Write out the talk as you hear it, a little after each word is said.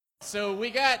So we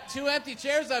got 2 empty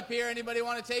chairs up here. Anybody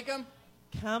want to take them?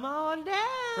 Come on down.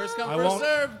 First come, first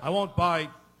serve. I won't bite.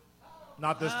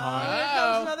 Not this time. Here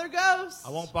comes another ghost.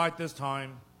 I won't bite this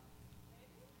time.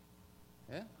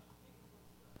 Yeah.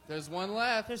 There's one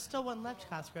left. There's still one left,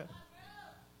 Cosgrove.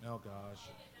 Oh, gosh.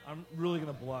 I'm really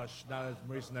going to blush now that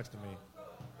Maurice next to me.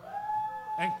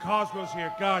 And Cosgrove's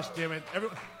here. Gosh, damn it.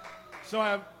 So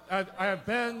I have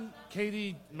Ben,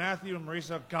 Katie, Matthew, and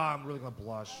Marisa. God, I'm really going to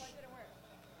blush.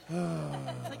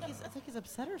 It's like he's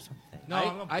upset or something.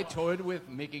 No, I toyed with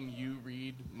making you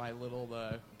read my little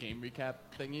game recap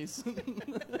thingies.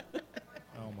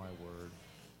 Oh, my word.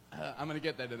 I'm going to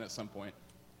get that in at some point.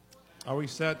 Are we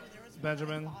set,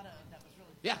 Benjamin?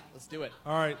 Yeah, let's do it.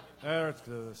 All right, let's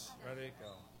do this. Ready, go.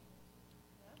 All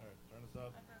right, turn this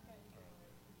up.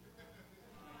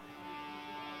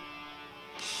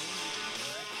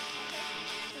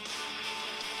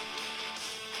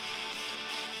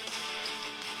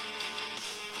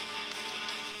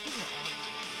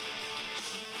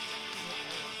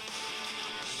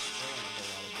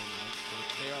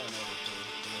 They are an overture.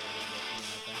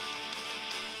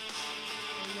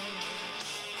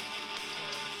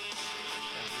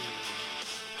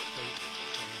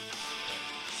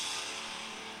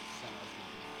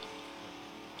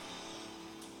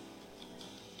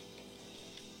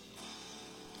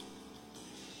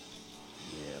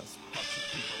 Yes, pump some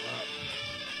people up.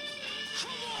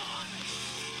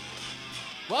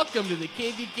 Welcome to the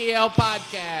KVKL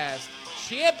podcast,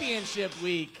 Championship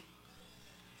Week.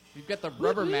 We've got the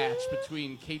rubber match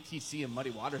between KTC and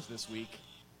Muddy Waters this week.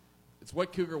 It's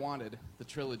what Cougar wanted, the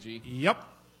trilogy. Yep.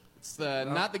 It's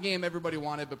not the game everybody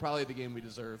wanted, but probably the game we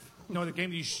deserve. No, the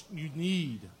game you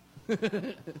need.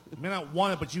 You may not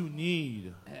want it, but you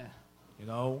need. Yeah. You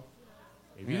know?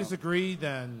 If you disagree,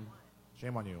 then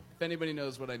shame on you. If anybody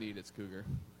knows what I need, it's Cougar.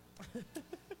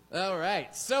 All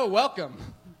right, so welcome.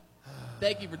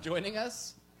 Thank you for joining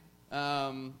us.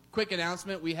 Quick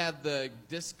announcement, we have the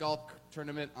disc golf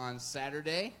tournament on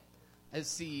Saturday. I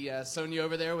see Sonia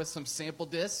over there with some sample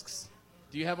discs.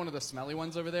 Do you have one of the smelly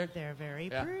ones over there? They're very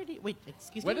pretty. Wait,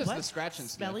 excuse What me, is what? the scratch and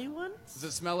sniff? Smelly ones? Does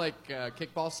it smell like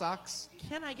kickball socks?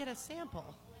 Can I get a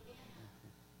sample?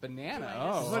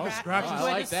 Banana. It's like a scratch and I Do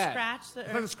I like just that. scratch the,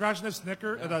 It's like the scratch and the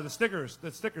snicker, the stickers.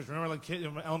 The stickers. Remember, like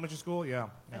in elementary school? Yeah.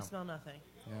 I smell nothing.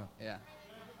 Yeah.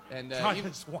 And God,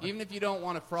 even if you don't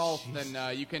want to frolic,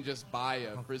 then you can just buy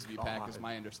a Frisbee pack, is God.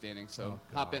 my understanding. So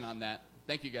hop in on that.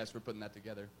 Thank you guys for putting that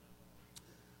together.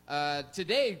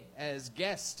 Today, as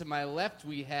guests, to my left,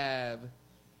 we have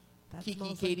That Kiki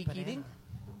smells Katie like Keating.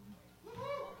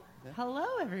 banana. Hello,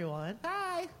 everyone.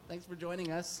 Hi. Thanks for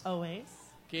joining us. Always.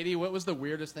 Katie, what was the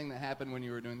weirdest thing that happened when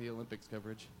you were doing the Olympics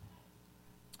coverage?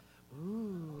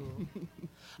 Ooh.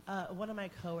 One of my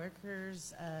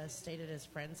coworkers stayed at his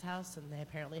friend's house, and they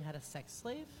apparently had a sex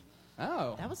slave.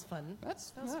 Oh. That was fun. That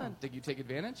was fun. Did you take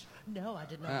advantage? No, I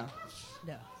did not.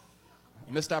 No.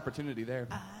 Missed opportunity there.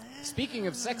 Speaking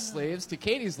of sex slaves, to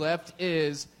Katie's left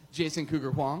is Jason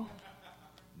Cougar Huang.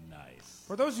 Nice.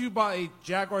 For those of you who bought a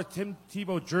Jaguar Tim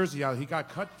Tebow jersey out, he got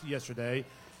cut yesterday.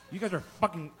 You guys are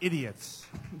fucking idiots.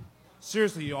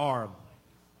 Seriously, you are.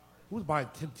 Who's buying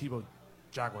Tim Tebow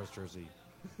Jaguars jersey?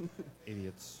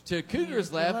 Idiots. To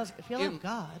Cougar's left, If you love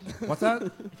God, What's that?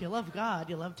 if you love God,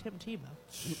 you love Tim Tebow.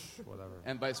 Whatever.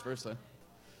 and vice versa.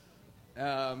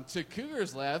 To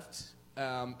Cougar's left,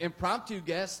 impromptu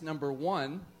guest number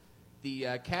 1,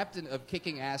 the captain of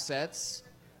Kicking Assets,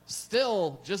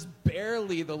 still just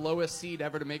barely the lowest seed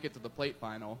ever to make it to the plate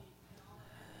final,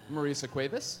 Marisa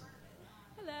Cuevas.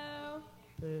 Hello.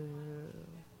 Boo.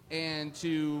 And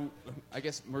to, I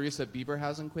guess, Marisa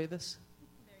Bieberhausen Cuevas.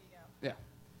 There you go. Yeah.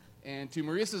 And to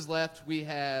Marisa's left, we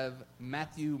have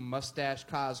Matthew Mustache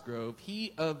Cosgrove.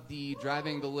 He of the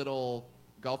driving the little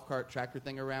golf cart tractor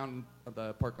thing around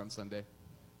the park on Sunday.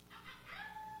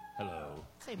 Hello.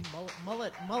 Say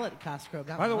mullet Cosgrove.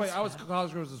 not By the way, I was mustache.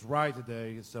 Cosgrove's ride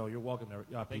today, so you're welcome there,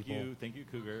 Thank people. you,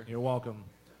 Cougar. You're welcome.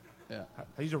 Yeah.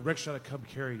 I use a rickshaw to come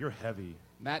carry. You're heavy.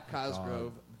 Matt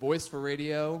Cosgrove, voice for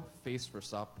radio, face for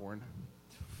soft porn.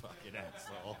 Fucking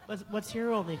asshole. What's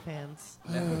your OnlyFans?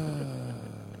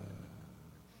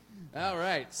 All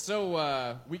right,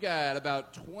 so we got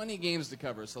about 20 games to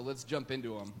cover, so let's jump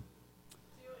into them.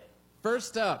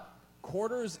 First up,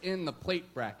 quarters in the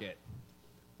plate bracket.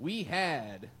 We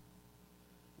had,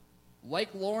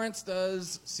 like Lawrence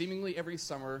does seemingly every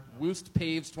summer, Woost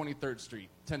paves 23rd Street,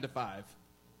 10-5.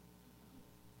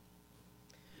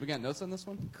 We got notes on this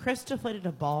one? Chris deflated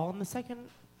a ball in the second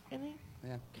inning.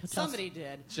 Yeah. Somebody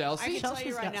did. Chelsea? I can tell you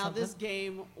Chelsea's right got now, something. this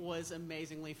game was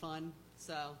amazingly fun.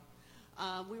 So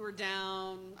we were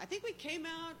down. I think we came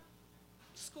out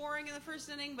scoring in the first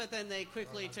inning, but then they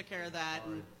quickly took care of that.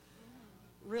 And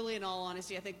really, in all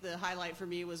honesty, I think the highlight for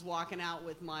me was walking out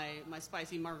with my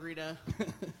spicy margarita,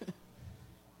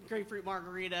 grapefruit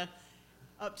margarita,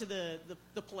 up to the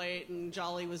plate, and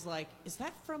Jolly was like, "Is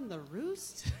that from the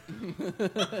Roost?"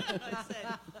 I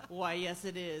said, "Why, yes,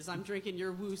 it is. I'm drinking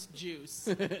your Woost juice."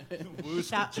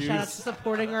 Shout out to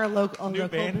supporting our local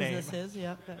band name. businesses.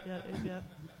 Yep.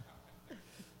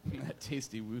 That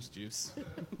tasty Woos juice.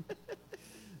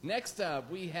 Next up,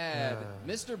 we had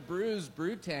Mr. Brew's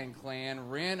Brewtang clan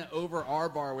ran over our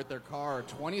bar with their car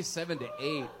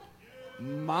 27-8.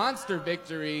 Monster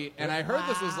victory. And I heard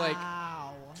this was like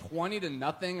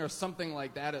 20-0 or something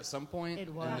like that at some point.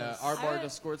 It was. And our bar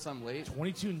just scored some late.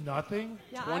 22-0?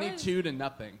 Yeah,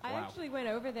 22-0. I Wow. actually went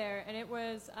over there, and it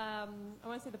was, I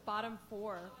want to say the bottom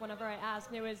four whenever I asked.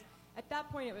 And it was, at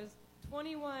that point, it was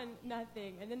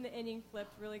 21-0, and then the inning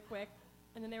flipped really quick,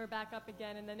 and then they were back up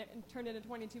again, and then it turned into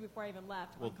 22 before I even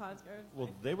left. Well, well,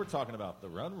 they were talking about the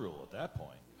run rule at that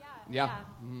point. Yeah.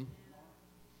 Mm-hmm.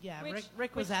 Yeah, Which-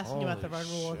 Rick was which- asking you about the run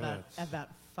Holy rule shit. about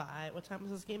 5. What time was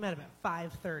this game? At about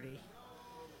 5:30.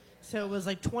 So it was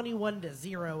like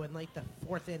 21-0 in like the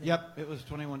fourth inning. Yep, it was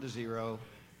 21-0.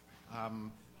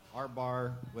 Our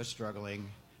bar was struggling.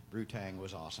 Brewtang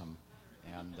was awesome,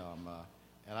 and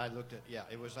I looked at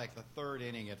it was like the third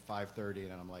inning at 5:30,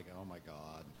 and I'm like, oh my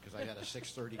god, because I had a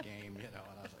 6:30 game, and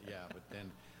I was like, yeah. But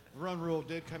then the run rule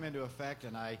did come into effect,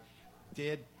 and I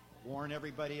did warn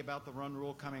everybody about the run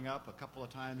rule coming up a couple of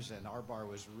times, and our bar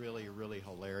was really, really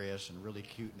hilarious and really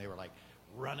cute, and they were like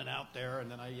running out there, and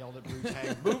then I yelled at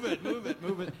Brewtang, move it, move it,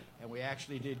 move it, and we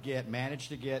actually managed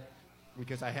to get,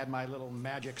 because I had my little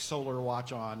magic solar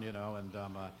watch on,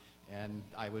 and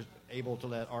I was able to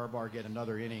let our bar get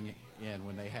another inning in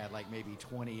when they had like maybe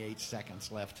 28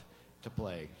 seconds left to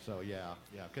play. So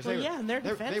because in their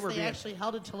defense, they being, actually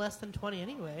held it to less than 20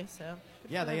 anyway. So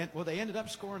good for them. they ended up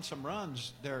scoring some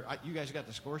runs. You guys got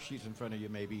the score sheets in front of you,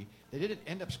 maybe. They did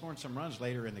end up scoring some runs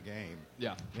later in the game.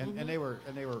 Yeah. And they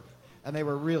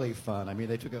were really fun. I mean,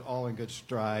 they took it all in good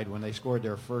stride. When they scored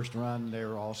their first run, they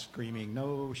were all screaming,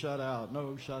 "No shutout,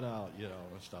 no shutout,"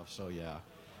 and stuff. So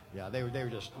they were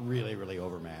just really, really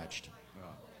overmatched.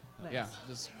 Nice. Yeah,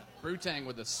 just Brewtang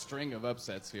with a string of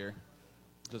upsets here.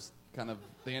 Just kind of,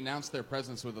 they announced their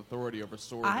presence with authority over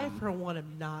Sword. I, and- for one,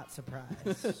 am not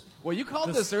surprised. well, you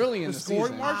called this early in the scoring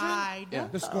season. margin? I Yeah. know.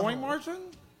 The scoring margin?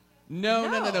 No,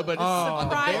 but it's on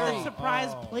the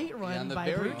surprise very plate run on the by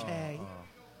very- Brewtang.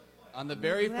 on the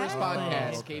very first Exactly.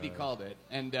 podcast, Okay. Katie called it,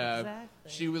 and Exactly.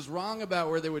 she was wrong about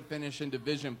where they would finish in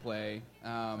division play, a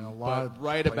lot but of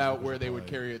right places about in where they division would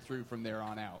play. carry it through from there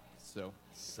on out. So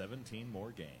 17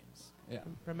 more games. yeah.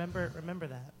 Remember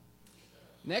that.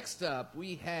 Next up,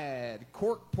 we had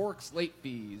Cork Pork's late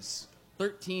fees,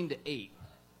 13-8.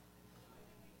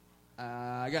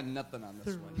 I got nothing on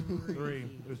this one.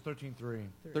 3. It was 13-3.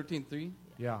 13-3.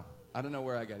 Yeah. I don't know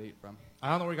where I got 8 from. I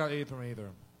don't know where we got 8 from either.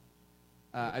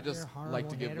 I just Your horrible like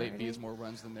to give late handwriting? fees more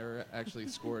runs than they're actually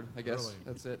scored. I guess Really?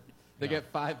 that's it. They Yeah.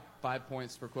 get five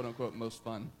points for quote unquote most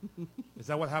fun. Is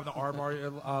that what happened to our bar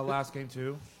last game,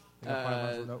 too? They got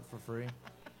 5 runs for free?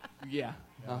 Yeah.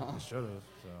 Yeah, Uh-huh. they should have.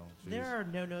 So, geez. There are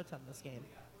no notes on this game.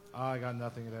 I got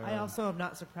nothing there. I also am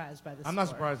not surprised by this. I'm not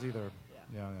score. surprised either.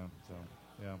 Yeah. Yeah. So,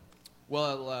 yeah.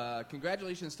 Well,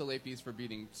 congratulations to late fees for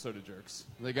beating Soda Jerks.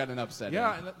 They got an upset.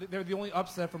 Yeah, in. and they're the only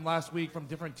upset from last week from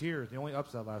different tiers. The only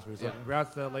upset last week. So Yeah.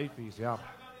 congrats to late fees. Yeah.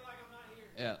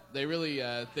 Yeah, they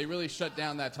really shut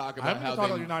down that talk I'm about gonna how talk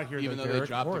they, about you're not here, even though, though they Derek, of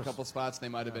dropped a course. couple spots, they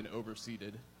might have been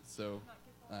overseeded. So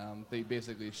they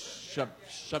basically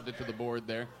shoved it to the board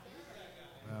there.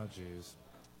 Oh, jeez.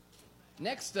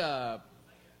 Next up,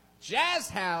 Jazz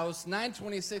House,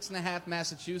 926.5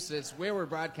 Massachusetts, where we're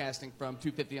broadcasting from,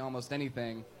 250 almost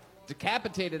anything.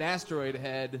 Decapitated Asteroid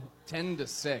Head,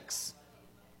 10-6.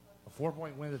 A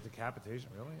 4-point win at decapitation,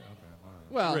 really? Okay. All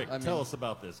right. Well, Rick, I mean, tell us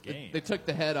about this game. They took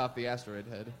the head off the asteroid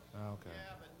head. Okay.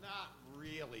 Yeah, but not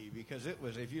really, because it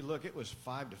was. If you look, it was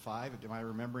 5-5. Am I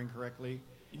remembering correctly?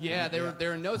 Yeah,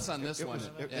 there are notes on this It one. was-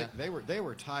 it- Yeah. they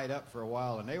were tied up for a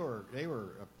while, and they were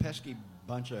a pesky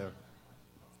bunch of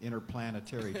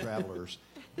interplanetary travelers.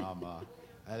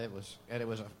 And it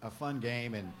was a fun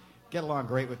game, and get along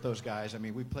great with those guys. I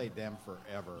mean, we played them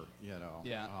forever,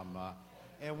 Yeah.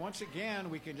 And once again,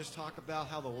 we can just talk about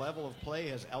how the level of play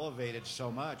has elevated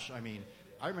so much. I mean,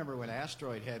 I remember when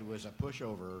Asteroid Head was a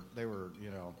pushover. They were,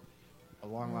 a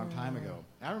long, long time ago.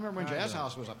 I remember when Jazz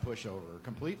House was a pushover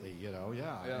completely. Yeah.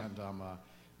 Yeah. And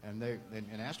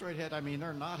And Asteroid Head, I mean,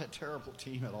 they're not a terrible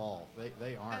team at all.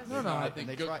 They aren't. No, I And think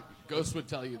they try. Ghost would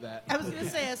tell you that. I was going to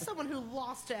say, as someone who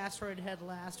lost to Asteroid Head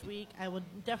last week, I would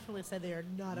definitely say they are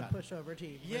not a pushover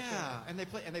team. for Yeah, sure. and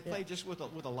they play just with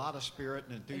a lot of spirit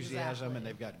and enthusiasm, Exactly. and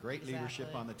they've got great leadership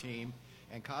Exactly. on the team.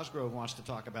 And Cosgrove wants to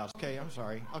talk about. Okay, I'm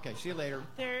sorry. Okay, see you later.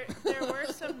 There were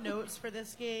some notes for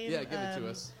this game. Yeah, give it to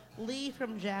us. Lee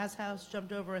from Jazz House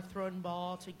jumped over a thrown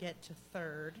ball to get to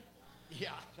third.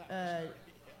 Yeah.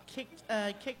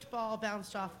 Kicked ball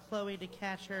bounced off Chloe to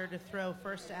catch her to throw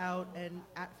first out and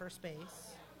at first base.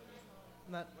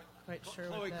 I'm not quite sure.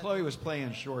 what that- Chloe was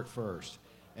playing short first,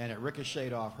 and it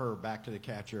ricocheted off her back to the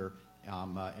catcher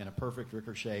in a perfect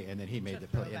ricochet, and then he made the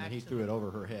throw play, and then back he to threw the- it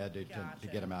over her head to Gotcha.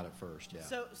 get him out at first. Yeah.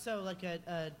 So like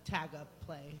a tag up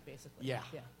play, basically. Yeah,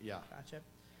 Yeah. yeah.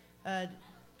 Gotcha.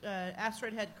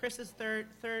 Asteroid had Chris's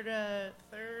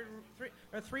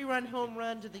three-run home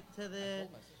run to the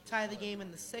tie the game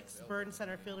in the sixth. Burn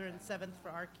center fielder in seventh for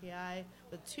RKI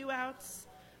with 2 outs.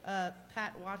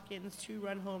 Pat Watkins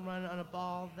 2-run home run on a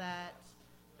ball that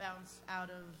bounced out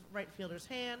of right fielder's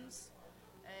hands.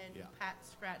 And Yeah. Pat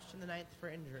scratched in the ninth for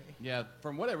injury. Yeah,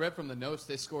 from what I read from the notes,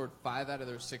 they scored 5 out of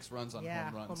their 6 runs on Yeah,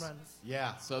 home runs. home runs.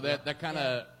 Yeah. So that kind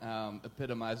of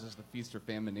epitomizes the feast or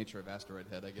famine nature of Asteroid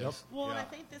Head, I guess. Well, and Yeah. I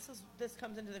think this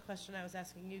comes into the question I was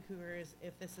asking you, Cougar, is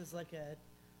if this is like a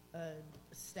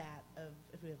stat of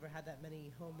if we ever had that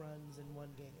many home runs in one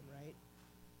game, right?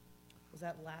 Was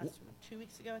that last 2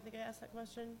 weeks ago? I think I asked that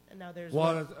question, and now there's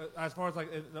Well, as far as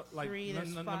Three,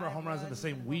 there's number of 5 home runs in the runs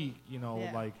same in week, you know,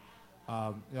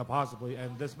 Yeah. possibly,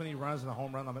 and this many runs in a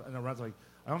home run and the runs, like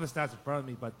I don't have the stats in front of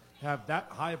me, but have that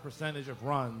high a percentage of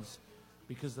runs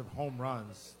because of home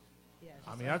runs. yeah, I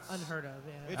just mean, that's unheard of.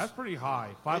 Yeah. That's pretty high.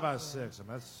 5 out of 6. I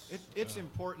mean, that's It's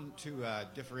important to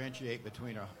differentiate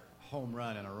between a home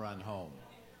run and a run home.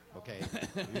 Okay,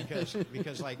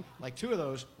 because like 2 of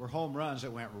those were home runs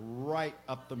that went right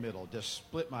up the middle, just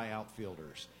split my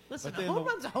outfielders. Listen, But a then home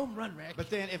run's a home run, Rick. But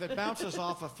then if it bounces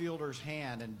off a fielder's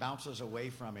hand and bounces away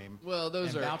from him, Well,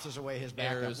 those and are bounces away his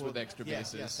backup, errors with extra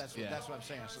bases. Yes, that's Yeah. that's what I'm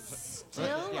saying. Still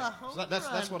a home that's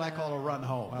run, what I call a run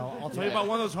home. well. I'll tell you about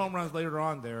one of those home runs later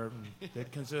on. There, they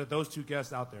consider those 2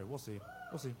 guests out there. We'll see.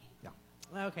 Yeah.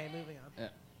 Okay, moving on. Yeah.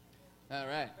 All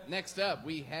right. Next up,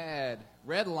 we had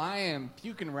Red Lion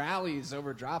puking rallies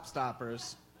over drop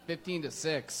stoppers,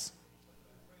 15-6.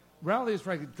 Rally is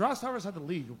right. Draw Stoppers had the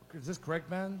lead. Is this correct,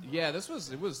 Ben? Yeah,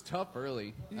 it was tough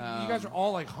early. You guys are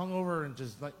all like hungover and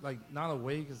just like not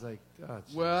awake. It's like, God,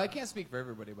 Well, I can't speak for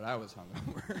everybody, but I was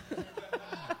hungover.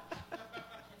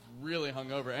 Really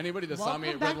hungover. Anybody that saw me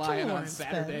at Welcome Red back to Lion on Lawrence,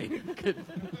 Saturday could.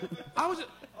 I was.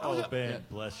 Oh, Ben,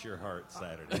 bless your heart,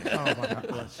 Saturday. Oh my God.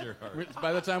 Bless your heart.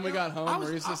 By the time we got home, I was-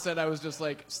 Marisa said I was just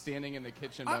like standing in the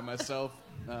kitchen by myself.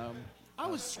 I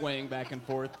was swaying back and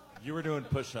forth. You were doing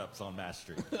push-ups on Mass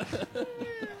Street.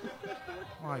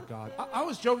 My God. I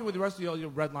was joking with the rest of you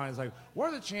Red Lions. Like, what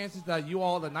are the chances that you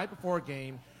all, the night before a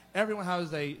game, everyone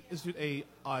has a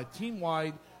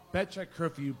team-wide bet check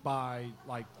curfew by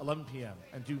like 11 p.m.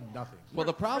 and do nothing? Well,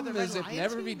 the problem the is Red if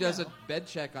Lions Neverby team? does No. a bed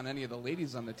check on any of the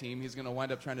ladies on the team, he's going to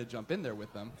wind up trying to jump in there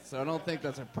with them. So I don't think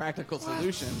that's a practical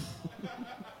solution.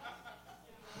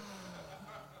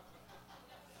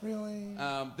 Really?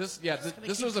 This gonna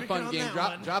was keep a fun drinking on game. that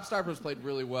one. Drop Stoppers played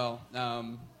really well.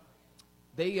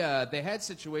 They had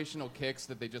situational kicks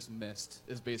that they just missed.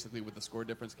 Is basically what the score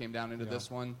difference came down into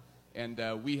this one. And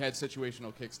we had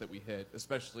situational kicks that we hit,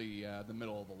 especially the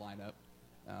middle of the lineup.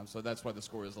 So that's why the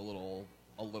score is a little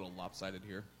lopsided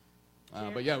here.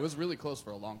 But yeah, it was really close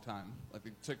for a long time. Like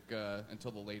it took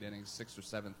until the late innings, 6th or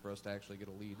 7th, for us to actually get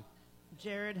a lead.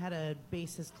 Jared had a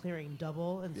bases clearing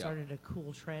double and Yeah. started a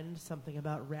cool trend, something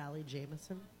about Rally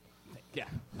Jameson. Yeah,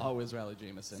 always Rally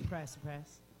Jameson. Surprise,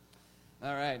 surprise.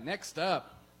 All right, next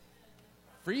up,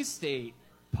 Free State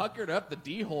puckered up the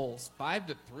D-holes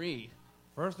 5-3.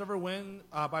 First ever win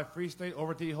by Free State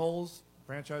over D-Holes,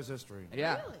 franchise history.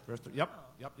 Yeah, Really? First, yep.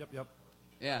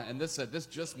 yeah, and this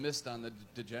just missed on the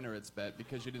Degenerates bet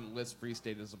because you didn't list Free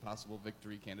State as a possible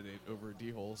victory candidate over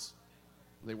D-holes.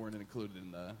 They weren't included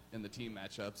in the team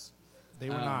matchups. They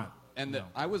were not. And No.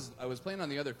 I was playing on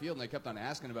the other field, and they kept on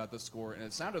asking about the score, and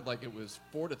it sounded like it was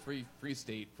 4-3 Free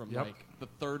State from Yep. like the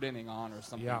 3rd inning on or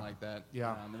something Yeah. like that.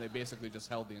 Yeah. And they basically just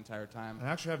held the entire time. I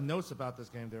actually have notes about this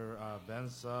game there,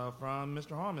 Ben's from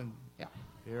Mr. Harmon. Yeah.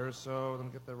 Here, so let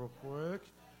me get that real quick.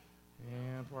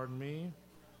 And pardon me.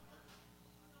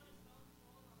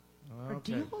 Are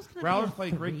Okay. D-holes gonna be Growlers a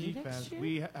played great 3 next defense. year?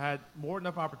 We had more than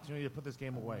enough opportunity to put this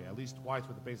game away, at least twice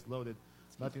with the base loaded.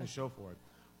 Nothing to show for it.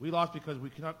 We lost because we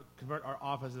cannot convert our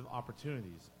offensive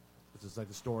opportunities. This is like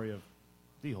the story of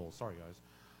D-holes. Sorry, guys.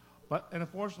 And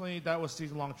unfortunately, that was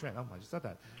season-long trend. Oh, I just said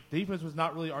that. Defense was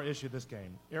not really our issue this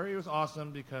game. Area was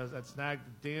awesome because it snagged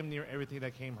damn near everything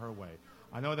that came her way.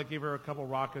 I know that gave her a couple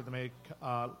rockets that may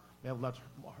have left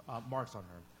marks on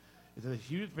her. It's a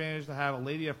huge advantage to have a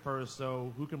lady at first,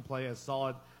 so who can play as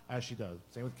solid as she does.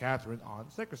 Same with Catherine on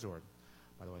Sacred Sword,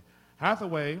 by the way.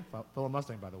 Hathaway, fellow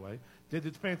Mustang, by the way, did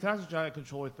a fantastic job at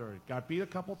controller third. Got beat a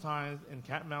couple times in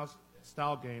cat and mouse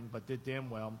style game, but did damn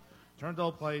well. Turned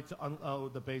double play to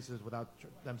unload the bases without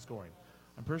them scoring.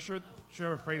 I'm pretty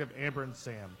sure afraid of Amber and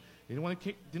Sam. They didn't want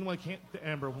to kick the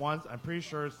Amber once. I'm pretty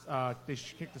sure they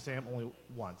kicked the Sam only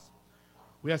once.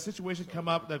 We had a situation come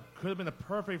up that could have been a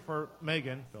perfect for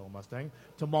Megan, fellow Mustang,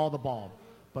 to maul the ball,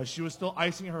 but she was still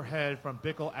icing her head from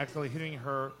Bickle accidentally hitting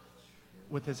her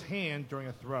with his hand during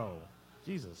a throw.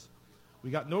 Jesus.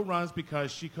 We got no runs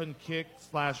because she couldn't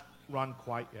kick/run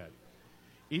quite yet.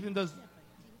 Ethan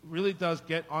really does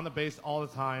get on the base all the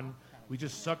time. We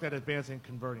just sucked at advancing and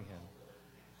converting him.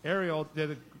 Ariel did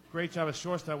a great job at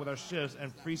shortstop with our shifts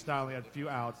and freestyling at a few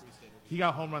outs. He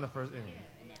got home run the first inning.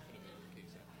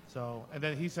 So, and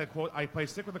then he said, quote, I played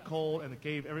sick with the cold and it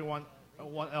gave everyone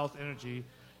else energy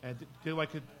and did what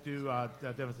I could do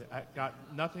deficit. I got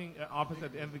nothing opposite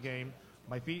at the end of the game.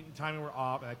 My feet and timing were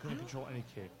off and I couldn't control any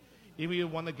kick. Even if we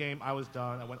won the game, I was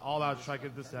done. I went all out to try to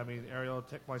get to the semi, and Ariel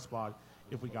took my spot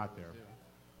if we got there.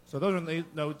 So those are the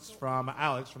notes from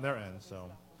Alex from their end. So,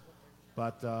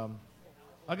 but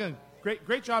again,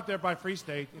 great job there by Free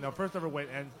State. First ever win.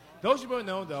 And those of you who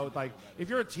know though, like if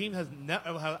your team has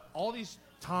had all these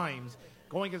times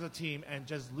going as a team and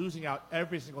just losing out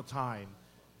every single time,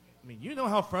 I mean, you know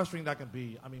how frustrating that can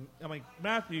be. I mean,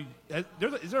 Matthew,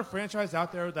 is there a franchise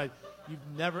out there that you've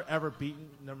never ever beaten,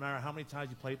 no matter how many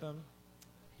times you played them?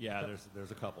 Yeah,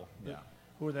 there's a couple. Yeah.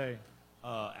 Who are they?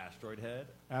 Asteroid Head.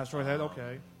 Asteroid Head,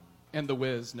 okay. And the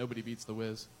Wiz. Nobody beats the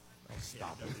Wiz.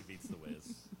 Stop. Yeah, nobody beats the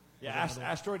Wiz. Yeah,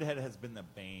 Asteroid Head has been the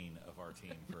bane of our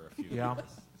team for a few years.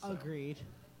 So. Agreed.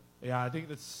 Yeah, I think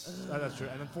that's true.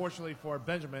 And unfortunately for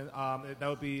Benjamin, that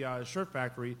would be Shirt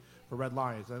Factory for Red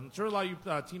Lions. And I'm sure a lot of you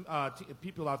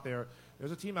people out there,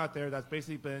 there's a team out there that's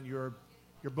basically been your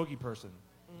boogie person.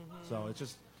 Mm-hmm. So it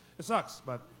sucks.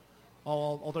 But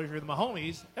although if you're my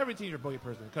homies, every team's your boogie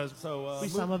person. Because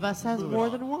some of us has more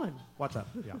than one. What's up?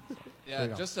 Yeah. Yeah.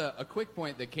 Just a quick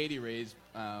point that Katie raised.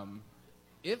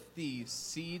 If the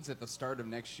seeds at the start of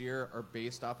next year are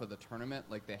based off of the tournament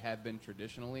like they have been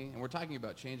traditionally, and we're talking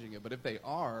about changing it, but if they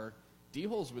are,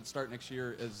 D-Holes would start next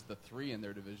year as the 3 in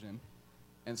their division,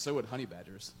 and so would Honey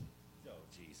Badgers. Oh,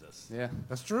 Jesus. Yeah.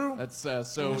 That's true. That's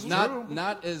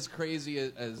not as crazy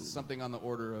as something on the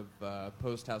order of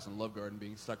Post House and Love Garden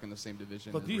being stuck in the same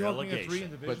division. But D-Holes being a 3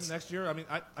 in division next year, I mean,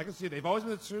 I can see it. They've always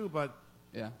been a 2, but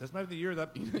yeah, this might be the year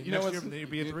that next year they'll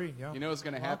be a 3. Yeah. You know what's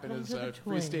going to happen is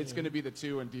Free State's going to be the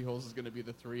 2 and D-Holes is going to be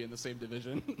the 3 in the same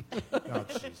division. Oh,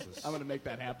 Jesus. I'm going to make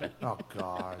that happen. Oh,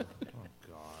 God.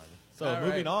 So,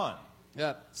 moving on.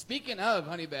 Yeah. Speaking of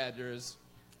Honey Badgers.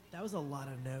 That was a lot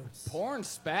of notes. Porn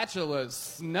Spatulas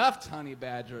snuffed Honey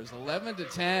Badgers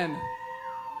 11-10.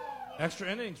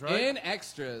 Extra innings, right? In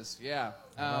extras, yeah.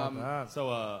 I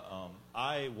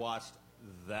watched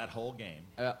that whole game,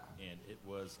 and it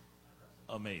was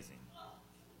amazing.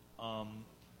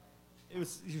 It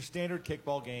was your standard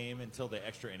kickball game until the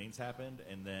extra innings happened,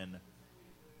 and then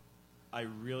I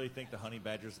really think the Honey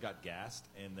Badgers got gassed,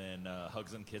 and then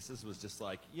Hugs and Kisses was just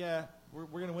like, yeah, we're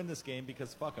going to win this game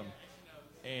because fuck them.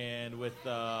 And with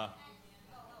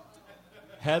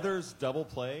Heather's double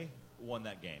play, won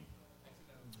that game.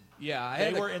 Yeah,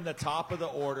 they were in the top of the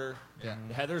order. Yeah.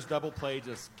 Heather's double play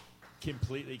just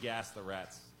completely gassed the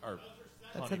Rats.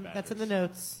 That's in the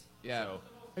notes. Yeah.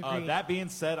 So, that being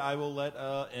said, I will let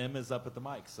M is up at the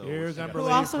mic. So here's who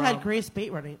also had great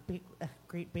base running.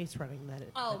 Great base running.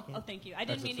 Oh, thank you. I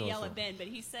didn't mean to yell at Ben, but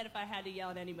he said if I had to yell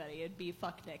at anybody, it'd be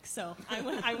fuck Nick. So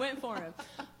I went for him.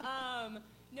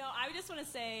 No, I just want to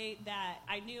say that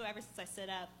I knew ever since I sat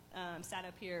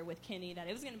up here with Kenny that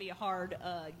it was going to be a hard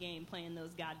game playing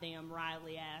those goddamn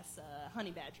Riley-ass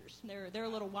Honey Badgers. They're a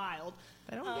little wild.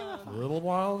 They don't give a fuck. A little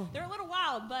wild? They're a little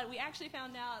wild, but we actually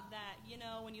found out that,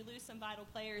 when you lose some vital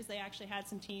players, they actually had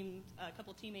a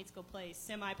couple teammates go play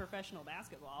semi-professional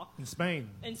basketball. In Spain.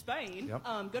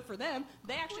 Yep. Good for them.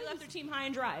 They actually left their team high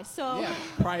and dry. So yeah,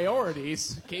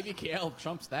 priorities. KVKL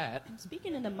trumps that.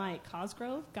 Speaking of the mic,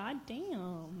 Cosgrove,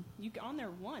 goddamn. You got on there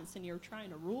once and you're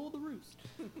trying to rule the roost.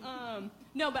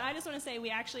 No, but I just want to say we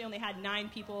actually only had 9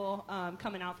 people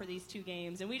coming out for these 2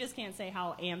 games, and we just can't say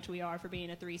how amped we are for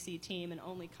being a 3-seed team, and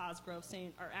only Cosgrove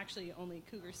saying, or actually only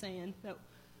Cougar saying that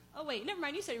Oh, wait, never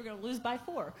mind. You said you were going to lose by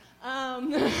 4.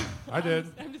 I did.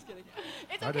 I'm just kidding.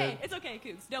 It's I okay. did. It's okay,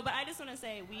 Coots. No, but I just want to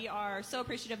say we are so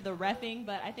appreciative of the reffing,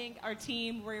 but I think our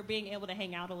team, we're being able to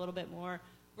hang out a little bit more.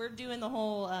 We're doing the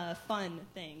whole fun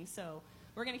thing. So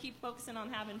we're going to keep focusing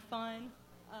on having fun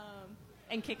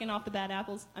and kicking off the bad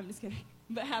apples. I'm just kidding.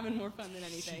 But having more fun than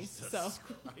anything.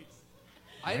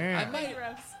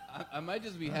 I might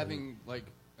just be having, like,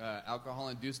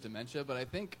 alcohol-induced dementia, but I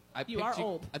think I You are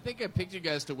old. I think I picked you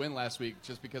guys to win last week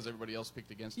just because everybody else picked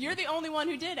against you. You're the only one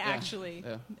who did, actually.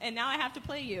 Yeah. And now I have to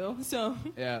play you, so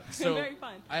Yeah, so very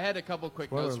fun. I had a couple quick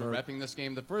Spoiler notes for alert. repping this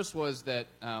game. The first was that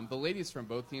the ladies from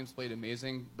both teams played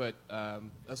amazing, but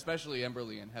especially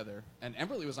Emberly and Heather. And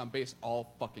Emberly was on base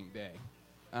all fucking day,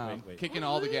 Wait. kicking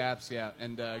all the gaps. Yeah,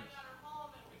 and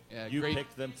You great.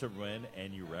 picked them to win,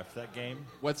 and you ref that game.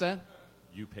 What's that?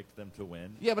 You picked them to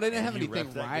win. Yeah, but I didn't and have you anything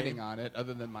ref that riding game? on it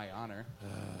other than my honor.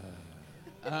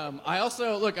 I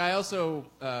also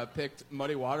picked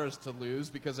Muddy Waters to lose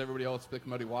because everybody else picked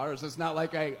Muddy Waters. It's not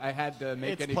like I had to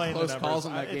make It's any playing the close numbers. calls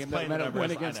in that It's game that playing the meant a win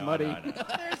numbers. against I know, Muddy. I know.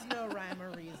 There's no rhyme or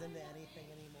reason to anything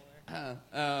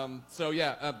anymore.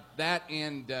 That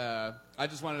and I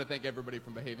just wanted to thank everybody for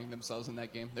behaving themselves in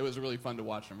that game. It was really fun to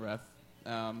watch them ref.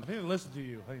 I think they listened to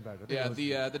you. Honey Badger. I think they Yeah, listened to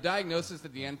you. the diagnosis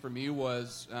at the end for me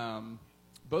was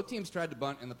both teams tried to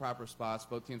bunt in the proper spots.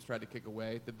 Both teams tried to kick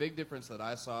away. The big difference that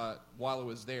I saw while it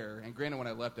was there, and granted when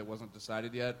I left it wasn't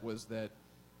decided yet, was that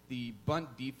the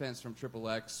bunt defense from Triple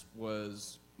X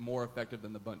was more effective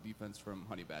than the bunt defense from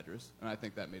Honey Badgers, and I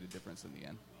think that made a difference in the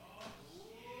end.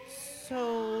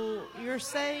 So you're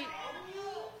saying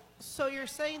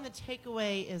the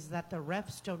takeaway is that the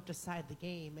refs don't decide the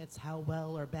game; it's how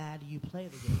well or bad you play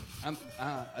the game.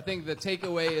 I think the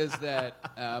takeaway is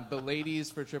that the ladies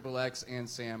for Triple X and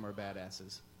Sam are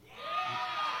badasses.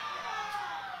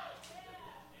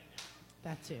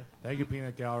 That too. Thank you,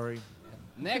 Peanut Gallery.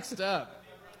 Next up,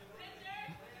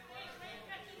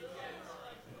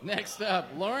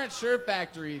 Lawrence Shirt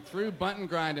Factory threw bunt and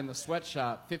grind in the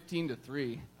sweatshop,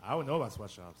 15-3. I would know about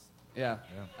sweatshops. Yeah.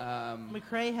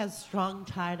 McRae has strong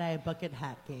tie-dye bucket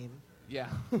hat game. Yeah.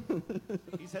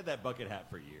 He's had that bucket hat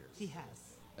for years. He has.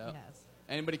 Yep. He has.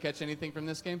 Anybody catch anything from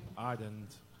this game? I didn't.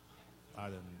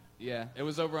 Yeah, it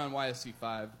was over on YSC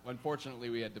 5. Unfortunately,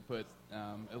 we had to put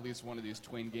at least one of these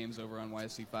twin games over on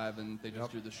YSC 5, and they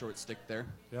just drew the short stick there.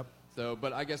 Yep. So,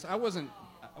 but I guess I wasn't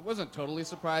totally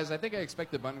surprised. I think I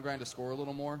expected Bunt and Grind to score a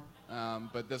little more,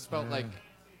 but this felt like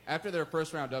after their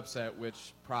first round upset,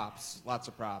 which props, lots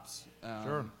of props.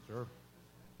 Sure.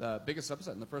 The biggest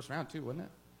upset in the first round too, wasn't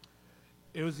it?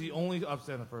 It was the only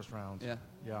upset in the first round. Yeah.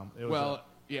 Yeah. It was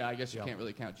Yeah, I guess you Yeah. can't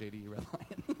really count JD Red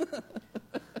Lion.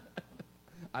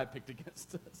 I picked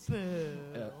against us. Boo.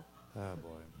 Yeah. oh,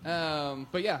 boy.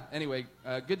 But yeah, anyway,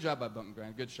 good job by Bunt and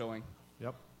Grind. Good showing.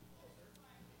 Yep.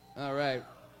 All right.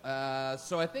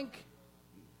 So I think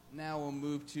now we'll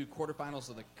move to quarterfinals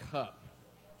of the Cup.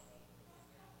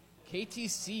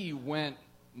 KTC went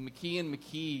McKee and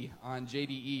McKee on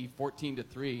JDE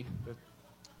 14-3.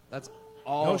 That's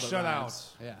all No the shutouts.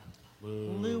 rounds. Yeah.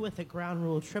 Lou with a ground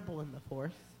rule triple in the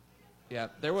fourth. Yeah,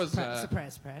 there was...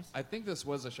 Surprise. I think this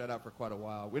was a shutout for quite a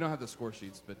while. We don't have the score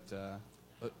sheets, but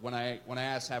when I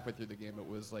asked halfway through the game, it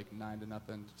was like 9-0,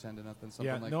 10-0, something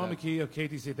Yeah, like Noah that. McKee of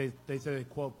KTC, they said they,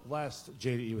 quote, blessed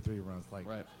JDE with 3 runs. Like,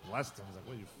 Right. blessed him. He's like,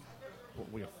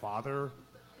 what, your father?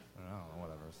 I don't know,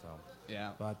 whatever, so.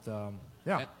 Yeah. But,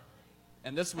 yeah.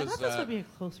 And this I was... thought this would be a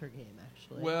closer game,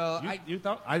 actually. well, You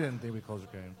thought? I didn't think we closed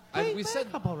the game. we By said a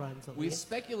couple runs at we least.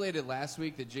 speculated last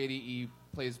week that JDE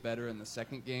plays better in the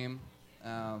second game,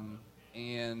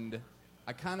 and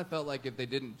I kind of felt like if they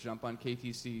didn't jump on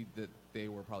KTC, that they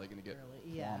were probably going to get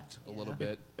Really, yeah, swamped a yeah. little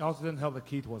bit. It also didn't help that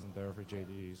Keith wasn't there for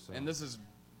JDE, so. And this is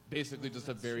basically just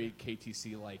a very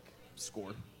KTC-like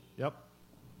score. Yep.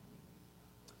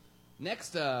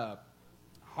 Next up,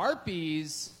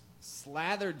 Harpies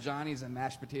slathered Johnny's in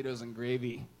mashed potatoes and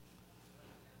gravy,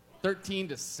 13-6.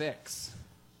 This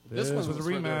This one was was a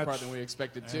further rematch. apart than we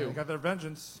expected And too. they got their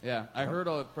vengeance. Yeah, I heard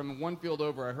from one field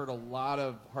over. I heard a lot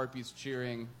of Harpies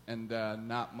cheering and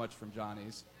not much from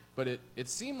Johnny's. But it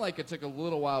seemed like it took a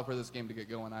little while for this game to get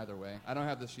going either way. I don't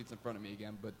have the sheets in front of me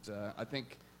again, but I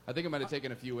think it might have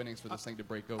taken a few innings for this thing to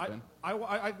break open.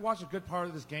 I watched a good part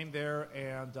of this game there,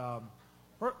 and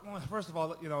first of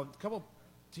all, a couple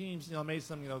teams, made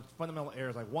some, fundamental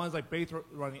errors. Like one's like base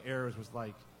running errors was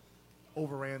like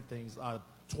overran things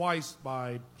twice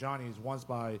by Johnny's, once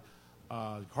by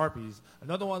Harpies.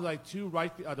 Another one like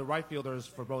the right fielders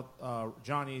for both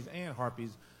Johnny's and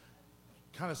Harpies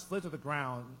kind of slid to the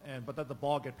ground, but let the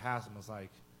ball get past them. It's like,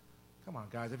 come on,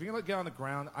 guys. If you're going to get on the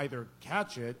ground, either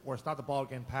catch it or stop the ball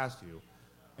getting past you.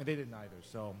 and they didn't either.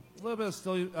 So a little bit of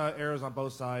silly errors on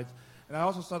both sides. And I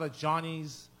also saw that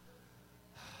Johnny's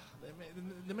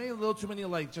they made a little too many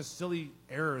like just silly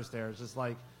errors there. It's just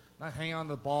like not hanging on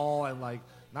the ball and like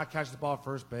not catching the ball at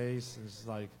first base. It's just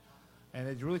like, and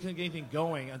it really couldn't get anything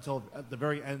going until at the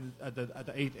very end at the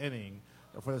 8th inning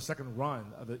for the second run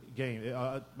of the game.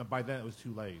 By then it was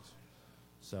too late.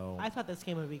 So I thought this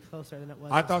game would be closer than it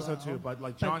was. I thought so too, but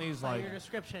like Johnny's by like your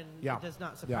description, yeah, it does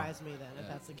not surprise me then if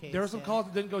that's the case. There were some calls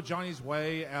that didn't go Johnny's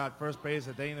way at first base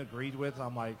that Dane agreed with.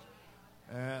 I'm like,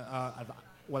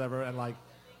 whatever, and like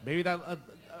maybe that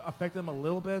affected him a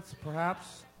little bit,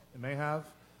 perhaps it may have,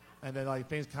 and then like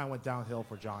things kind of went downhill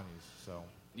for Johnny's. So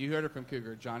You heard it from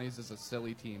Cougar. Johnny's is a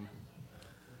silly team.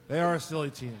 they are a silly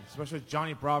team, especially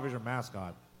Johnny Bravo is your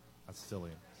mascot. That's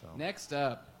silly. So Next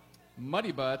up,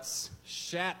 Muddy Butts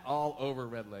shat all over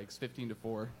Redlegs,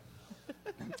 15-4.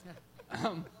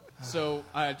 So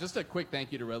just a quick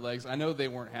thank you to Redlegs. I know they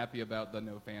weren't happy about the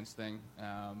no fans thing,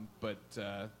 but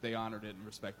they honored it and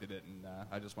respected it, and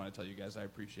I just want to tell you guys I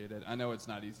appreciate it. I know it's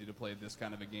not easy to play this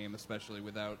kind of a game, especially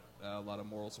without a lot of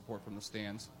moral support from the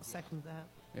stands. Second that.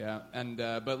 Yeah, and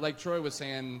but like Troy was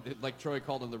saying, like Troy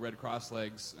called them the Red Cross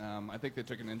legs. I think they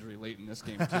took an injury late in this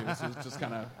game too, so it's just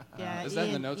kind of. Yeah, is that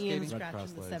in the notes, Ian Katie?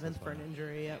 scratching the seventh for an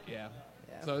injury. Yep. Yeah.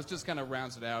 So it just kind of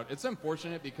rounds it out. It's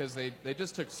unfortunate because they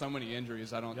just took so many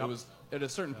injuries. It was at a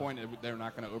certain point they're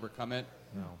not going to overcome it.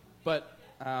 No. But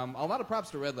a lot of props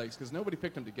to Redlegs because nobody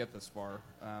picked them to get this far,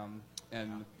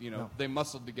 and they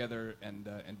muscled together and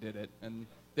did it, and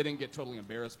they didn't get totally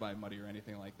embarrassed by Muddy or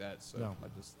anything like that. So I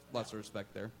just lots of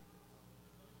respect there.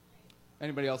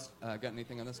 Anybody else got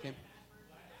anything on this game?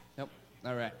 Nope.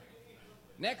 All right.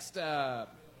 Next.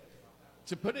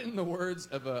 To put it in the words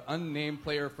of an unnamed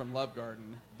player from Love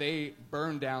Garden, they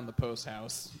burned down the post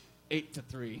house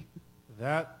 8-3.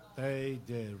 that they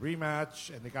did rematch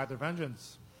and they got their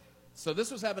vengeance. So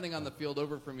this was happening on the field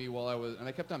over for me and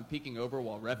I kept on peeking over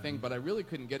while reffing, but I really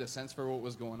couldn't get a sense for what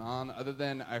was going on other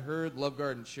than I heard Love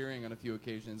Garden cheering on a few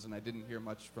occasions and I didn't hear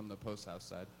much from the post house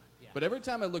side. Yeah. But every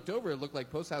time I looked over, it looked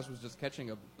like post house was just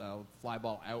catching a fly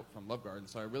ball out from Love Garden,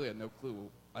 so I really had no clue.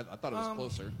 I thought it was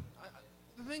closer.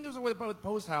 The thing is with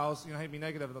Post House, hate me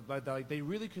negative, but like, they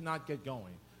really could not get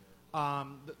going.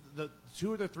 The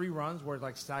 2 of the 3 runs were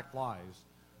like sack flies.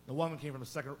 The one came from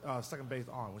the second base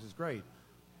on, which is great.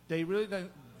 They really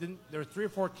didn't. There were 3 or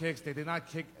 4 kicks. They did not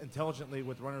kick intelligently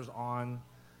with runners on.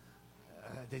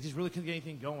 They just really couldn't get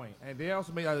anything going, and they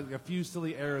also made a few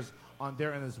silly errors on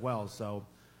their end as well. So,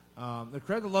 the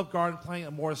credit to Love Garden playing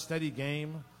a more steady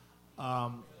game.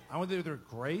 I don't think they're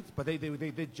great, but they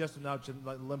did just enough to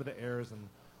limit the errors. And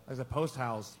as a Post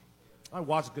House, I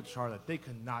watched Good Charlotte. They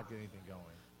could not get anything going.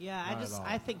 Yeah,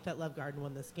 I think that Love Garden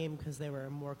won this game because they were a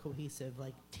more cohesive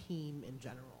team in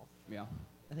general. Yeah.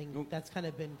 I think that's kind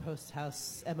of been Post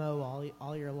House MO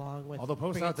all year long. Although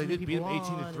Post House, they did beat them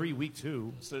 18-3 week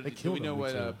 2. So they do we know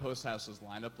what Post House's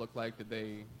lineup looked like? Did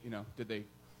they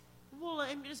Well,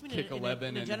 I just mean kick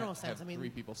 11 in a general and sense. have 3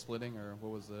 people splitting, or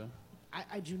what was the?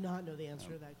 I do not know the answer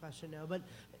to that question, no. But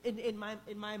in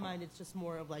my mind, it's just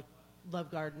more of like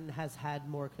Love Garden has had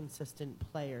more consistent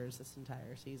players this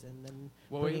entire season than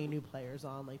bringing new players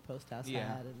on like Post House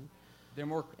had. And they're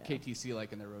more KTC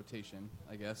like in their rotation,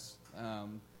 I guess.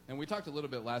 And we talked a little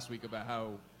bit last week about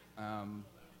how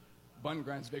Bunt and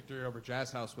Grind's victory over Jazz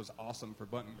House was awesome for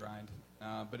Bunt and Grind,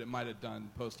 but it might have done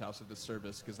Post House a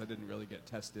disservice because they didn't really get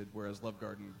tested, whereas Love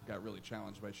Garden got really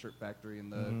challenged by Shirt Factory in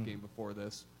the game before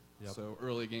this. Yep. So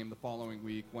early game the following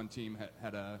week, one team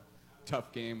had a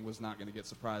tough game, was not going to get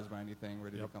surprised by anything,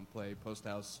 ready to come play. Post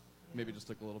House maybe just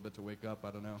took a little bit to wake up. I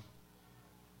don't know.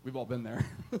 We've all been there.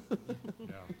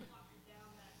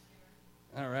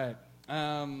 All right.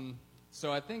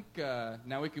 So I think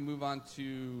now we can move on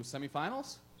to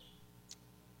semifinals.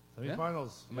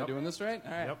 Semifinals. Am I doing this right?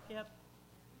 All right. Yep.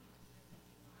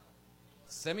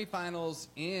 Semifinals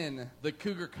in the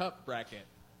Cougar Cup bracket.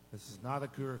 This is not a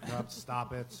Cougar Cup.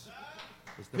 Stop it.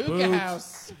 It's the Hookah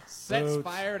House sets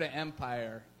fire to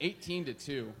Empire,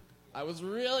 18-2. I was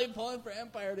really pulling for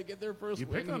Empire to get their first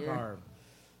win here. Empire.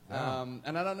 Yeah.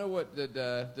 And I don't know what did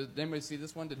anybody see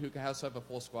this one? Did Hookah House have a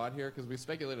full squad here? Because we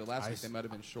speculated last week they might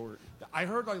have been short. I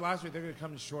heard last week they're going to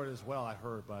come in short as well. I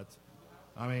heard, but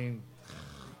I mean,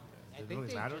 I think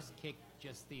they just kicked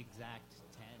just the exact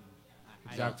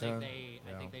 10. I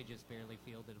think they just barely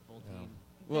fielded a full team.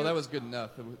 Well, that was good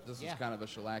enough. This was kind of a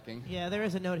shellacking. Yeah, there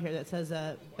is a note here that says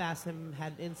Bassam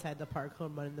had inside the park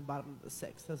home run in the bottom of the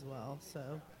 6th as well.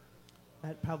 So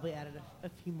that probably added a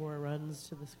few more runs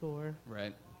to the score.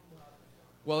 Right.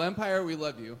 Well, Empire, we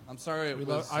love you. I'm sorry we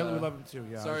was. love him too.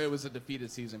 Yeah. Sorry it was a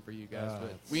defeated season for you guys, Yeah,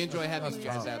 but we enjoy having you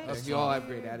guys tough. out there. That's You all tough. have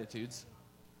great attitudes.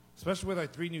 Especially with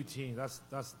like 3 new teams. That's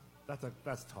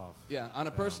tough. Yeah. On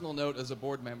a personal note, as a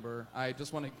board member, I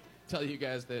just want to tell you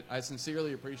guys that I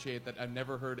sincerely appreciate that I've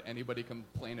never heard anybody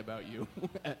complain about you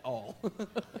at all.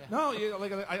 No,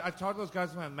 like I talked to those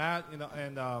guys, Matt,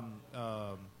 and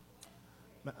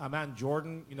Matt and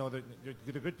Jordan.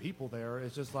 They're good people there.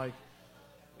 It's just like,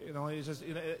 it's just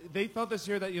they felt this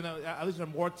year that at least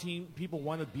more team people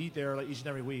want to be there like each and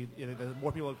every week.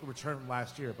 More people return from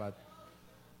last year, but.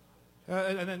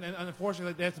 And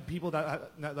unfortunately, they had some people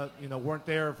that weren't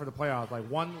there for the playoffs. Like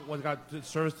one got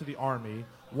service to the Army,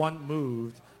 one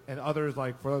moved, and others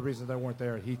for other reasons they weren't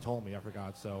there. He told me, I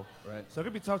forgot. So right. So it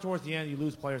could be tough towards the end. You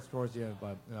lose players towards the end,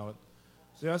 but so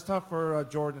yeah, it's tough for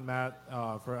Jordan and Matt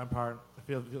for Empire. I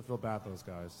feel bad for those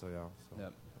guys. So yeah.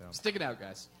 Yep. Yeah. Stick it out,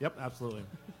 guys. Yep, absolutely.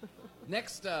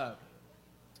 Next up,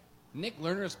 Nick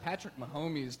Lerner's Patrick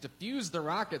Mahomes defused the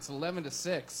Rockets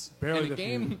 11-6 Barely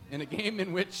in a game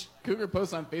in which Cougar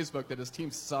posts on Facebook that his team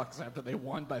sucks after they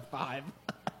won by 5.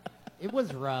 It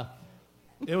was rough.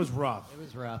 It was rough. It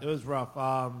was rough. It was rough.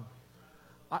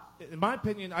 In my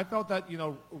opinion, I felt that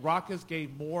Rockets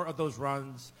gave more of those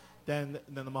runs than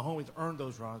the Mahomes earned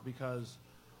those runs, because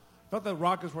I felt that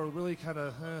Rockets were really kind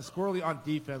of squirrely on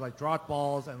defense, like dropped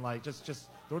balls and just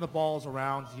throwing the balls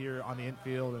around here on the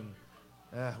infield, and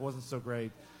it wasn't so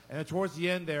great. And then towards the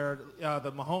end there,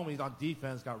 the Mahomes on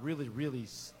defense got really, really,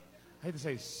 I hate to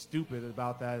say stupid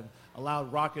about that, and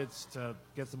allowed Rockets to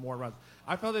get some more runs.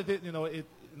 I felt that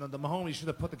the Mahomes should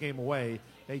have put the game away.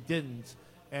 They didn't.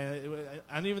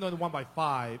 And even though they won by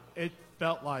 5, it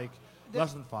felt like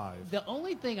less than 5. The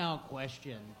only thing I'll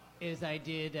question is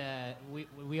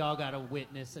we all got to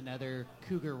witness another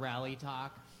Cougar rally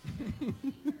talk.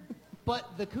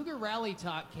 But the Cougar rally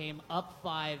talk came up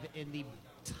 5 in the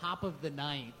top of the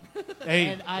 9th.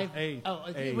 Eighth.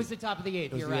 It was the top of the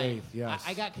 8th. You're the right. 8th, yes.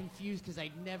 I got confused because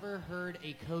I'd never heard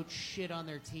a coach shit on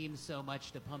their team so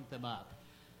much to pump them up.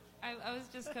 I was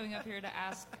just coming up here to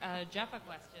ask Jeff a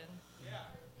question.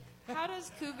 Yeah. How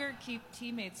does Cougar keep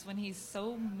teammates when he's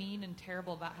so mean and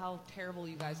terrible about how terrible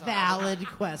you guys are? Valid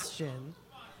question.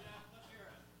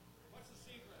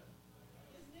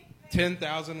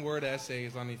 10,000-word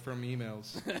essays from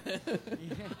emails.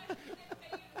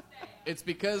 It's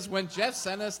because when Jeff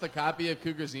sent us the copy of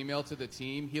Cougar's email to the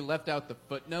team, he left out the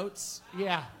footnotes.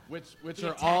 Yeah. Which The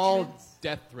are all attachments.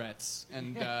 death threats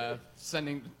and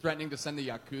threatening to send the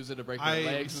Yakuza to break their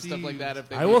legs and stuff like that if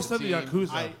they I leave will the send the team.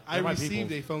 Yakuza. I They're my received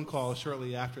people. a phone call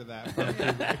shortly after that.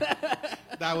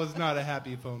 From that was not a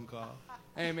happy phone call.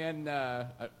 Hey, man,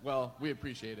 well, we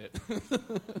appreciate it.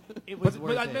 It was But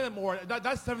worth I it. meant it more. That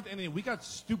 7th inning, we got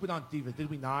stupid on defense, did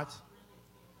we not?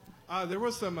 There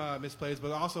was some misplays,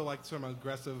 but also some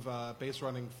aggressive base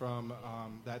running from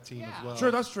that team as well.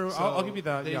 Sure, that's true. So I'll give you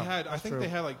that. They Yeah, had, I that's think true. they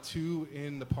had 2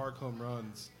 in the park home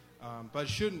runs, but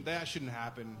that shouldn't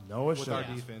happen. No, it with our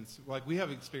shouldn't. defense. We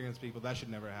have experienced people. That should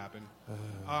never happen.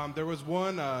 There was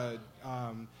one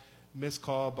missed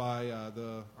call by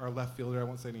our left fielder. I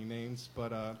won't say any names,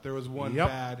 but there was one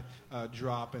bad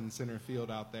drop in center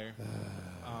field out there.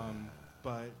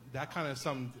 But that kind of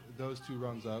summed those 2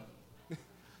 runs up.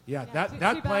 Yeah, Yeah,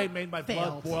 that too play bad. made my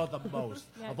Failed. blood boil the most.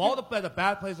 Yeah, Of all the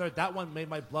bad plays there, that one made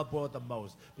my blood boil the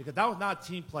most, because that was not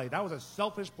team play. That was a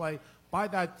selfish play by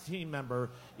that team member.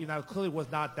 It clearly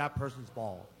was not that person's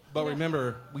ball. But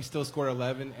remember, we still scored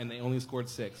 11, and they only scored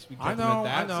 6. We kept I them know,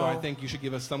 at that, I so I know. think you should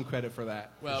give us some credit for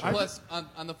that. Well, plus,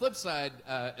 on the flip side,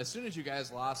 as soon as you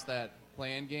guys lost that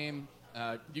play-in game,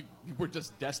 you were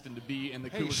just destined to be in the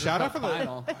Hey, Cougar shout out Cup for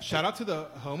final. shout out to the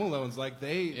Home Alones.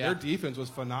 Their defense was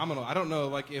phenomenal. I don't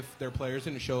know if their players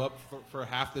didn't show up for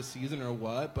half the season or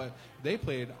what, but they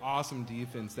played awesome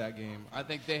defense that game. I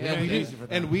think they Yeah, had. we easy for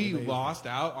them. We Amazing. lost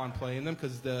out on playing them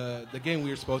because the game we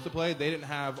were supposed to play, they didn't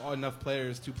have enough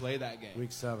players to play that game.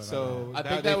 Week 7, So I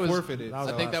think they that was forfeited. that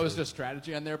was I think that was last just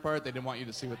strategy on their part. They didn't want you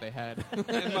to see what they had.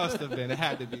 It must have been. It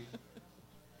had to be.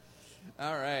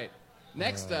 All right.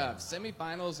 Next up,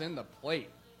 semifinals in the plate.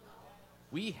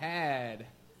 We had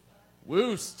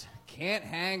Woost can't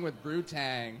hang with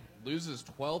Brutang, loses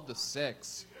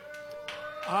 12-6.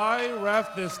 I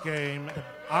ref this game.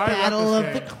 Battle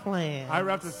of the Clans. I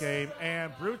ref this game,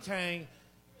 and Brutang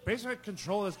basically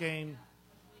controlled this game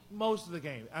most of the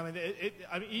game. I mean,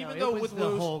 even though it was with the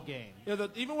Woos, whole game.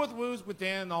 Even with Woos, with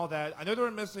Dan and all that, I know they were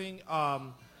missing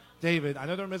David. I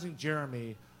know they were missing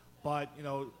Jeremy, but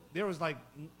there was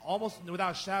almost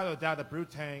without a shadow of doubt that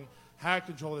Brutang had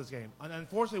control of this game. And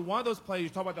unfortunately, one of those plays, you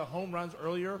talked about the home runs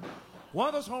earlier, one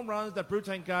of those home runs that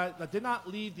Brutang got that did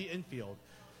not leave the infield.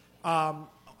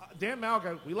 Dan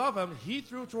Malga, we love him. He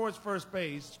threw towards first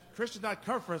base. Chris did not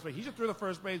cover first base. He just threw the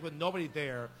first base with nobody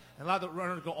there and allowed the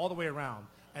runner to go all the way around.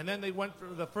 And then they went for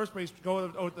the first base to go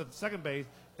to the second base.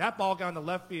 That ball got in the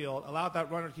left field, allowed that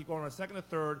runner to keep going on second and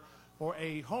third for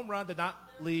a home run, did not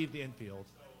leave the infield.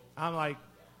 I'm like,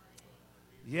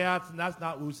 yeah, that's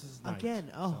not Woose's night.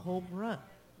 Again, a home run.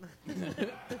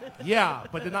 Yeah,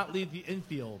 but did not leave the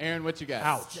infield. Aaron, what you got?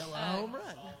 Ouch. Still a home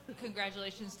run.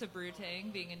 Congratulations to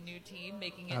Brutang being a new team,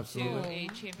 making it Absolutely.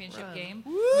 to a championship Run. game.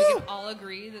 Woo! We can all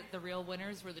agree that the real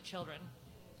winners were the children.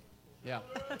 Yeah,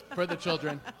 for the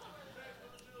children.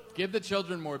 Give the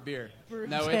children more beer. Brutang.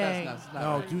 No, wait, that's not.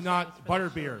 No, do not.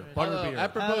 Butterbeer. Butterbeer.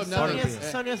 Apropos of nothing.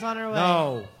 Sonia's on her way.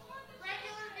 No.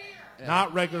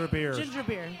 Not regular beer. Ginger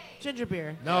beer. Ginger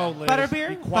beer. No, Liz. Butterbeer?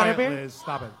 Be quiet, Butterbeer? Liz.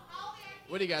 Stop it.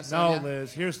 What do you got, No, Sonia?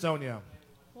 Liz. Here's Sonia.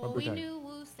 Well, we Brutang. knew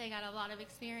Woos. They got a lot of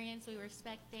experience. We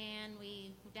respect Dan.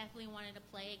 We definitely wanted to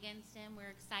play against him. We're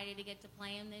excited to get to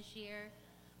play him this year.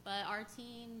 But our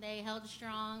team, they held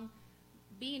strong.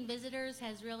 Being visitors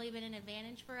has really been an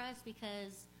advantage for us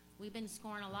because we've been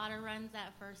scoring a lot of runs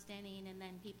that first inning, and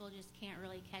then people just can't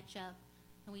really catch up.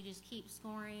 And we just keep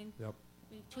scoring. Yep.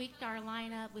 We've tweaked our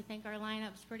lineup. We think our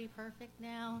lineup's pretty perfect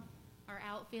now. Our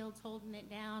outfield's holding it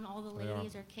down. All the They are.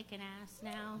 ladies are kicking ass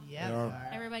now. Yeah, They they are. are.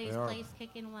 Everybody's They are. place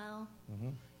kicking well.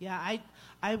 Yeah,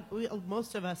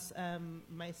 most of us,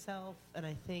 myself, and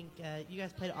I think you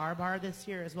guys played our bar this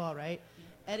year as well, right?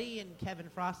 Eddie and Kevin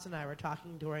Frost and I were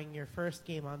talking during your first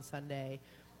game on Sunday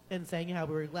and saying how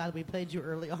we were glad we played you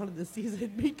early on in the season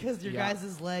because your Yeah.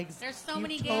 guys' legs. There's so you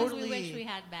many games we totally- wish we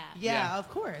had back. Yeah, Yeah. of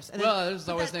course. And Well, then- there's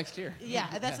but always that- next year. Yeah,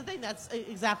 and that's the thing. That's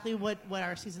exactly what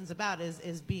our season's about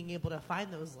is being able to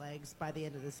find those legs by the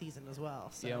end of the season as well.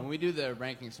 So. Yeah, when we do the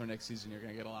rankings for next season, you're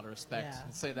going to get a lot of respect. Yeah.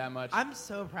 I'll say that much. I'm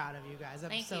so proud of you guys. I'm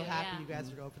Thank so you, happy yeah. you guys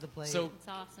are going for the plate. So- It's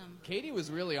awesome. Katie was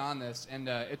really on this, and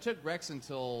it took Rex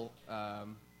until,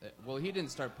 well, he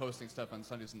didn't start posting stuff on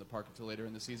Sundays in the park until later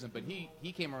in the season, but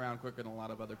he came around quicker than a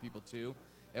lot of other people, too.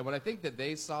 And what I think that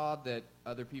they saw that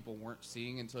other people weren't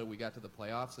seeing until we got to the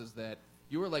playoffs is that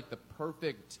you were like the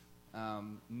perfect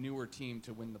newer team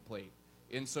to win the plate,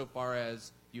 insofar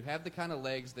as you have the kind of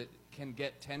legs that can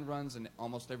get 10 runs in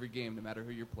almost every game, no matter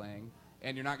who you're playing,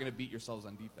 and you're not going to beat yourselves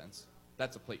on defense.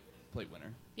 That's a plate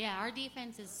winner. Yeah, our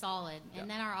defense is solid, and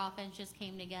Yeah. then our offense just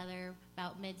came together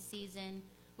about mid-season.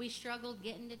 We struggled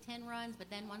getting to 10 runs, but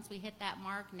then once we hit that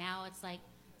mark, now it's like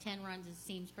 10 runs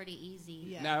seems pretty easy.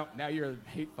 Yeah. Now you're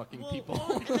hate fucking people.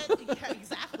 Well, and then, yeah,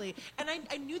 exactly. And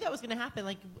I knew that was going to happen.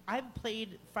 Like, I've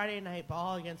played Friday night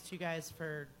ball against you guys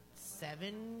for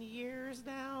 7 years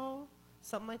now,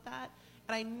 something like that.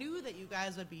 And I knew that you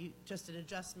guys would be just an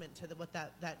adjustment to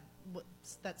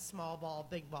that small ball,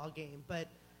 big ball game. But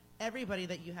everybody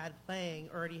that you had playing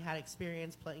already had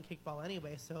experience playing kickball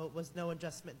anyway, so it was no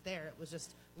adjustment there. It was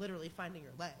just literally finding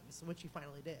your legs, which you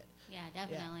finally did. Yeah,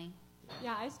 definitely.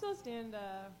 Yeah, I still stand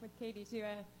with Katie, too.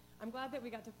 I'm glad that we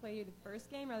got to play you the first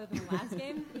game rather than the last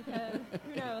game, because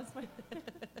who knows?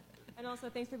 And also,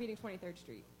 thanks for beating 23rd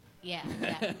Street. Yeah.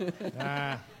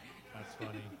 That's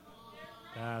funny.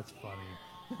 That's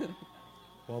funny.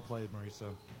 Well played,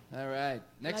 Marisa. All right,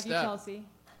 next Love you, up, Chelsea.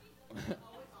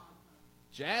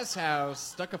 Jazz House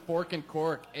stuck a fork in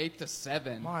cork,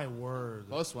 8-7. My word.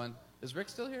 Close one. Is Rick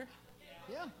still here?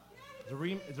 Yeah.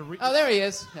 Oh, there he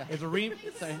is. Yeah. It's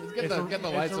a Sorry, get the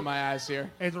lights in my eyes here.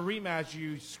 It's a rematch.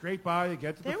 You scrape by, you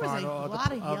get to There the was a final.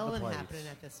 lot of the yelling plates. happening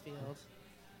at this field.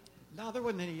 No, there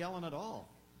wasn't any yelling at all.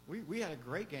 We had a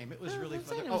great game. It was No, really I'm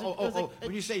fun. saying it was a-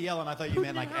 When you say yelling, I thought you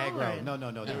meant like hooting and aggro.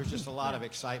 hollering. No. There was just a lot of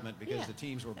excitement because Yeah. the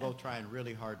teams were both trying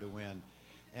really hard to win.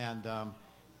 And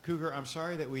Cougar, I'm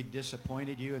sorry that we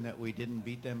disappointed you and that we didn't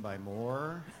beat them by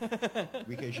more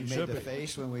because you made Should the be.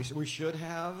 face when we should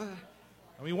have.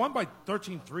 And we won by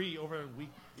 13-3 over week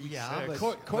Yeah, 6.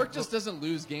 but- Cork just doesn't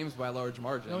lose games by large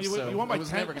margins. No, you so won by it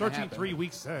was never gonna 13-3 happen.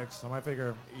 week 6. So I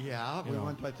figure, Yeah, we know.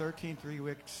 won by 13-3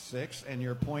 week 6. And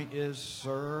your point is,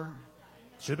 sir?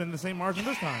 should have been the same margin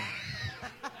this time.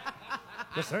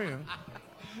 Just saying.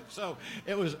 So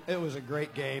it was a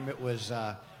great game. It was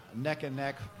neck and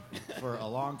neck for a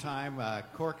long time.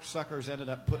 Cork Suckers ended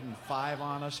up putting 5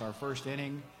 on us our first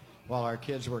inning, while our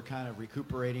kids were kind of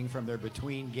recuperating from their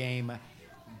between game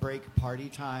break party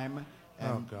time.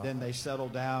 And God. then they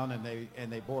settled down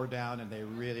and they bore down and they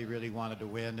really, really wanted to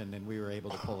win, and then we were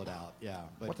able to pull it out. Yeah,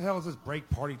 but What the hell is this break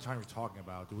party time you're talking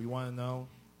about? Do we want to know?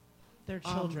 They're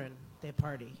children. They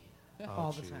party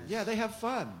all the jeez. time. yeah, they have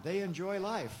fun. They enjoy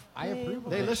life. I approve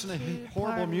of They it. listen to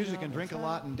horrible party music all and the drink a time.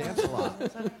 lot and dance a lot.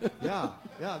 Yeah,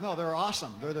 no, they're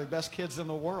awesome. They're the best kids in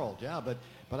the world. Yeah, but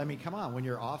I mean, come on, when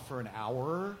you're off for an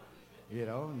hour, You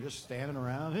know, and just standing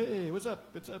around. Hey, what's up?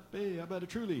 What's up? Hey, how about a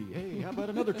Truly? Hey, how about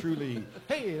another Truly?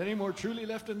 Hey, any more Truly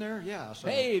left in there? Yeah. So.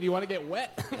 Hey, do you want to get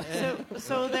wet?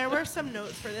 So there were some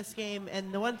notes for this game,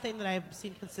 and the one thing that I've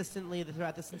seen consistently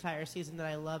throughout this entire season that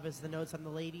I love is the notes on the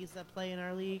ladies that play in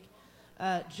our league.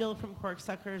 Jill from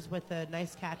Corksuckers with a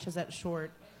nice catches at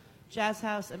short. Jazz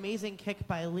House, amazing kick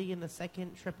by Lee in the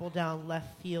second, triple down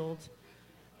left field,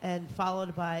 and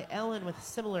followed by Ellen with a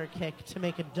similar kick to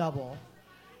make a double.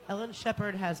 Ellen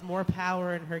Shepard has more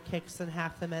power in her kicks than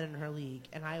half the men in her league,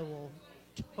 and I will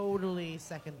totally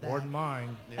second that. More than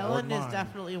mine. Ellen is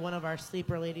definitely one of our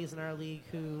sleeper ladies in our league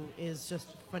who is just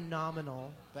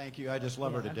phenomenal. Thank you. I just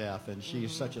love her to death, and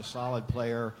she's such a solid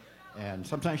player. And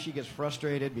sometimes she gets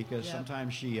frustrated because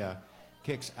sometimes she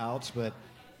kicks outs, but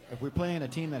if we're playing a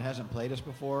team that hasn't played us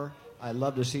before, I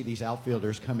love to see these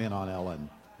outfielders come in on Ellen.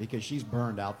 Because she's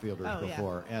burned outfielders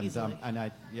before, and easily.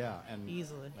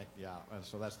 Easily.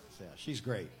 So she's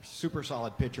great. Super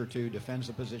solid pitcher too. Defends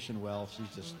the position well.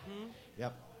 She's just,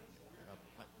 yep.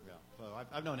 So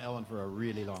I've known Ellen for a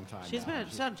really long time. She's been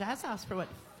on Jazz House for what,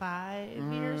 5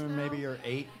 years now? Maybe or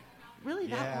 8. Really,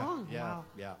 that long? Yeah, Wow.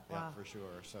 yeah, Wow. for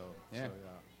sure. So. All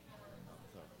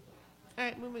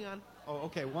right, moving on. Oh,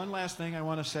 okay. One last thing I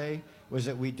want to say was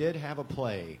that we did have a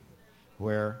play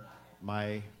where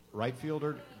my right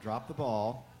fielder dropped the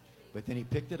ball, but then he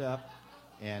picked it up,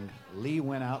 and Lee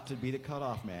went out to be the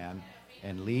cutoff man,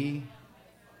 and Lee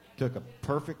took a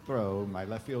perfect throw. My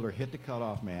left fielder hit the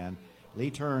cutoff man.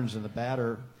 Lee turns, and the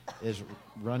batter is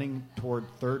running toward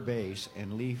third base,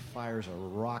 and Lee fires a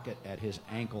rocket at his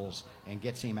ankles and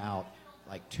gets him out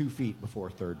like 2 feet before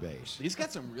third base. He's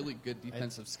got some really good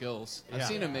defensive skills. I've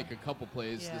seen him make a couple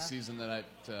plays this season that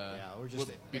we're just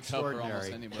would be tough for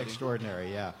almost anybody. Extraordinary,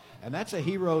 yeah. And that's a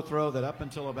hero throw that up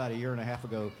until about a year and a half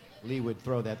ago, Lee would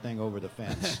throw that thing over the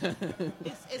fence.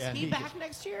 Is he back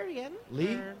next year again?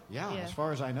 Lee? Yeah, as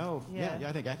far as I know. Yeah.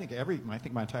 I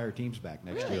think my entire team's back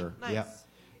next year. Nice. Yeah.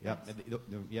 Yep.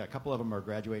 Yeah, a couple of them are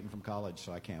graduating from college,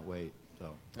 so I can't wait.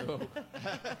 So.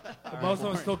 Most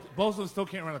of them still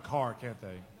can't rent a car, can't they?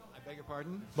 I beg your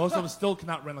pardon? Most of them still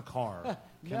cannot rent a car.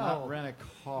 Cannot rent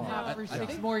a car. Not for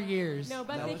 6 more years. No,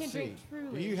 but they can drink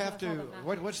Truly. Do you have to?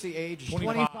 What's the age?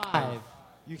 25.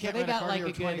 You can't they rent a got car like till a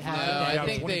you're good 25.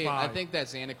 half. I think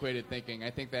that's antiquated thinking.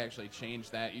 I think they actually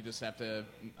changed that. You just have to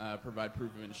provide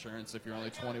proof of insurance if you're only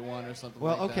 21 or something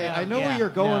like that. Well, okay, I know where you're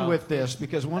going with this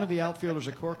because one of the outfielders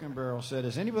at Cork and Barrel said,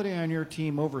 is anybody on your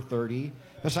team over 30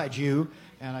 besides you?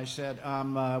 And I said,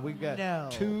 we've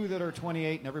got 2 that are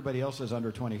 28 and everybody else is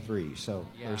under 23. So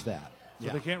there's that. So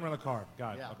they can't rent a car.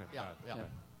 Got it. Yeah, Okay. yeah, got it.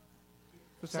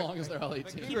 As long as they're all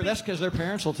 18. Sure, that's because their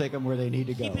parents will take them where they need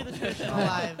to go. Keeping the tradition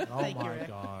alive. Oh, Thank you, my Rick.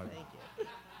 God. Thank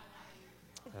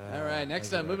you. All right,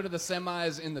 next up, moving to the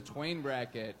semis in the Twain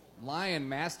bracket. Lion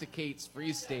masticates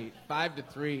Free State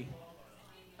 5-3.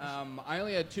 I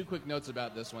only had 2 quick notes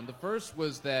about this one. The first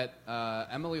was that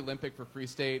Emily Limpick for Free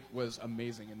State was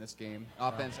amazing in this game,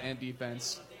 offense and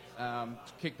defense.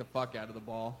 Kicked the fuck out of the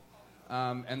ball.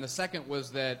 And the second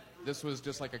was that this was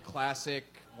just like a classic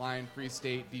Lion Free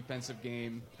State defensive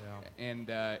game, and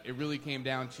it really came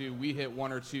down to we hit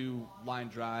 1 or 2 line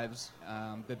drives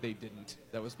that they didn't.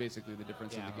 That was basically the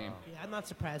difference in the game. Yeah, I'm not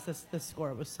surprised this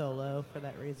score was so low for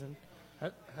that reason.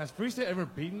 Has Free State ever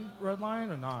beaten Red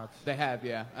Lion or not? They have,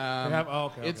 yeah. They have?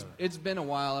 Oh, okay. It's been a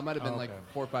while. It might have been like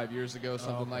 4 or 5 years ago,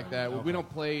 something like that. Okay. We don't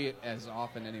play as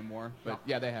often anymore, but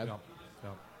yeah, they have.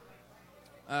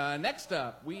 Next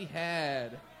up, we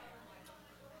had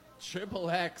Triple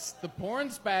X. The Porn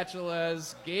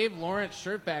Spatulas gave Lawrence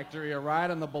Shirt Factory a ride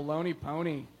on the Baloney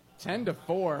Pony,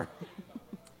 10-4.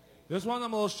 This one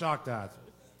I'm a little shocked at.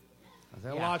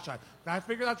 A lot shocked. I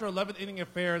figured after 11th inning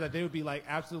affair that they would be like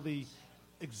absolutely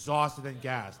exhausted and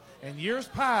gassed. And years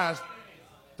past,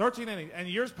 13 innings, and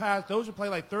years past, those who play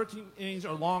like 13 innings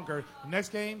or longer, the next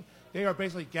game, they are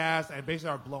basically gassed and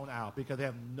basically are blown out because they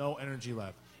have no energy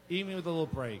left, even with a little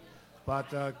break.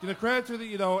 But give the credit to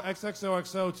the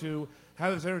XXOXO to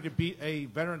have this energy to beat a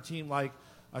veteran team like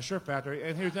a Shirt Factory.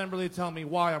 And here's Emberly telling me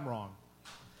why I'm wrong.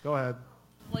 Go ahead.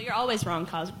 Well, you're always wrong,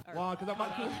 Cos. Why? Because I'm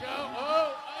not.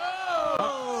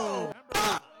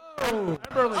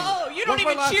 Emberly. Oh, you don't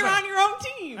even cheer on your own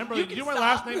team. Emberly, do you know what my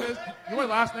last name is? You know what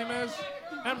my last name is?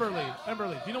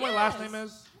 Emberly. Do you know what my last name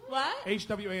is? What?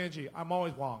 H-W-A-N-G. I'm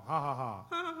always wrong. Ha, ha, ha.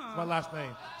 It's my last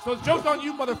name. So it's joke's on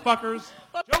you, motherfuckers.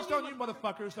 Joke's on you,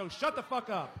 motherfuckers. So shut the fuck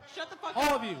up. Shut the fuck All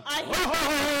up. of you. I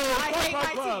hate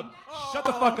my team. Shut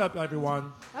the fuck up,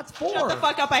 everyone. That's 4. Shut the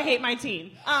fuck up. I hate my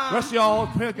team. Rest of y'all,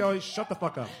 go, shut the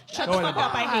fuck up. Shut the fuck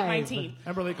up. I hate my team.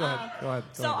 Emberly, go ahead. Go ahead.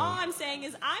 So all I'm saying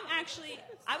is I'm actually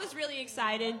I was really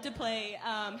excited to play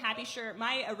Happy Shirt.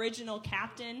 My original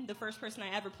captain, the first person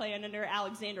I ever played under,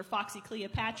 Alexander Foxy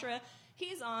Cleopatra,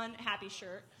 he's on Happy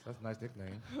Shirt. That's a nice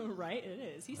nickname. Right, it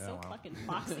is. He's Yeah, so wow. fucking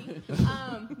foxy.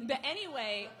 But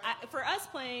anyway, for us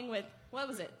playing with, what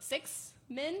was it, 6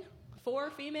 men,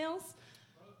 4 females?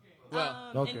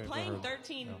 Well, Okay, and playing go ahead.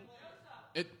 13... Yeah.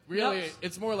 It really, Nope.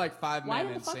 it's more like 5 Why men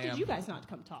the and fuck Sam. did you guys not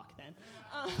come talk then?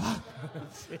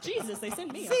 Jesus, they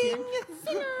send me up here.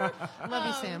 Singer. Love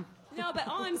you, Sam. No, but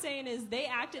all I'm saying is they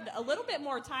acted a little bit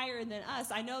more tired than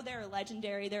us. I know they're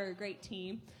legendary. They're a great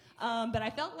team. But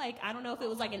I felt like, I don't know if it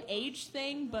was like an age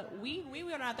thing, but we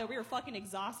went out there, we were fucking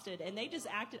exhausted, and they just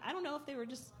acted, I don't know if they were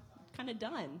just kind of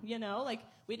done, you know? Like,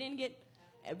 we didn't get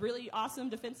a really awesome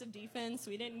defensive defense.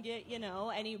 We didn't get,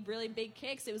 any really big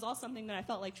kicks. It was all something that I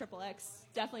felt like Triple X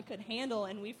definitely could handle,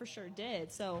 and we for sure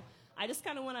did. So I just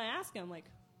kind of want to ask him, like,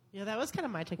 Yeah, that was kind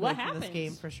of my takeaway What from this happened?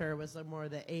 game for sure. Was more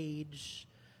the age,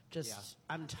 just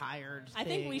I'm tired. I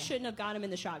think we thing. shouldn't have got him in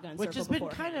the shotgun Which circle has been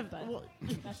beforehand, kind of but well,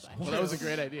 that's fine. Well, that was a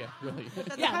great idea, really.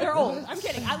 Yeah, they're old. I'm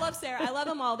kidding. I love Sarah. I love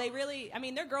them all. They really,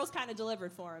 their girls kind of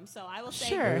delivered for him. So I will say,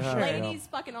 Sure, sure. ladies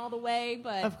fucking all the way.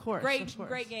 But Of course, great, of course.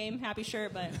 great game. Happy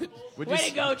shirt, but Would way you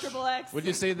to go, Triple X. Would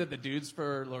you say that the dudes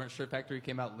for Lawrence Shirt Factory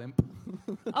came out limp?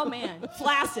 Oh man,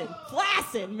 flaccid,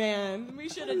 man. We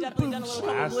should have definitely done a little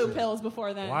couple blue Flaccid. pills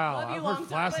before then. Wow, Love you, I've long heard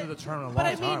time. flaccid the term in a long But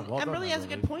I time. mean, Well done, Emberly has a Emberly.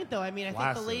 good point though. I mean, I think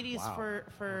Flaccid, the ladies wow.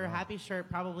 for Happy Shirt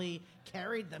probably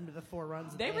carried them to the 4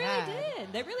 runs. They really had.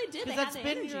 did. They really did. They Because had that's the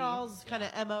been energy. your all's kind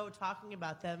of MO talking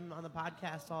about them on the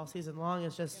podcast all season long.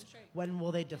 Is just when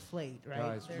will they deflate, right?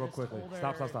 Guys, They're real just quickly. older.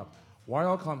 Stop. Why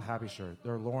y'all call them Happy Shirt?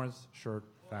 They're Lawrence Shirt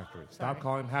Factory. Stop Sorry.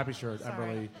 calling them Happy Shirt, Sorry.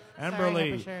 Emberly. Sorry,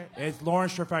 Emberly, Happy Shirt. it's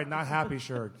Lawrence Shirt Factory, not Happy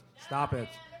Shirt. Stop it.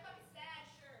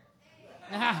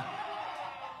 All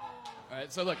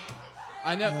right, so look,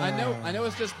 I know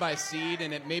it's just by seed,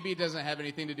 and maybe it doesn't have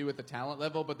anything to do with the talent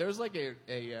level, but there's like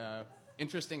a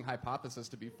interesting hypothesis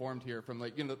to be formed here from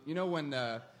like when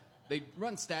they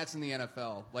run stats in the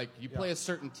NFL, like you play a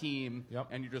certain team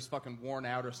and you're just fucking worn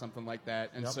out or something like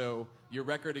that, and so your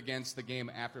record against the game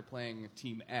after playing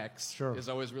Team X is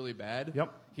always really bad.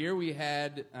 Here we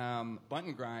had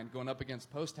Button Grind going up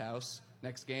against Post House.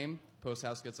 Next game, Post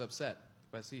House gets upset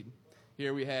by seed.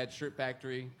 Here we had Shirt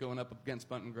Factory going up against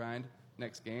Button Grind.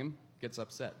 Next game, gets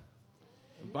upset.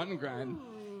 Button Grind.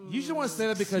 You should want to say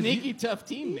that because Sneaky tough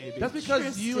team, maybe. That's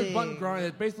because you and Button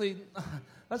Grind basically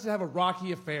let's have a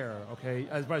rocky affair, okay?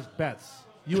 As far as bets,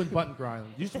 you and Button Grind.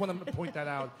 You just want to point that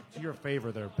out to your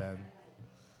favor, there, Ben.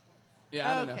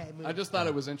 Yeah, I don't know. I just thought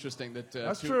it was interesting that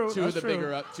That's two true. of That's the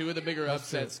true. two of the bigger That's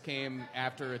upsets came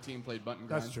after a team played Button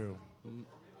Grind. That's true.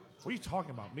 What are you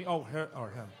talking about? Me? Oh, her or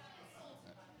him?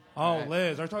 Oh, right.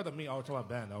 Liz. Are you talking about me? Oh, you're talking about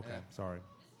Ben. Okay, sorry.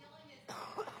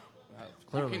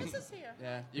 Clearly. You can,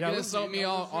 here. you can insult me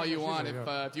all you she's want. here.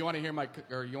 If you want to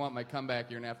hear you want my comeback,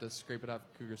 you're gonna have to scrape it off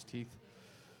Cougar's teeth.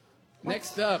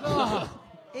 Next up.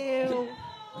 Ew.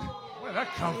 Where'd that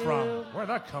come from? Where'd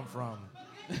that come from?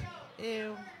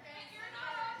 Ew.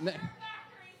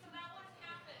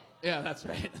 Yeah, that's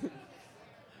right.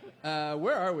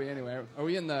 Where are we anyway? Are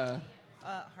we in the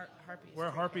Harpies.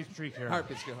 We're Harpy's Creek here.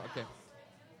 Harpies? Okay.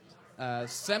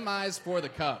 Semis for the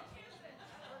cup.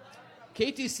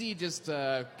 KTC just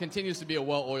continues to be a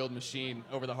well-oiled machine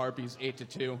over the Harpies,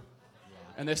 8-2,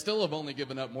 and they still have only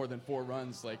given up more than 4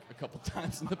 runs like a couple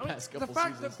times in the past couple The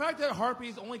seasons. fact that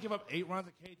Harpies only give up 8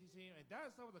 runs at KTC, I mean, that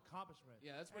is some of the accomplishment.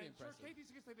 Yeah, that's pretty And impressive. Sure, KTC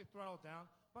can say they throttle it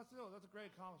down, but still, that's a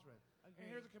great accomplishment. And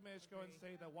here's a commish go and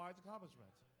say that why it's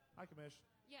accomplishment. Hi, commish.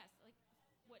 Yes, like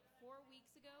 4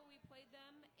 weeks ago we played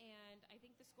them, and I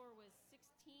think the score was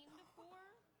 16-4.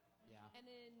 Yeah. And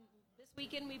then this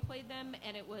weekend we played them,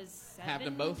 and it was 7 Halved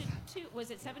them both? to 2.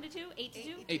 Was it 7-2?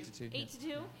 8-2? 8-2.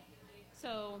 8-2.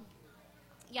 So,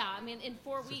 yeah, I mean, in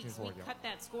 4 weeks we 16-4, yeah. cut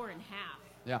that score in half.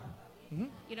 Yeah.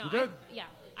 You know, You did.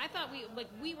 I thought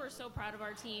we were so proud of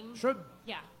our team. Should.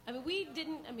 Yeah. I mean, we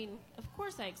didn't, of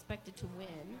course I expected to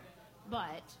win,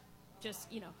 but just,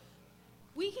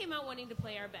 we came out wanting to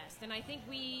play our best, and I think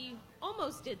we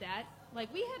almost did that.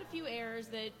 Like, we had a few errors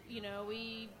that,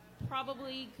 we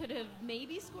probably could have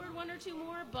maybe scored 1 or 2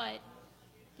 more, but,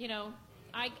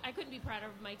 I couldn't be prouder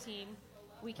of my team.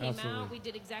 We came Absolutely. out, we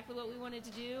did exactly what we wanted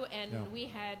to do, and we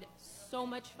had so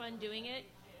much fun doing it,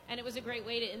 and it was a great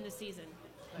way to end the season.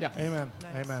 Yeah. Amen.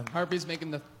 Nice. Amen. Harpies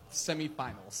making the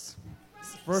semifinals.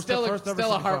 First Still ever a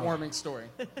semifinal. heartwarming story.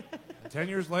 10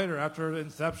 years later, after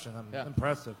inception, Yeah.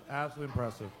 impressive. Absolutely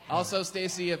impressive. Also,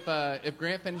 Stacy, if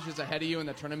Grant finishes ahead of you in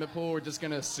the tournament pool, we're just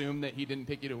going to assume that he didn't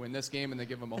pick you to win this game and then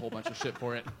give him a whole bunch of shit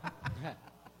for it.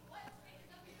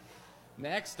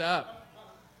 Next up,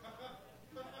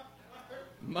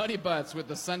 Muddy Butts with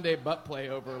the Sunday butt play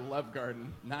over Love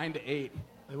Garden, 9-8.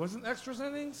 It wasn't extras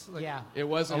innings? Yeah. It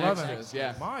wasn't 11 extras,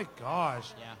 yeah. My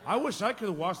gosh. Yeah. I wish I could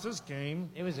have watched this game.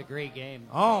 It was a great game.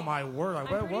 Oh, my word. I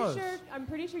bet it was. I'm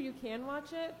pretty sure you can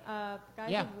watch it. Guys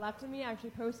Yeah. to the left of me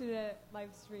actually posted a live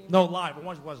stream. No, live. It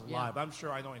wasn't Yeah. live. I'm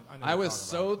sure I know. I was what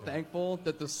so you're talking about. thankful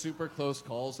that the super close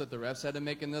calls that the refs had to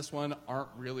make in this one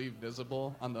aren't really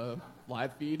visible on the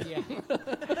live feed. Yeah.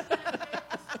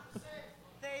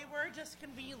 They were just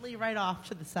conveniently right off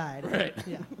to the side. Right.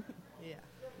 Yeah. Yeah.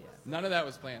 None of that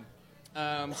was planned.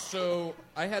 So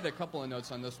I had a couple of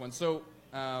notes on this one. So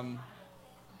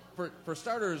for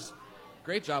starters,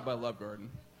 great job by Love Garden.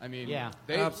 I mean, Yeah.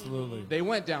 Absolutely. They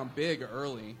went down big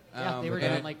early. Yeah, they were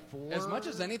and down like 4. As much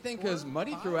as anything, because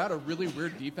Muddy threw out a really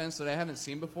weird defense that I haven't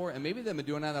seen before, and maybe they've been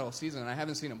doing that all season, and I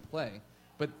haven't seen them play.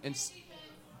 But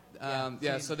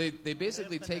so they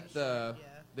basically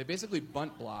they basically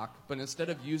bunt block, but instead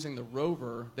of using the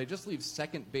rover, they just leave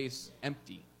second base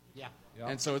empty. Yeah. Yep.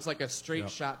 And so it's like a straight Yep.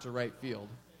 shot to right field.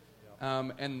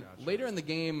 And later in the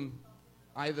game,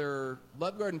 either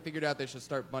Love Garden figured out they should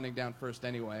start bunting down first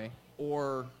anyway,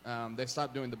 or they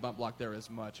stopped doing the bunt block there as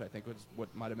much, I think was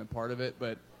what might have been part of it.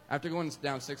 But after going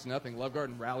down 6-0, Love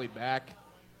Garden rallied back.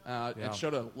 It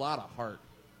showed a lot of heart.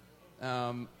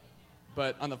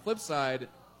 But on the flip side,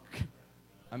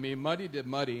 I mean, Muddy did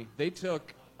Muddy. They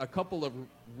took a couple of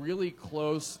really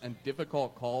close and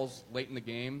difficult calls late in the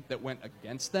game that went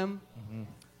against them,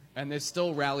 and they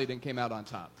still rallied and came out on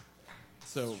top.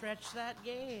 So Stretch that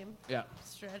game. yeah.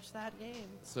 Stretch that game.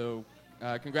 So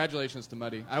congratulations to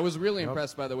Muddy. I was really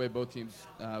impressed by the way both teams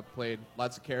played.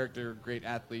 Lots of character, great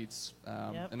athletes,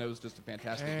 Yep. and it was just a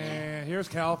fantastic game. And here's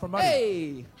Cal from Muddy.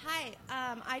 Hey!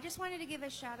 Hi. I just wanted to give a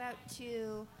shout out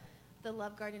to the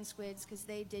Love Garden Squids because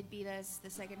they did beat us the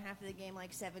second half of the game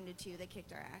like 7-2. They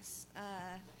kicked our ass.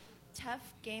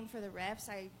 Tough game for the refs.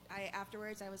 I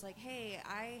afterwards I was like, hey,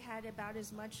 I had about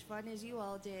as much fun as you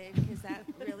all did because that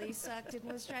really sucked and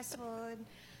was stressful. And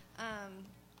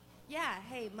yeah,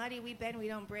 hey, Muddy, we bend, we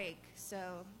don't break. So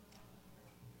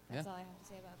that's all I have to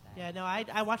say about that. Yeah, no,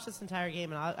 I watched this entire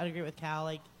game, and I'd agree with Cal.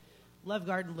 Like, Love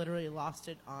Garden literally lost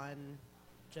it on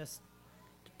just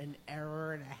an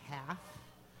error and a half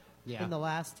Yeah. in the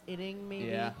last inning, maybe.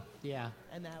 Yeah. Yeah.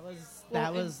 And that was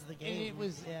Well, the and game. it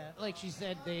was yeah. like she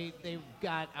said, they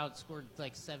got outscored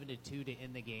like 7-2 to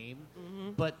end the game.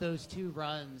 Mm-hmm. But those 2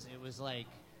 runs, it was like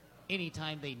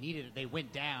anytime they needed it, they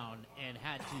went down and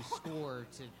had to score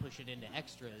to push it into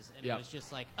extras. And Yep. it was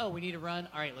just like, oh, we need a run.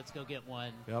 All right, let's go get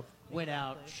one. Yep. Went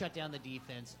out, shut down the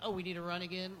defense. Oh, we need a run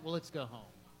again. Well, let's go home.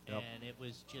 Yep. And it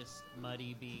was just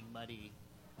Muddy being Muddy.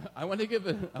 I want to give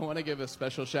a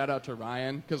special shout out to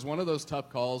Ryan because one of those tough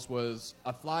calls was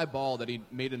a fly ball that he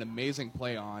made an amazing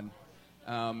play on,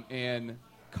 and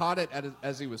caught it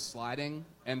as he was sliding.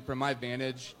 And from my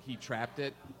vantage, he trapped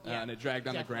it and it dragged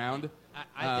on Definitely. the ground.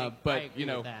 I think but I agree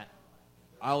with that.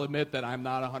 I'll admit that I'm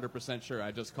not 100% sure.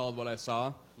 I just called what I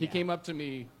saw. He Yeah. came up to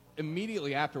me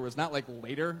immediately afterwards, not like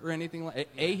later or anything.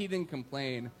 A, he didn't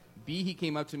complain. B, he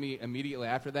came up to me immediately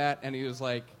after that, and he was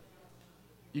like,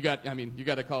 you got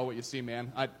to call what you see,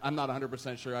 man. I'm not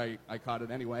 100% sure I caught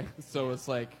it anyway. So it's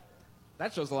like,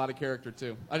 that shows a lot of character,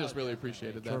 too. I just really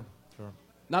appreciated that. Sure.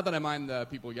 Not that I mind the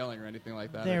people yelling or anything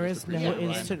like that. There I just is no appreciate Ryan.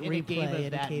 instant in a game replay of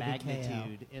in that KBKO.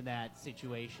 magnitude, in that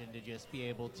situation, to just be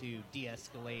able to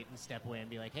de-escalate and step away and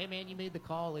be like, hey, man, you made the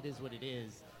call. It is what it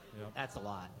is. Yep. That's a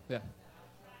lot. Yeah.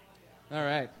 All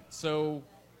right. So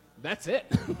that's it.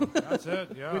 That's it.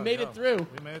 Yeah. We made it through.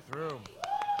 We made it through.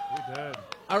 We did.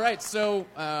 All right. So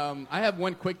I have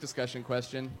one quick discussion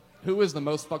question. Who is the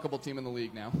most fuckable team in the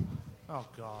league now? Oh,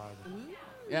 God.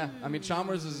 Yeah. I mean,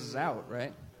 Chalmers is out,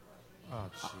 right? Oh,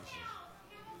 Jesus.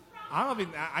 I don't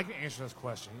even. I can answer this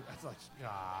question. That's like,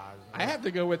 God. I have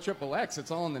to go with Triple X.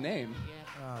 It's all in the name.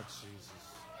 Oh, Jesus.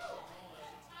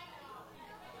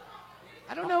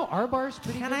 I don't know. Our bar's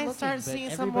pretty Can good I looking, start but seeing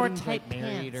some more everybody's, like, tight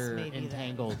married pants, or maybe, then?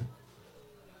 entangled.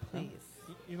 Please.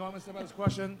 You know what I'm going to say about this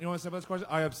question?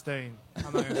 I abstain.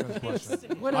 I'm not answering this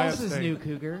question. What I else is abstain. new,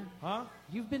 Cougar? Huh?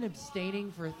 You've been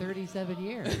abstaining for 37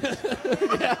 years.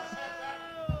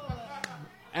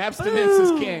 Abstinence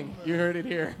is king. You heard it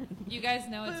here. You guys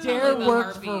know it's Dare probably the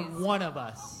works for Harpies. one of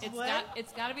us.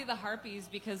 It's got to be the Harpies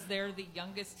because they're the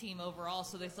youngest team overall,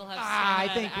 so they still have. I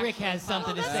stamina think to Rick actually has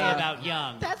something to follow. say about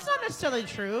young. That's not necessarily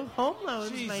true. Home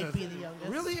loans Jesus. might be the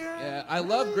youngest. Really, Aaron? Yeah, I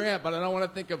love Grant, but I don't want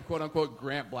to think of quote unquote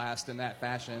Grant Blast in that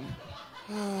fashion.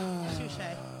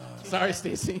 Touche. Sorry,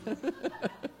 Stacy. This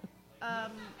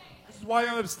is why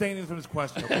I'm abstaining from this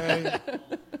question, okay?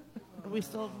 we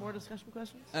still have more discussion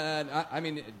questions? I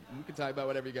mean, we can talk about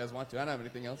whatever you guys want to. I don't have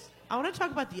anything else. I want to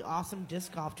talk about the awesome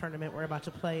disc golf tournament we're about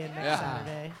to play in next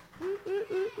Saturday.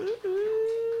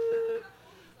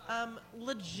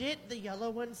 Legit, the yellow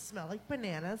ones smell like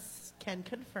bananas. Can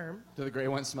confirm. Do the gray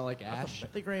ones smell like ash?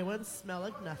 The gray ones smell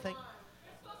like nothing.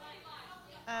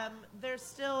 There's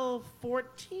still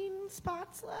 14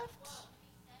 spots left.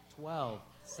 12.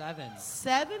 7.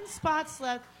 7 spots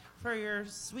left for your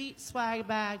sweet swag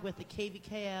bag with the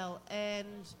KVKL and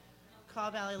Kaw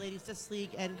Valley Ladies Disc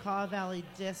League and Kaw Valley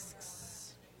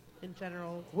Discs in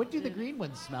general. What do the green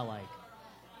ones smell like?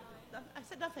 I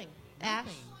said nothing. Ash.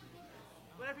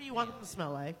 Whatever you want them to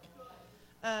smell like.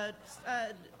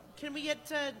 Can we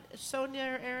get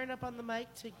Sonia or Aaron up on the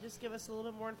mic to just give us a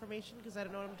little bit more information? Because I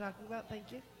don't know what I'm talking about.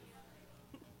 Thank you.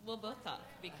 We'll both talk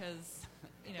because,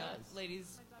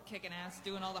 ladies kicking ass,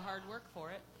 doing all the hard work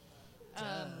for it.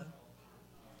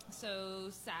 So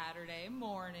Saturday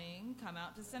morning, come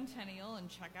out to Centennial and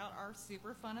check out our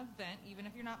super fun event. Even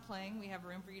if you're not playing, we have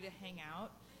room for you to hang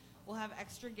out. We'll have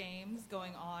extra games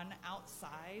going on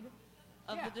outside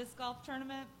of the disc golf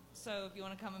tournament. So if you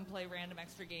want to come and play random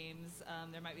extra games,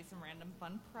 there might be some random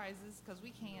fun prizes because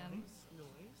we can.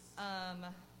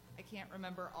 I can't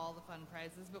remember all the fun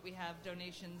prizes, but we have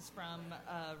donations from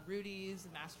Rudy's,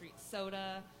 Mass Street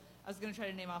Soda. I was going to try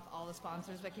to name off all the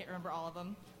sponsors, but I can't remember all of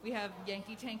them. We have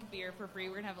Yankee Tank beer for free.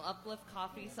 We're going to have Uplift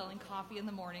Coffee selling coffee in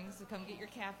the morning, so come get your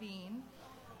caffeine.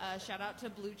 Shout out to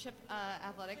Blue Chip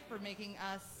Athletic for making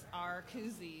us our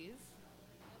koozies.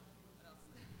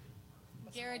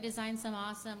 Jared designed some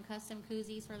awesome custom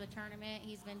koozies for the tournament.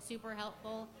 He's been super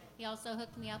helpful. He also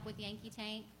hooked me up with Yankee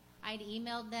Tank. I'd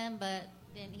emailed them, but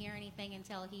didn't hear anything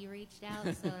until he reached out,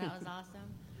 so that was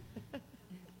awesome.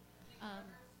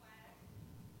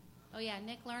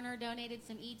 Nick Lerner donated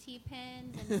some ET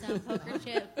pins and some poker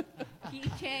chip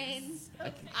keychains.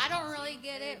 I don't really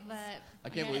get it, but I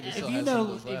can't believe you still If have you some know, of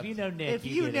those left. if you know Nick, If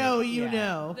you you get know, it. you Yeah.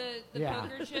 know. The Yeah.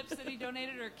 poker chips that he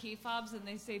donated are key fobs, and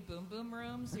they say Boom Boom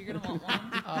Room, so you're going to want one. Oh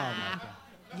my God.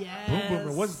 Yes. Boom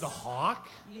Boomer. What's the hawk?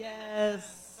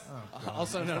 Yes.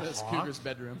 Also known as Cougar's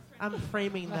bedroom. I'm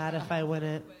framing that if I win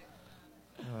it.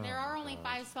 there are only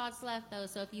 5 spots left, though,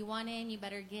 so if you want in, you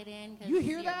better get in. Cause You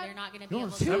hear that? They're not going to be able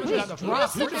to. Seven's got the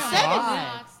Drop first. it said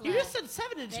down. You just said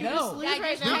 7. Did you No. just lose I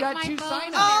right just now? You got checked 2 my phone.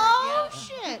 sign-ups. Oh,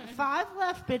 shit. 5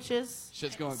 left, bitches.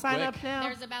 Shit's going Sign quick. up now.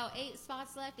 There's about 8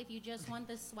 spots left. If you just want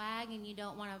the swag and you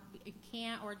don't want to, you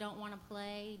can't or don't want to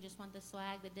play, you just want the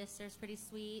swag. The discs are pretty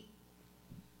sweet.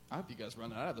 I hope you guys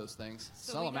run out of those things.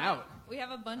 So Sell we them have- out. We have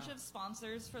a bunch of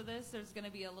sponsors for this. There's going to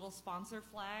be a little sponsor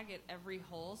flag at every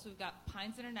hole. So we've got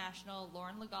Pines International,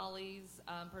 Lauren Legali's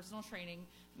personal training,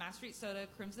 Mass Street Soda,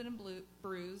 Crimson and Blue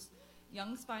Brews,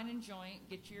 Young Spine and Joint.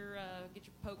 Get your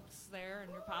pokes there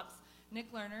and your pops.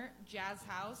 Nick Lerner, Jazz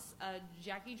House,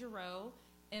 Jackie Giroux,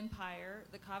 Empire,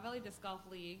 the Kaw Valley Disc Golf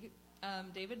League,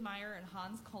 David Meyer and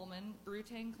Hans Coleman,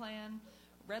 Brutang Clan,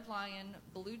 Red Lion,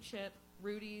 Blue Chip,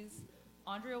 Rudy's,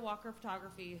 Andrea Walker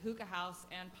Photography, Hookah House,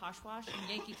 and Poshwash and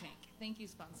Yankee Tank. Thank you,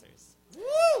 sponsors.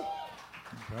 Woo!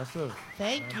 Impressive.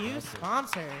 Thank you,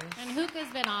 sponsors. And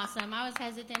Hookah's been awesome. I was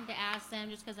hesitant to ask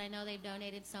them just because I know they've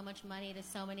donated so much money to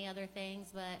so many other things,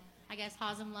 but I guess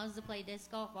Hazem loves to play disc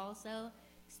golf also.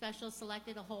 Special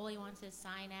selected a hole he wants to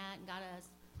sign at and got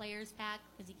a player's pack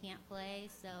because he can't play,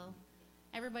 so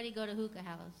everybody go to Hookah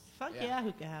House. Fuck Yeah. yeah,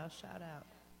 Hookah House. Shout out.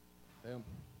 Boom.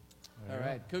 All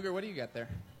right. Cougar, what do you got there?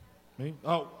 Me?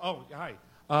 Oh, hi.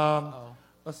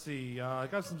 Let's see. I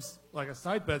got some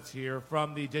side bets here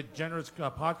from the Degenerates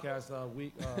podcast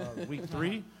week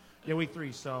 3. Yeah, week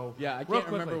 3. So Yeah, I real can't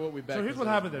quickly. remember what we bet So here's 'cause what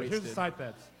I happened there. Here's the wasted. side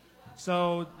bets.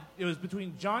 So it was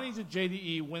between Johnny's and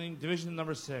JDE winning division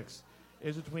number 6. It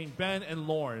was between Ben and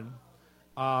Lauren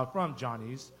from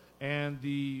Johnny's. And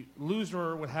the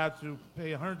loser would have to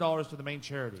pay $100 to the main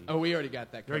charity. Oh, we already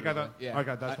got that. You already got covered. that? Yeah. I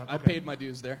got that. I Okay. paid my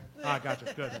dues there.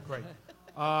 Gotcha. Good. Great.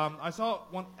 I saw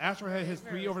one. Astro had his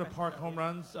 3 over the park home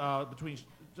runs between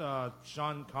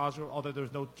Sean Cosgrove, although there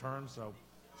was no term, so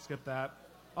skip that.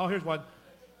 Oh, here's one.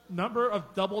 Number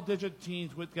of double-digit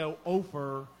teams would go 0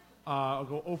 for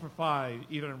 5,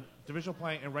 either in divisional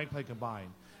play and ranked play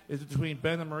combined. Is between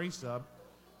Ben and Marisa,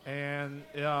 and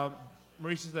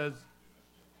Marisa says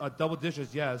double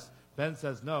digits, yes. Ben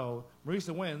says no.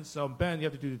 Marisa wins, so Ben, you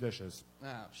have to do the dishes.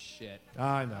 Oh, shit.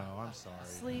 I know. I'm sorry.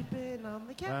 Sleeping on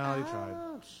the couch. Well, you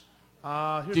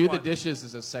tried. Here's Do the one. dishes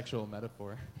is a sexual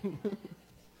metaphor.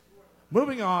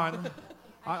 Moving on.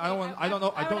 I don't know.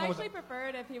 I would know what's actually prefer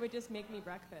it if he would just make me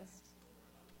breakfast.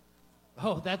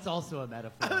 Oh, that's also a I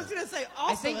metaphor. was going to say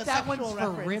also I think a that sexual one's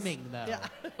reference. for rimming, though. Yeah.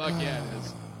 Fuck yeah, it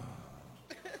is.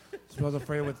 because I was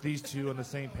afraid with these two on the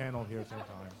same panel here at the same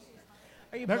time.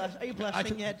 Are you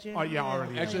blushing yet, Jim? Oh, yeah,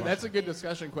 already. Actually, that's a good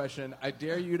discussion question. I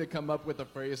dare you to come up with a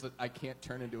phrase that I can't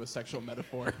turn into a sexual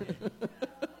metaphor.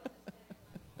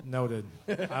 Noted.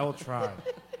 I will try.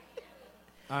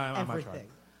 I might try. Everything.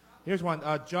 Here's one.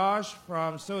 Josh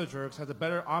from Soda Jerks has a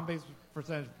better on-base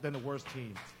percentage than the worst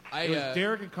team. It was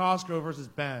Derek and Costco versus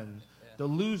Ben. Yeah. The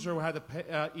loser had to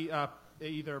pay,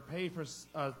 either pay for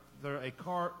a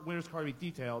winner's card to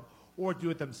be detailed or do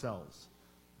it themselves.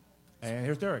 And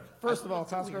here's Derek. First of all,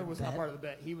 Costco was not part of the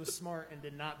bet. He was smart and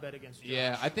did not bet against Josh.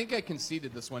 Yeah, I think I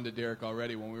conceded this one to Derek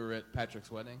already when we were at Patrick's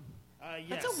wedding. Yes.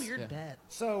 That's a weird bet.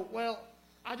 So,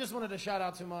 I just wanted to shout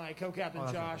out to my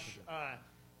co-captain, Josh.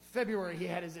 February, he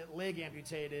had his leg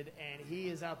amputated, and he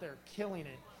is out there killing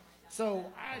it. So,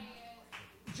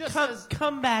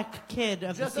 comeback kid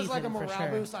of the just season, as like a for morale sure.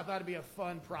 boost, I thought it'd be a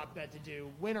fun prop bet to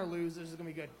do. Win or lose, this is going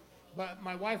to be good. But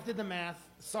my wife did the math.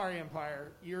 Sorry,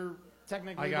 Empire. You're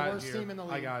technically the worst team in the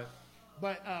league. I got it.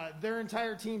 But their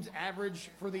entire team's average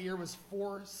for the year was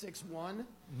 4.61,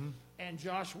 and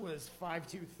Josh was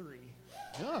 5.23.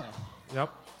 Yeah.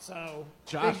 Yep. So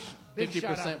Josh, big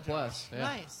 50% plus. Yeah.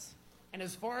 Nice. And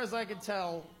as far as I could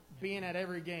tell, being at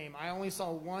every game, I only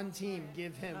saw one team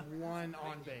give him one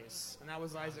on base, and that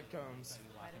was Isaac Combs.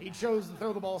 He chose to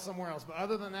throw the ball somewhere else, but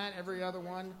other than that, every other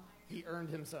one he earned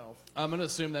himself. I'm going to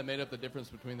assume that made up the difference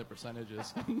between the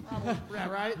percentages. Yeah,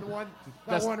 right? One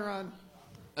run.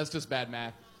 That's just bad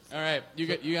math. All right,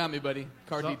 you got me, buddy.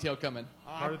 Card detail coming.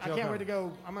 I can't wait to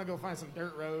go. I'm going to go find some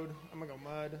dirt road. I'm going to go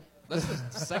mud. That's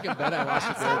the second bet I watched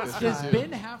with Derek. Does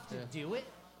Ben have to do it?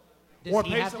 Does Or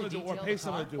he pay have someone to to do it. Or detail pay the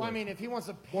someone car? to do Well, I it. mean, if he wants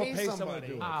to Or pay pay someone to somebody.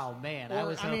 do it. Oh, man. I Or,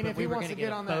 was I mean, hoping if we he were wants going to to get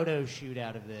get a on that- photo shoot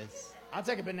out of this. I'll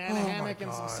take a banana hammock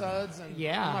and some suds and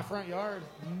Yeah. in my front yard.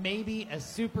 Maybe a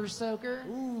super soaker?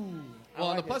 Ooh. Well,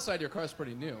 on like the plus side, your car's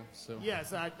pretty new. So.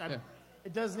 Yes,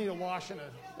 it does need a wash and a.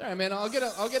 All right, man. I'll get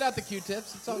out the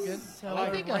Q-tips. It's all good. So I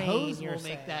think a rain, hose you're will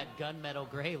saying. make that gunmetal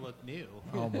gray look new.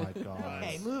 Oh, my God.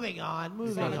 Okay, moving on.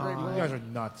 You guys are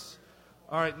nuts.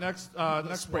 All right, next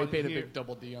Spray one paint a here. big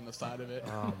double D on the side of it.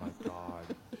 Oh, my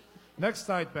God. Next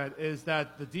side bet is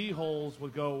that the D holes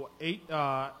would go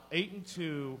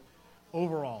 8-2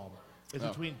 overall. It's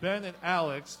between Ben and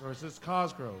Alex versus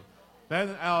Cosgrove. Ben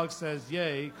and Alex says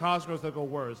yay. Cosgrove's going to go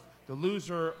worst. The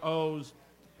loser owes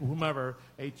whomever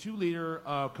a 2-liter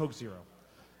Coke Zero.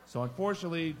 So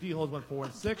unfortunately, D holes went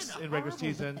 4-6 in regular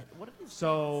season.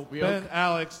 So Ben,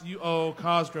 Alex, you owe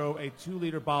Cosgrove a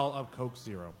 2-liter bottle of Coke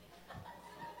Zero.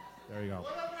 There you go.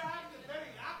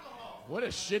 What a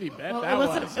shitty bet Well, that it was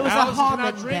was. a Alice Haman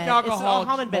cannot drink bet. alcohol It's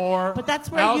a Haman bet. more. But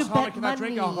that's where Alice you Haman bet cannot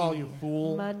drink money. alcohol, you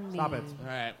fool. Money. Stop it. All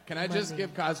right. Can I just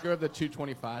give Cosgrove the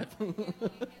 225?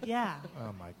 Yeah.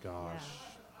 Oh my gosh.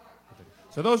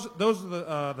 So those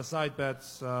are the side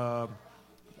bets there.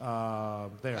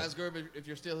 Cosgrove, if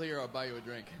you're still here, I'll buy you a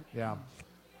drink. Yeah.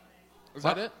 Is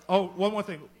that it? Oh, one more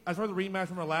thing. As far as the rematch,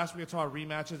 remember last week I talked about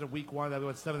rematches in week 1 that we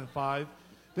went 7-5.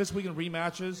 This week in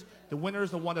rematches, the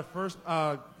winners that won the first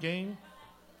game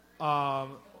that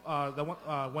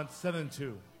went 7-2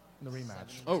 in the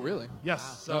rematch. Oh, really?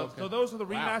 Yes. Wow. So those are the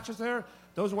rematches there.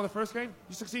 Those who won the first game,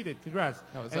 you succeeded. Congrats.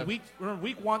 And remember,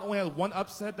 week 1 only had one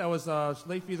upset. That was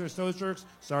Slate Fees or Soda Jerks.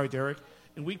 Sorry, Derek.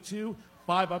 In week 2,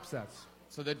 5 upsets.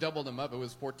 So they doubled them up. It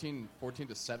was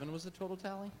 14-7 was the total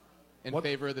tally in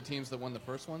favor of the teams that won the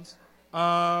first ones. So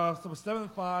it was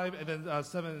 7-5 and then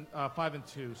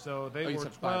 5-2. So they were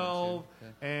 12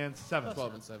 and 7.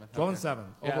 12 and 7. 12 and 7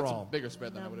 overall. It's a bigger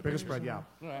spread than I would have been. Bigger spread, yeah.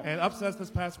 Right. And upsets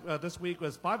this week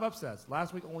was 5 upsets.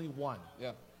 Last week only 1.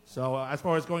 Yeah. So as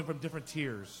far as going from different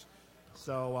tiers.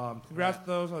 So congrats to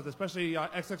those, especially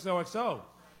XXOXO.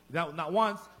 Not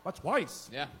once, but twice.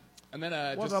 Yeah. And then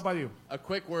what just about you? A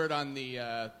quick word on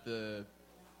the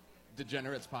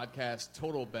Degenerates podcast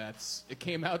total bets. It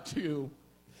came out to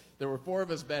there were 4 of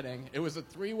us betting. It was a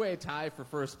 3-way tie for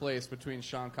first place between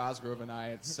Sean Cosgrove and I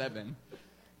at 7.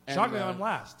 Shockingly, I'm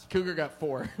last. Cougar got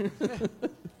 4.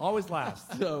 Always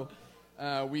last. So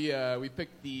we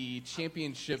picked the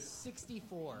championship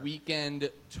 64 weekend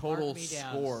total Mark me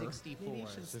down, score. 64. Maybe you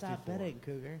should stop betting,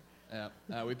 Cougar.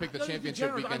 Yeah. We picked the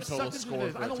championship weekend total score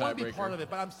for I a don't want to be tiebreaker. part of it,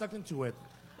 but I'm sucked into it.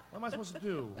 What am I supposed to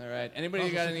do? All right. Anybody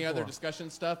got any other discussion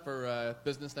stuff or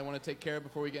business they want to take care of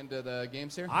before we get into the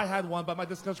games here? I had one, but my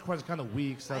discussion question is kind of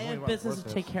weak. So I it's have only business worth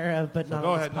to it. take care of, but So not go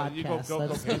on ahead. this No, podcast. you go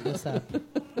Let's speed this up.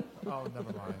 Oh,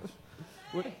 never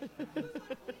mind.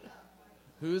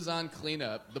 Who's on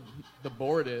cleanup? The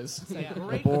board is.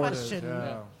 Great board question. is,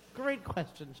 yeah. Great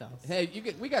question, Chelsea.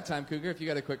 Hey, we got time, Cougar, if you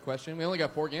got a quick question. We only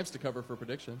got 4 games to cover for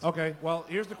predictions. Okay, well,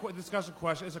 here's the discussion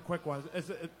question. It's a quick one.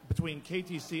 It's between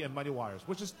KTC and Muddy Waters.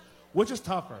 Which is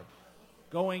tougher?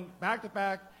 going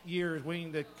back-to-back years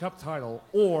winning the cup title,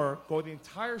 or go the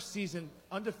entire season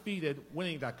undefeated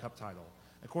winning that cup title.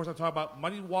 Of course, I'm talking about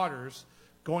Muddy Waters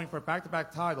going for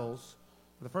back-to-back titles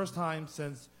for the first time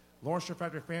since Lawrence Strip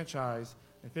Factory franchise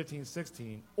in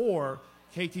 15-16, or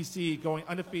KTC going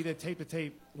undefeated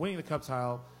tape-to-tape winning the cup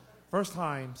title, first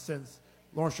time since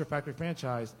Lawrence Strip Factory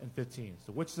franchise in 15.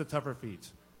 So which is a tougher feat?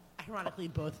 Ironically,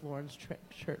 both Lawrence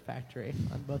Shirt Factory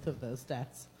on both of those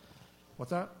stats. What's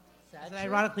that? And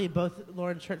ironically, both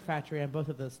Lawrence Shirt Factory on both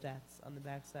of those stats on the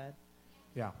backside.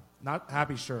 Yeah, not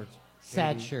happy shirts.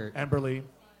 Sad Katie, shirt. Emberly,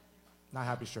 not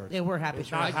happy shirts. They were happy It's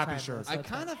shirts. not happy shirts. I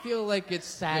kind of feel like it's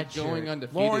Sad going shirt.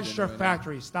 undefeated. Lawrence in Shirt winning.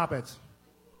 Factory, stop it.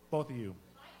 Both of you.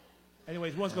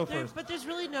 Anyways, who wants to go first? But there's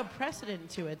really no precedent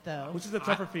to it, though. Which is a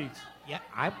tougher feat? Yeah,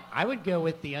 I would go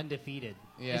with the undefeated.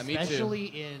 Yeah, me too. Especially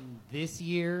in this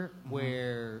year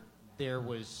where there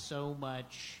was so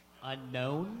much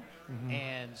unknown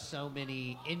and so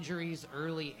many injuries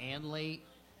early and late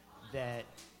that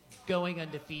going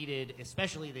undefeated,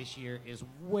 especially this year, is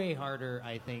way harder,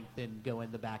 I think, than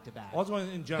going the back-to-back. Also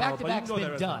in general, but you Back-to-back's can go been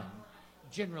there done,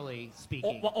 generally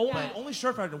speaking. Only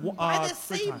Shirt Factory. By the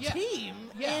 3 same times. team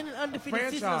Yeah. in an undefeated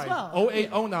Franchise, season as well. 08,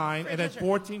 09, and then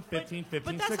 14, 15, 15,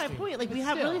 But that's 16. my point. Like, But we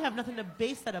still. really have nothing to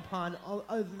base that upon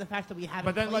other than the fact that we haven't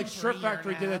But then, played like, for a Shirt year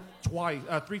Factory and did a it twice,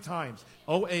 3 times.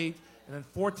 08, and then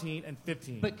 14 and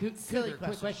 15. But Silly Cougar, quick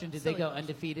question. question: did Silly they go question.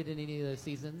 undefeated in any of those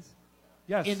seasons?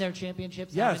 yes. In their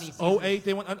championships? How many Yes. seasons? 08,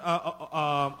 they went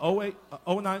 08,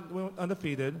 09, they went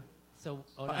undefeated. So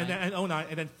And then 09,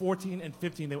 and then 14 and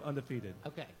 15, they were undefeated.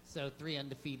 okay, so 3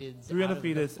 undefeateds. 3 out of the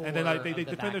undefeated, and then 4 they of the defended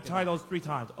their back-to-back. titles 3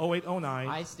 times. 08, 09,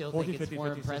 I still 14, think it's 15, more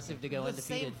 15, impressive 16. to go The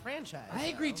undefeated. same franchise. I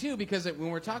agree too, because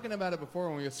when we're talking about it before,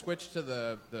 when we switched to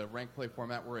the rank play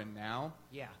format we're in now,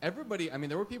 Yeah. everybody, I mean,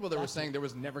 there were people that were saying there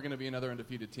was never going to be another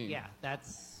undefeated team. Yeah,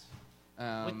 that's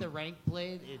Um, with the rank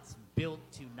played. It's built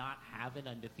to not have an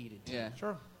undefeated team. Yeah.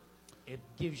 Sure. It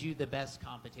gives you the best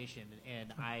competition,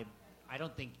 and I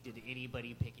don't think did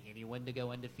anybody pick anyone to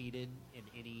go undefeated in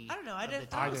any. I don't know. I of the didn't-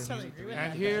 top I I don't didn't. necessarily agree with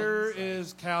And that. here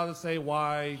is Cal to say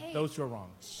why Hey. those two are wrong.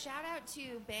 Shout out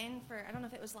to Ben for, I don't know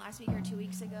if it was last week or 2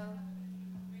 weeks ago.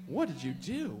 What did you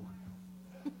do?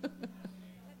 Was that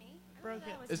me? I don't know if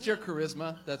that was It's me. your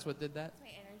charisma. That's what did that. That's my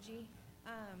energy.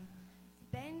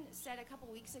 Ben said a couple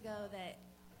weeks ago that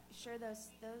sure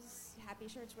those happy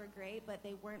shirts were great, but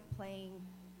they weren't playing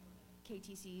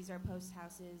KTCs or Post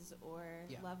Houses or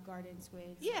Yeah. Love Garden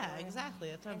Squids. Yeah, or- exactly.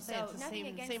 That's what I'm and saying. so It's the nothing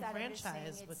same, against same that. I'm just saying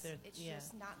franchise with their. it's Yeah.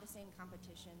 just not the same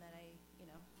competition that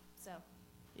so.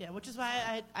 Yeah, which is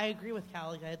why I agree with Cal.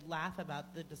 Like, I'd laugh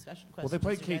about the discussion Well, questions they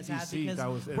played that you guys had KTC, because that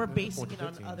was we're in basing 14, it on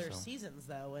 15, other so. seasons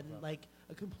though, and like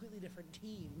a completely different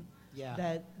team. Yeah.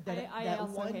 I that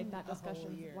also won hate that the whole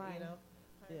discussion. year, Why? you know?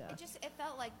 Yeah. It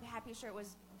felt like Happy Shirt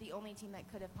was the only team that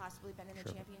could have possibly been in the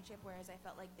Sure. championship, whereas I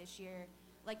felt like this year,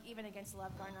 like even against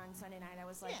Love Garden on Sunday night, I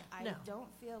was like, Yeah, I no.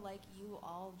 don't feel like you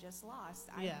all just lost.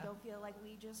 Yeah. I don't feel like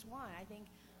we just won. I think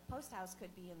Post House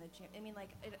could be in the champ. I mean, like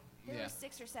there Yeah. were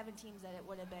 6 or 7 teams that it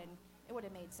would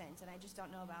have made sense, and I just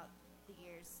don't know about the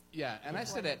years. Yeah, and I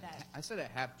said before it. that. I said it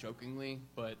half jokingly,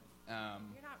 but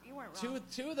You weren't wrong.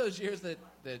 two of those years that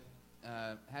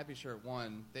Happy Shirt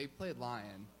won, they played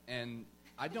Lion, and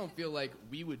I don't feel like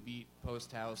we would beat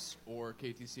Post House or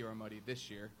KTC or Muddy this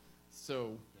year.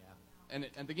 So, and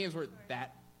the games weren't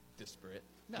that disparate.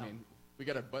 No. I mean, we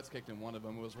got our butts kicked in one of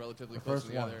them. It was relatively The close first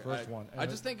to the one, other. first one. I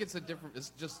And just think it's a different.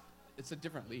 It's a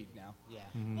different league now. Yeah.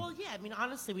 Well, yeah. I mean,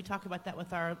 honestly, we talk about that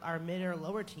with our mid or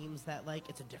lower teams. That like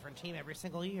it's a different team every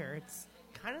single year. It's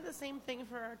kind of the same thing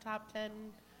for our top 10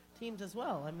 teams as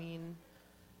well. I mean,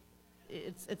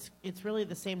 it's really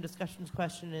the same discussions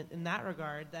question in that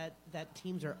regard. That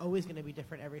teams are always going to be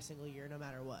different every single year, no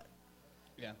matter what.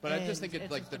 Yeah, but I just think And it's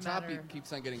it's like the just a top matter-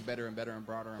 keeps on getting better and better and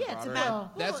broader and Yeah, it's broader.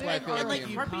 about That's why I feel and like like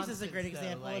the Harpies is a great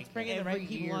example. It's bringing the right every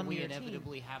people year on we your team.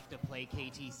 inevitably have to play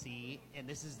KTC, and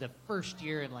this is the first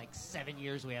year in like 7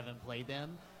 years we haven't played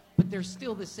them. But they're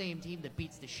still the same team that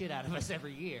beats the shit out of us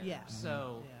every year. Yeah.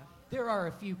 So Yeah. there are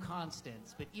a few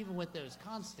constants, but even with those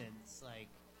constants, like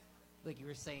you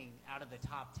were saying, out of the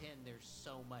top 10, there's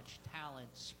so much talent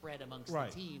spread amongst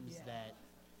Right. the teams Yeah. that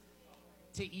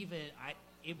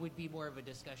it would be more of a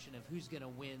discussion of who's going to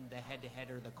win the head-to-head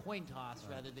or the coin toss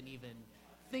rather than even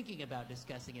thinking about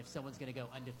discussing if someone's going to go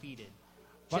undefeated.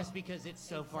 But- Just because it's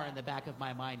so far in the back of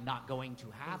my mind not going to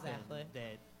happen Exactly.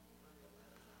 that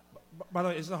By the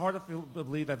way, is it hard to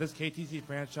believe that this KTC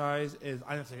franchise is,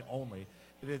 I didn't say only,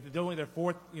 they're only their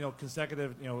 4th,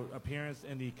 consecutive, appearance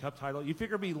in the cup title? You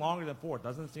figure it'd be longer than 4.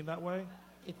 Doesn't it seem that way?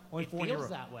 It Only four in a feels row.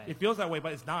 that way. It feels that way,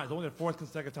 but it's not. It's only the fourth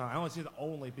consecutive time. I only see the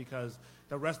only because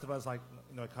the rest of us like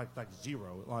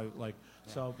zero.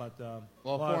 So, but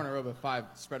Well, 4 in a row, but 5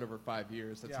 spread over 5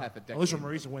 years. That's half a decade. Unless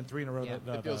Marisa win 3 in a row. Yeah.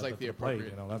 It feels like the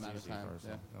appropriate that's amount of easy time. for us,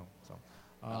 Yeah.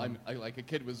 So, like a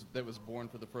kid that was born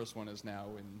for the first one is now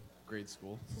in grade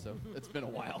school. So it's been a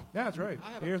while. Yeah, that's right.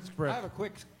 I Here's Brett. have a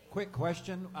quick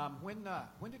question.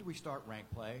 When did we start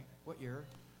ranked play? What year?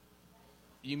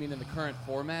 You mean in the current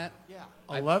format? Yeah.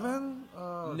 11?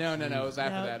 No. It was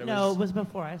after that. It was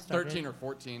before I started. 13 or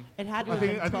 14. It had to I have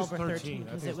think- been I think 12 it's or 13. 13 I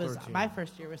because think it it's was 13. my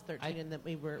first year was 13 and then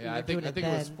we were Yeah, I doing think it it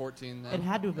was then. 14 then. It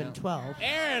had to have been 12.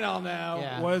 Aaron, I'll know.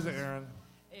 Yeah. What is it, Aaron?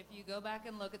 If you go back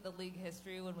and look at the league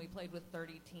history, when we played with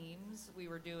 30 teams, we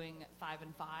were doing 5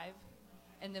 and 5.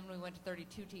 And then when we went to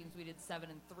 32 teams, we did 7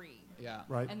 and 3. Yeah.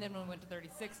 Right. And then when we went to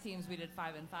 36 teams, we did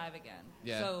 5 and 5 again.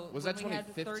 Yeah. So Was when that we had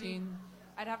 2015?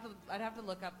 I'd have to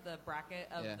look up the bracket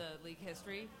of the league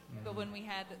history. But when we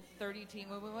had 30 teams,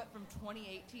 when we went from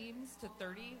 28 teams to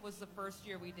 30, was the first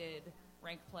year we did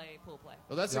ranked play, pool play.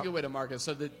 Well, that's a good way to mark it.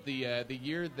 So the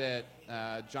year that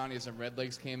Johnny's and Red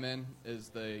Legs came in is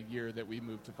the year that we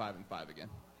moved to 5 and 5 again.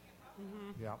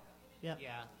 Mm-hmm. Yeah. Yeah.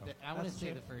 Yeah. I want to That's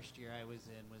say true. the first year I was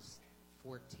in was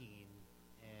 14,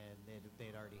 and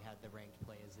they'd already had the ranked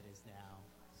play as it is now.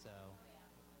 So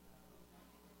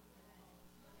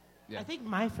Yeah. I think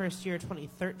my first year,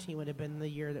 2013, would have been the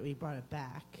year that we brought it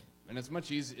back. And it's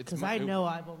much easier. Because I know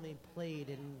I've only played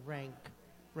in rank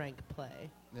play.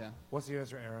 Yeah. What's the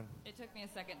answer, Aaron? It took me a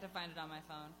second to find it on my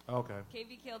phone. Okay.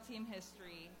 KVKL team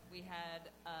history, we had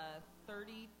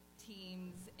 30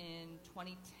 teams in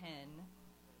 2010,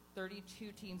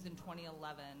 32 teams in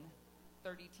 2011,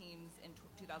 30 teams in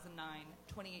 2009,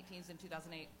 28 teams in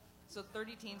 2008. So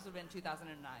 30 teams would have been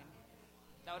 2009.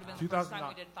 That would have been the first time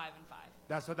we did 5 and 5.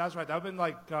 That's right. That would have been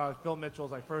like Phil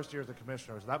Mitchell's first year as a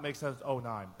commissioner. So that makes sense.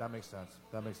 09. That makes sense.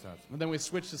 And then we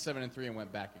switched to 7 and 3 and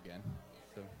went back again.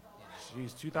 So.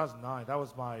 Jeez, 2009. That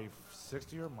was my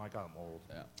 6th year. My God, I'm old.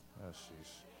 Yeah. Oh,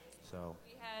 sheesh. So.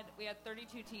 We had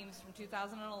 32 teams from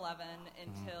 2011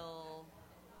 until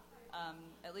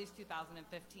at least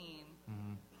 2015.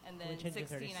 Mm-hmm. And then We changed to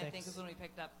 16, I think, 36. is when we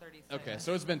picked up 36. Okay,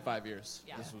 so it's been 5 years.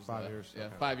 Yeah. This was 5 years. Yeah,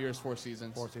 Okay. 5 years, 4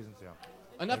 seasons. 4 seasons, yeah.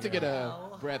 Enough to get a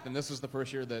breath, and this was the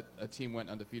first year that a team went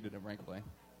undefeated in rank play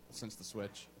since the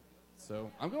switch.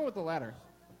 So I'm going with the latter.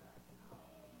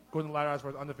 Going to the ladder as far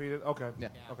as undefeated? Okay. Yeah.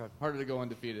 Okay. Harder to go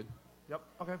undefeated. Yep.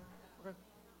 Okay.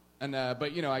 And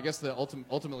but I guess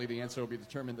ultimately the answer will be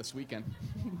determined this weekend.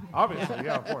 Obviously,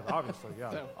 yeah, of course. Obviously, yeah.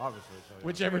 So, obviously. So, yeah.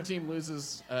 Whichever team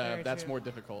loses, Very that's true. more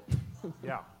difficult.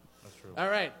 Yeah, that's true. All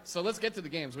right, so let's get to the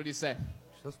games. What do you say?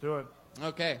 Let's do it.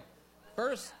 Okay,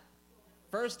 first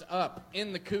up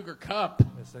in the Cougar Cup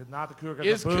It's not the Cougar Cup.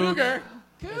 is the boot. Cougar.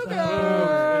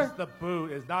 It's the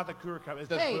boot. It's not the Cougar Cup. It's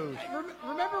the hey, boot.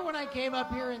 remember when I came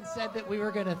up here and said that we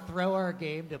were going to throw our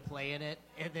game to play in it,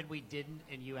 and then we didn't,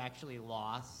 and you actually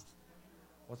lost?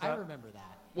 What's I that? remember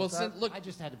that. Well, look, I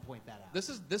just had to point that out.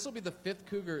 this will be the 5th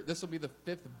Cougar. This will be the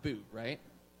 5th boot, right?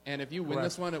 And if you win Correct.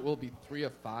 this one, it will be 3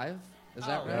 of 5. Is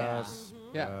that Oh, right? Yes.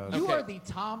 Yeah. Yes. You Okay. are the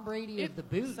Tom Brady of the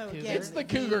boot, So Cougar. again, It's the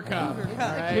Cougar Cup. It's all the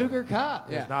right? Cougar Cup.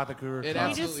 Yeah. It's not the Cougar It Cup.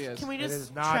 absolutely is. Can we It just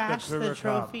is not the trash the, Cougar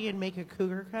trophy Cup. and make a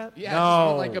Cougar Cup? Yeah, No. just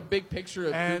want, like a big picture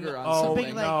of And Cougar on oh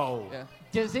something. no. Yeah.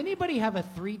 Does anybody have a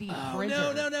 3D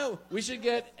printer? No. We should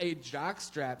get a jock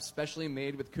strap specially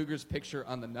made with Cougar's picture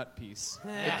on the nut piece.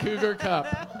 The Cougar Cup.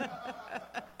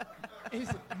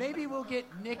 Maybe we'll get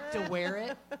Nick to wear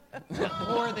it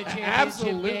before the championship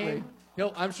Absolutely. game.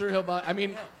 I'm sure he'll buy. I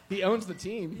mean, he owns the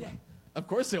team. Of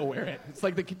course he'll wear it. It's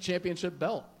like the championship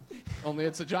belt, only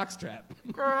it's a jock strap.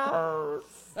 Gross.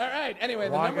 All right. Anyway,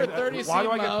 the number 30 seed Why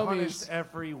do I get punished Mahomes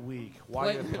every week? Why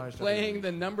do I get punished every playing week?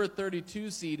 the number 32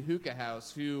 seed Hookah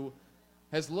House, who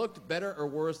has looked better or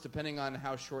worse depending on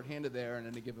how shorthanded they are in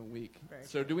any given week.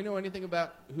 So, do we know anything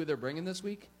about who they're bringing this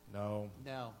week? No.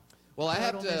 No. Well, I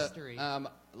have Total to. mystery.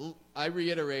 I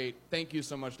reiterate, thank you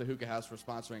so much to Hookah House for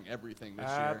sponsoring everything this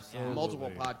Absolutely. year.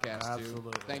 Multiple podcasts,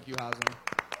 Absolutely. too. Thank you, Hazen.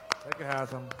 Thank you,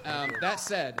 Hassan. That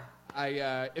said,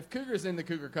 if Cougar's in the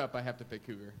Cougar Cup, I have to pick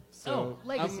Cougar. So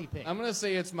legacy pick. I'm going to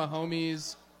say it's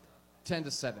Mahomes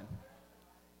 10-7.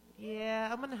 Yeah,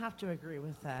 I'm going to have to agree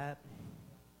with that.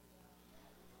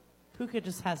 Puka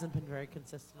just hasn't been very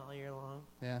consistent all year long.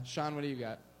 Yeah. Sean, what do you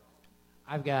got?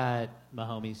 I've got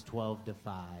Mahomes 12-5.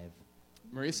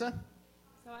 Marisa?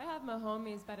 So I have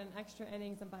Mahomes bet in extra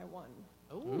innings and by 1.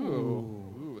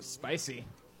 Ooh, spicy.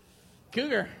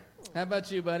 Cougar, how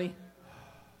about you, buddy?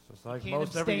 Just like Can't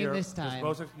most every abstain year. this just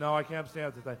time. no, I can't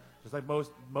abstain. Just like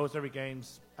most every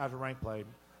games after rank play,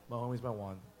 Mahomes by 1.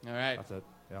 All right. That's it.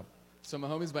 Yep. So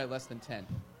Mahomes by less than 10.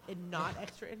 and not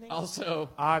extra innings? Also,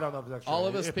 I don't know if it's extra. all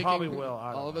of us it picking probably will.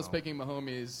 all of us picking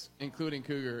Mahomes, including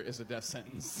Cougar, is a death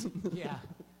sentence. Yeah.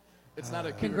 It's not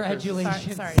a Cougar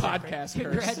Congratulations. Sorry, podcast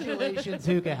curse. Congratulations,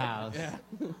 Hookah House. Yeah.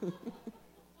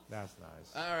 That's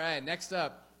nice. All right, next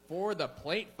up for the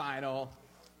plate final,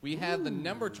 we have the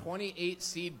number 28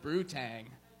 seed Brewtang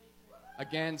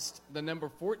against the number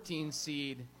 14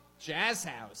 seed Jazz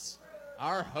House,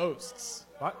 our hosts.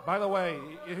 By the way,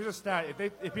 here's a stat.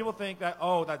 If people think that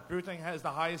that Brewtang has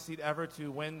the highest seed ever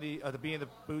to win to be in the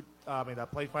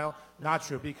plate final, not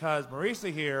true, because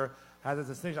Marisa here has a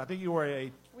distinction. I think you were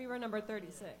We were number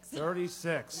 36.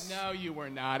 36. No, you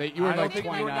were not. You were I don't like think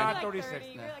 29. you were not like 36. 30.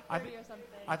 You were like 30 or something.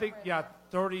 I think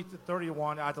 30 to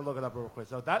 31. I have to look it up real quick.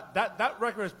 So that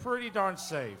record is pretty darn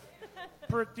safe.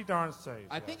 Pretty darn safe.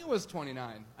 I think it was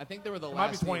 29. I think they were the It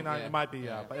last. might be 29. team, It might be,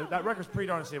 but that record's pretty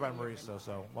darn safe by Marisa.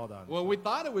 So well done. Well, we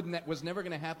thought it was never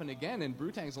going to happen again, and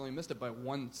Brewtang's only missed it by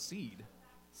 1 seed.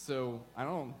 So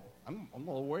I'm a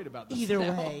little worried about this. Either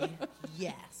now. way,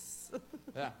 yes.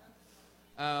 Yeah.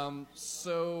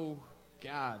 So,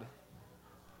 God.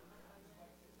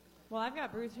 Well, I've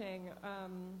got Brewtang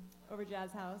over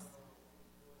Jazz House.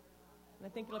 And I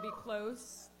think it'll be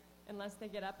close unless they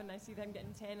get up and I see them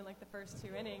getting 10 in like the first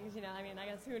 2 innings. I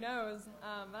guess who knows?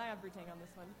 But I have Brewtang on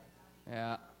this one.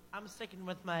 Yeah. I'm sticking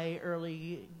with my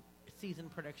early season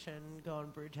prediction, going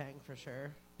Brewtang for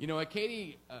sure. You know what,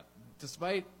 Katie,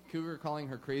 despite Cougar calling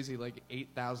her crazy like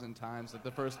 8,000 times at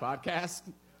the first podcast,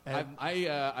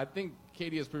 I think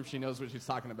Katie has proof she knows what she's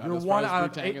talking about. You're as one far as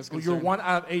out of Brewtang 8. is You're concerned. 1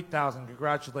 out of 8,000.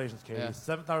 Congratulations, Katie. Yeah.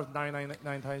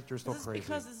 7,999 times. You're still This is crazy.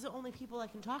 because this is the only people I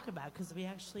can talk about because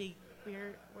we're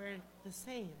the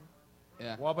same.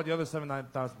 Yeah. What about the other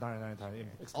 7,999 times?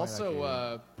 Explain that,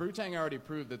 Also, Brewtang already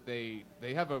proved that they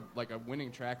have a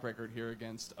winning track record here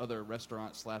against other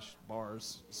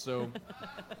restaurants/bars. So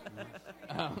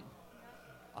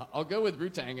I'll go with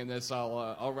Brewtang in this.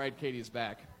 I'll ride Katie's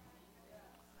back.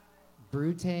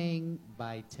 Brewtang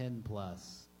by 10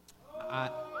 plus.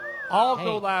 I'll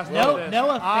go last on No, this. no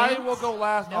offense. I will go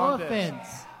last no on this.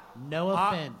 offense. No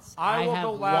offense. I will have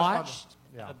go last on watched this.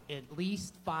 Yeah. at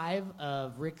least 5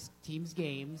 of Rick's team's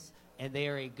games, and they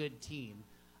are a good team.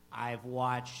 I've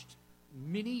watched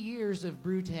many years of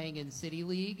Brewtang in City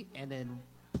League, and then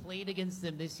played against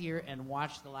them this year and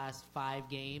watched the last 5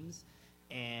 games.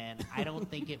 And I don't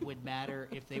think it would matter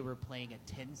if they were playing a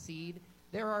 10 seed.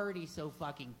 They're already so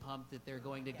fucking pumped that they're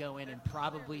going to go in and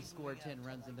probably score 10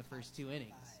 runs in the first 2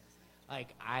 innings.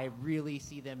 Like, I really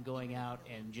see them going out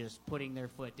and just putting their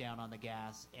foot down on the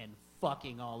gas and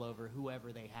fucking all over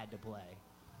whoever they had to play.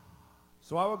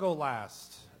 So I will go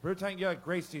last. Brewtang, you had a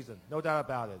great season, no doubt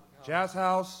about it. Jazz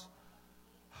House,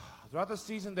 throughout the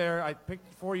season there, I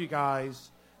picked for you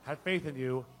guys, had faith in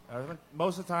you.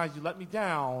 Most of the times you let me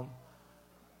down.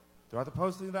 Throughout the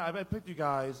postseason, I picked you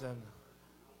guys, and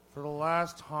for the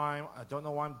last time, I don't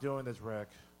know why I'm doing this, Rick.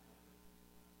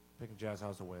 Picking Jazz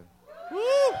House to win. Woo!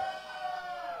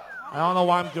 I don't know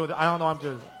why I'm doing this. I don't know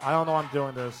why I'm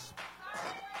doing this.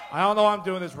 I don't know why I'm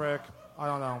doing this, Rick. I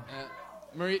don't know.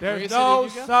 There's no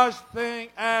such thing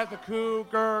as the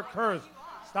Cougar curse.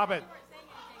 Stop it.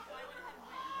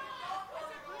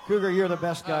 Cougar, you're the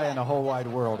best guy in the whole wide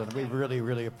world, and we really,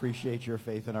 really appreciate your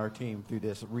faith in our team through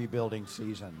this rebuilding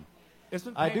season.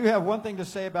 I do have one thing to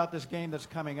say about this game that's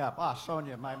coming up.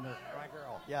 Sonia, my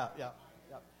girl. Yeah.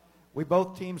 We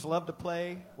both teams love to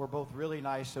play. We're both really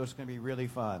nice, so it's going to be really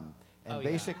fun. And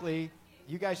basically,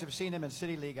 you guys have seen them in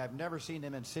City League. I've never seen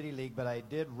them in City League, but I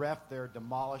did ref their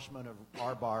demolishment of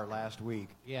our bar last week.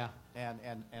 Yeah.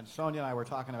 And Sonia and I were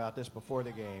talking about this before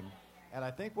the game. And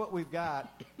I think what we've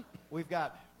got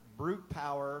brute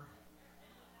power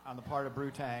on the part of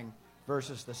Brewtang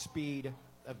versus the speed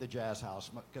of the Jazz House,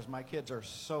 because my kids are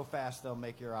so fast they'll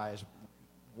make your eyes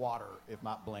water, if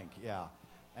not blink. Yeah.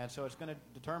 And so that's going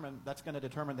to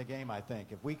determine the game, I think.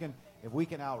 If we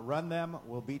can outrun them,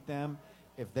 we'll beat them.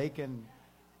 If they can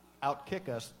outkick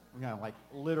us, like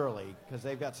literally, because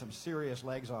they've got some serious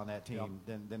legs on that team,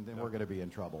 then we're going to be in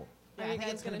trouble. Yeah, I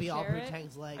think it's going to be all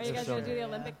Brewtang's legs. Are you guys going to do the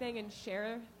Olympic thing and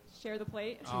share the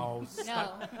plate? Oh,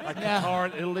 no. Like Qatar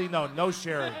and Italy, no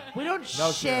sharing. We don't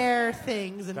share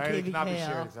things in They cannot be KVKL.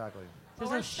 shared, exactly. There's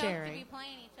We're no stoked to sharing. be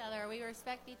playing each other. We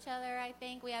respect each other, I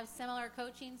think. We have similar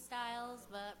coaching styles,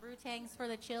 but Brewtang's for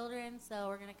the children, so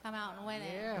we're going to come out and win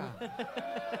it.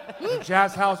 The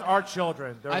Jazz House are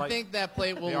children. I think that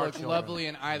plate will look lovely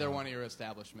in either one of your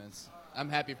establishments. I'm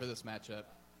happy for this matchup.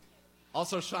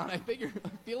 Also, Sean, I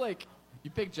feel like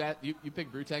you picked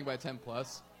Brewtang by 10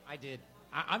 plus. I did.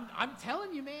 I'm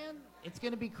telling you, man, it's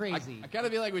going to be crazy. I kind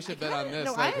of feel like we should bet on this.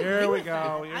 No, like, Here we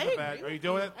go. Here's the bet. Are you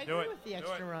doing it? I Do agree it. with the Do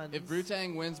extra it. runs. if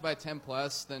Brutang wins by 10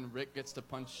 plus, then Rick gets to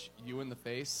punch you in the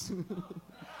face.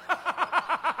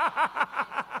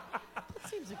 That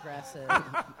seems aggressive.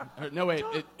 Or, no, wait.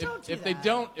 Don't do if they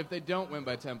don't win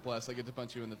by 10 plus, I get to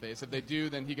punch you in the face. If they do,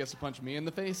 then he gets to punch me in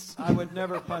the face. I would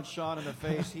never punch Sean in the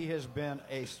face. He has been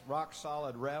a rock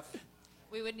solid ref.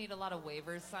 We would need a lot of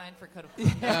waivers signed for code of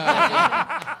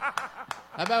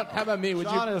How about me? Would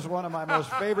Sean you? is one of my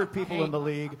most favorite people in the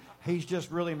league. He's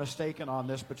just really mistaken on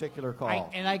this particular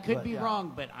call. I could But, be yeah.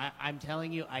 wrong, but I'm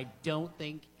telling you, I don't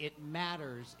think it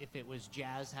matters if it was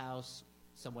Jazz House,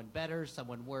 someone better,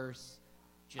 someone worse.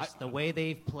 Just the way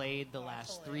they've played the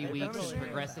last 3 weeks has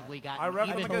progressively I gotten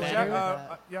reckon even against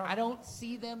better. yeah. I don't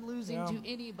see them losing Yeah. to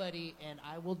anybody, and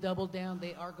I will double down.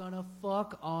 They are going to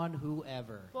fuck on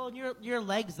whoever. Well, your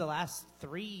legs the last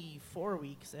 3-4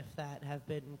 weeks, if that, have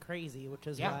been crazy, which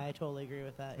is why I totally agree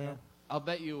with that. Yeah. I'll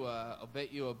bet you a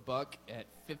buck at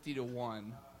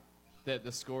 50-1 that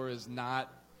the score is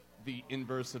not the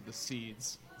inverse of the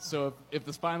seeds. So if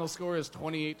the final score is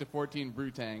 28-14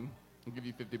 Brutang, I'll give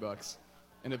you $50.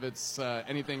 And if it's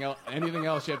anything else,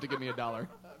 you have to give me $1.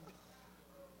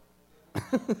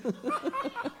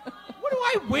 What do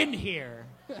I win here?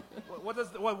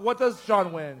 What does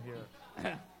Sean win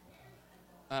here?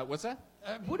 What's that?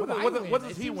 What do What- I what- win? what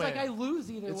does It he seems win? like I lose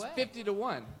either It's way.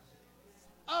 50-1.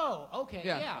 Oh, okay,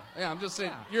 yeah. I'm just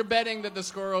saying. Yeah. You're betting that the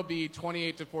score will be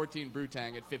 28-14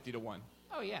 Brutang at 50-1.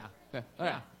 Oh, yeah. Yeah. All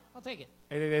right. I'll take it.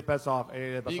 888 bets off.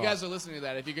 888 bets You off. guys are listening to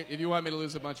that. If you want me to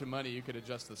lose a bunch of money, you could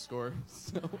adjust the score.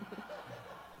 So.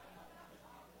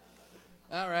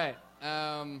 All right.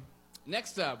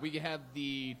 Next up, we have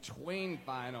the Twain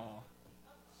final.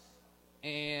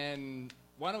 And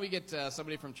why don't we get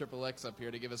somebody from Triple X up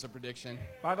here to give us a prediction?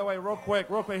 By the way, real quick,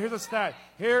 here's a stat.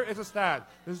 Here is a stat.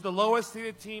 This is the lowest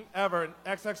seeded team ever in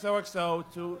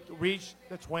XXOXO to reach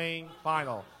the Twain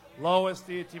final. Lowest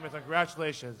seeded team.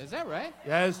 Congratulations. Is that right?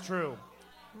 That is true.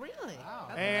 Really? Wow.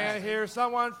 And here's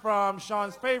someone from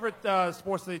Sean's favorite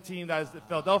sports league team, that is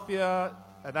Philadelphia,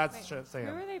 and that's Who Sam.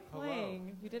 are they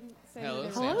playing? You didn't say Hello, who they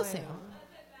were Sam. Hello, playing. Sam.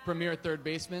 Premier third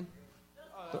baseman.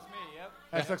 Oh, that's me, yep.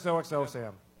 XXOXO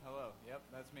Sam. Hello, yep,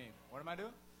 that's me. What am I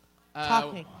doing?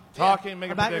 Talking.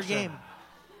 Make a about your prediction. game.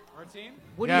 Our team?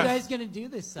 What are you guys going to do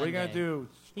this What are Sunday? you going to do?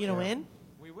 You gonna win?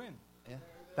 We win.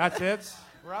 That's it?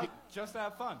 We're out just to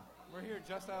have fun. We're here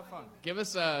just to have fun. Give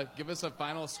us a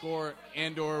final score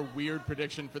and/or weird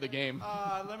prediction for the game.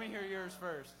 Let me hear yours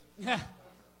first.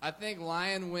 I think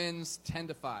Lion wins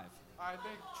 10-5. I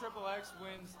think Triple X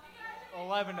wins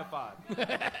 11-5.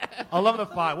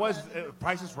 11-5. What is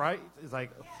Price is Right? It's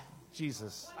like,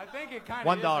 Jesus. I think it kind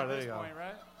 $1, of is at there this you go. point,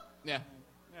 right? Yeah.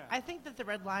 I think that the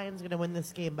Red Lions gonna win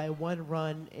this game by 1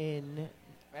 run in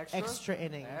extra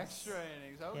innings. Extra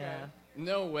innings, okay. Yeah.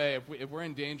 No way. If we're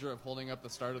in danger of holding up the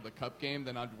start of the Cup game,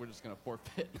 then we're just going to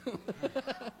forfeit.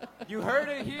 You heard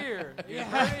it here. You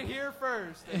heard it here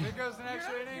first. If it goes in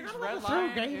extra innings, Red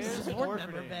Lion is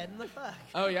forfeiting. Ben. The fuck?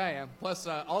 Oh, yeah, I am. Plus,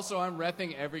 also, I'm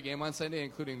reffing every game on Sunday,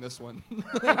 including this one.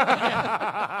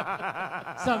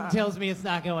 Something tells me it's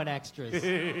not going extras.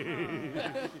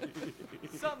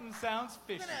 Something sounds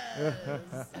fishy. All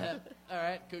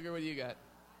right, Cougar, what do you got?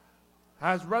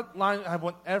 Has Red Lion have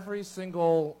won every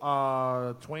single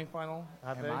Twain final?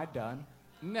 Have Am they? I done?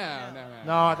 No.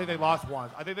 No, I think they lost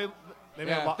once. I think they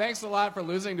Yeah, thanks a lot for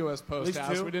losing to us, Post least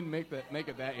House. two? We didn't make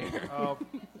it that year.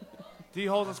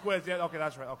 D-holes and squids. Yeah, okay,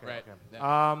 that's right. Okay, Right. okay.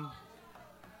 Yeah.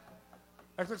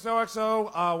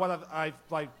 XXOXO, what I've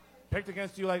like picked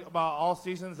against you like about all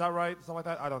seasons. Is that right? Something like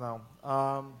that? I don't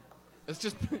know. It's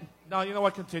just no. You know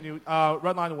what? Continue.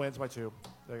 Red Line wins by 2.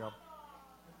 There you go.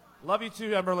 Love you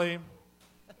too, Emberly.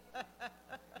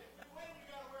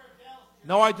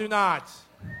 No, I do not.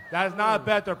 That is not a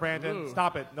bet there, Brandon. Ooh.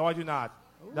 Stop it. No, I do not.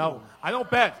 No, I don't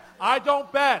bet. I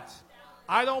don't bet.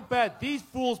 I don't bet. These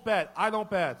fools bet. I don't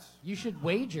bet. You should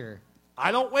wager.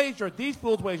 I don't wager. These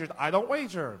fools wager. I don't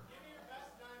wager.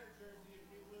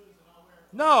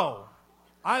 No.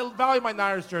 I value my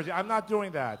Niners jersey. I'm not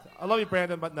doing that. I love you,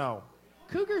 Brandon, but no.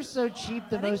 Cougar's so cheap,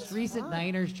 the most recent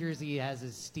Niners jersey he has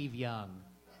is Steve Young.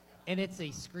 And it's a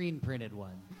screen-printed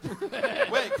one.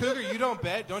 Wait, Cougar, you don't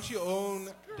bet? Don't you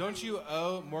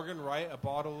owe Morgan Wright a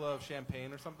bottle of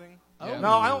champagne or something? Oh.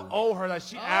 No, I don't owe her that.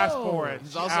 She asked for it.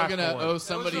 He's She also asked going to for it. owe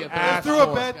somebody a It was bet. through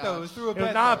a bet, though. It was through a bet. It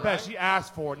was not a though, bet. right? She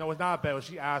asked for it. No, it's not a bet.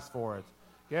 She asked for it.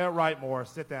 Get it right,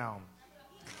 Morris. Sit down.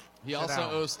 He Sit also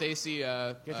down. owes Stacy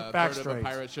a Get your third facts of a straight.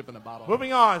 pirate ship in a bottle.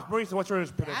 Moving on. Marisa, what's your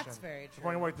prediction? That's very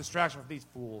true. Before any distraction from these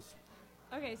fools.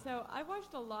 Okay, so I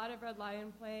watched a lot of Red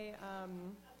Lion play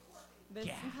this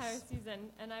entire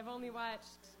season, and I've only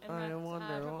watched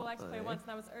Triple X play once, and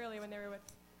that was early when they were with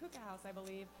Hookah House, I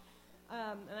believe.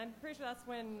 And I'm pretty sure that's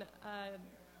when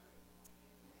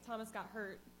Thomas got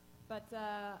hurt. But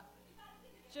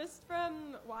just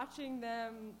from watching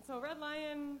them, so Red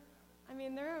Lion, I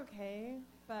mean, they're okay,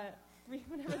 but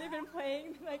whenever they've been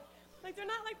playing, like they're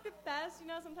not like the best, you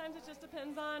know. Sometimes it just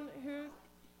depends on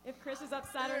if Chris is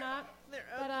upset or not.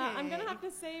 But I'm gonna have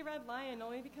to say Red Lion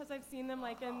only because I've seen them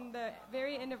like in the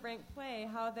very end of ranked play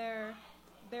how they're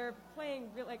playing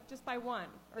like just by one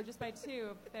or just by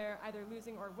two. They're either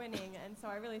losing or winning, and so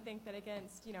I really think that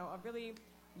against a really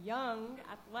young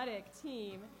athletic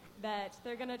team that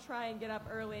they're gonna try and get up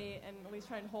early and at least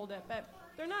try and hold it. But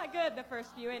they're not good the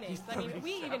first few innings. I mean,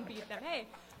 we even beat them. Hey,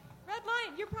 Red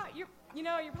Lion, you're probably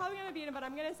going to beat him, but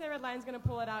I'm going to say Red Lion's going to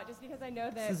pull it out just because I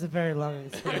know that This is a very long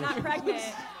I'm not pregnant.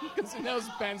 Because he knows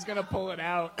Ben's going to pull it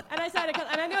out. And I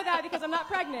know that because I'm not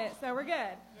pregnant, so we're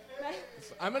good.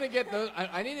 I'm going to get those.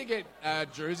 I need to get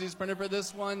jerseys printed for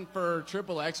this one. For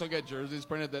Triple X, I'll get jerseys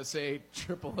printed that say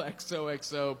Triple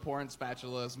XOXO, porn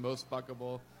spatulas, most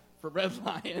fuckable. For Red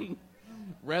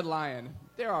Lion,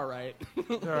 they're all right.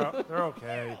 They're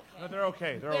okay. No, they're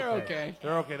okay. They're okay.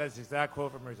 They're okay. That's the exact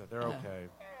quote from Marisa. They're okay.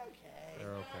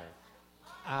 They're okay.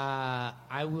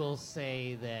 I will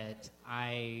say that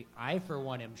I for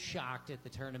one am shocked at the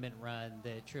tournament run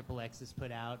that Triple X has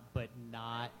put out, but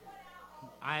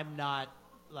I'm not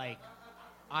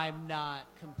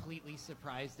completely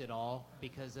surprised at all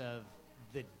because of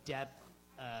the depth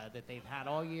that they've had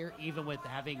all year, even with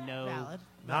having no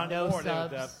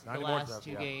subs the last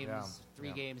two games,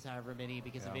 three games, however many,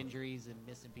 because of injuries and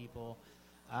missing people.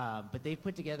 But they've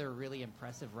put together a really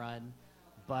impressive run,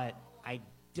 but I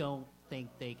don't think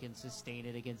they can sustain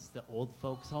it against the old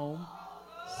folks' home.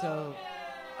 So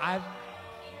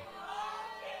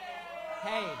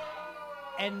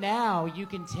and now you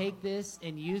can take this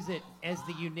and use it as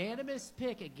the unanimous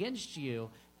pick against you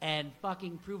and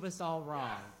fucking prove us all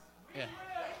wrong. Yeah.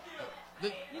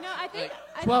 I think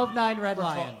 12-9 Red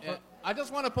Lion. I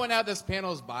just want to point out this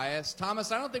panel's bias.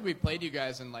 Thomas, I don't think we've played you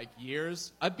guys in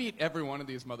years. I beat every one of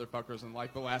these motherfuckers in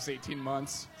the last 18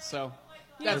 months. So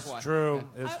that's why. It's true.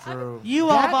 It's true. You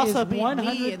all have also beat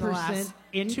me in the last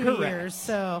 2 incorrect. years,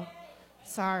 so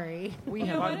sorry. We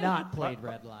have not played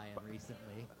Red Lion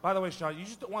recently. By the way, Sean, you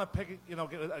just want to pick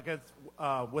against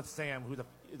with Sam, who's a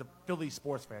Philly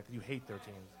sports fan, because you hate their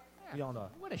teams. We all know.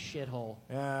 What a shithole.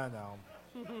 Yeah, I know.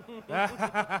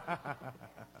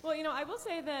 Well, I will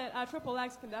say that Triple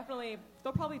X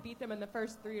they'll probably beat them in the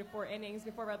first 3 to 4 innings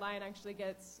before Red Lion actually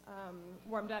gets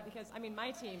warmed up because,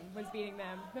 my team was beating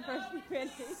them the first 3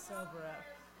 innings. Sober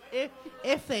up.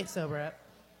 If they sober up.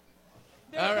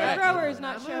 They're growers,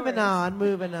 not showers.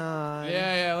 Moving on.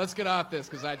 Yeah, let's get off this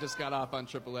because I just got off on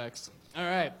Triple X. All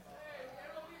right.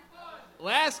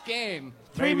 Last game.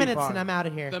 3 minutes and I'm out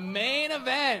of here. The main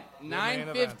event,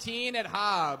 9:15 at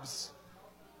Hobbs.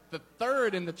 The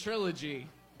third in the trilogy.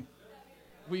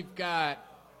 We've got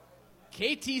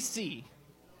KTC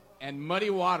and Muddy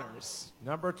Waters.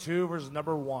 Number 2 versus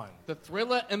number 1. The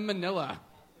Thrilla in Manila.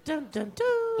 Dun, dun,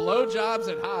 dun. Blowjobs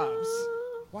at Hobbs.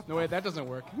 No, wait, that doesn't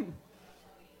work.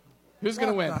 Who's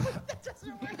going to win?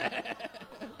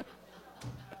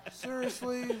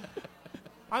 Seriously?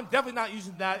 I'm definitely not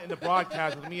using that in the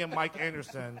broadcast with me and Mike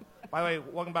Anderson. By the way,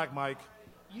 welcome back, Mike.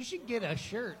 You should get a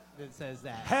shirt that says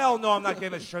that. Hell no, I'm not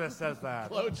getting a shirt that says that.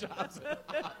 Blowjobs at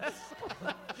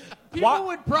Hobbs. People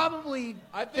would probably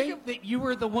think that you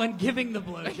were the one giving the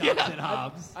blowjobs at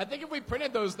Hobbs. I think if we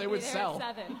printed those, they would sell.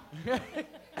 7.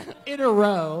 In a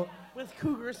row. With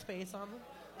Cougar's face on them.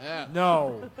 Yeah.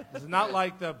 No. It's not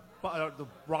like the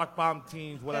rock bomb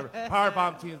teams, whatever. Power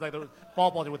bomb teams, like the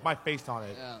ball team with my face on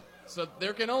it. Yeah. So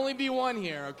there can only be one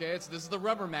here, okay? This is the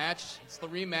rubber match. It's the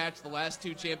rematch, the last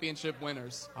 2 championship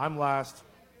winners. I'm last.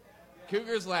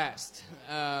 Cougars last.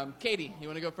 Katie, you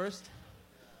want to go first?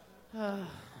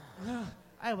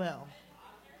 I will.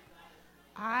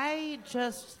 I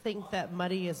just think that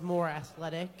Muddy is more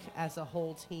athletic as a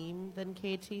whole team than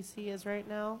KTC is right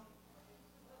now.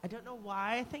 I don't know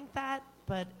why I think that,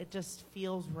 but it just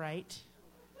feels right.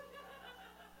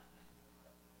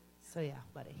 So yeah,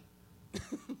 Muddy.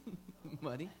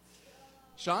 Muddy.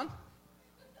 Sean?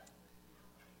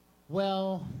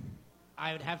 Well,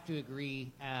 I would have to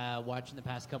agree. Watching the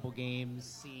past couple games,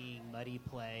 seeing Muddy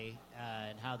play,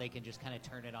 and how they can just kind of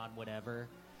turn it on whatever.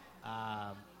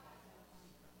 But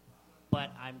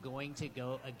I'm going to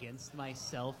go against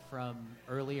myself from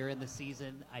earlier in the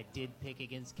season. I did pick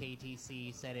against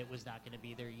KTC, said it was not going to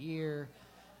be their year.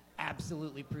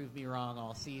 Absolutely proved me wrong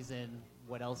all season.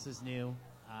 What else is new?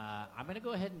 I'm going to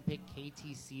go ahead and pick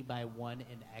KTC by 1 in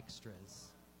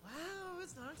extras. Wow, I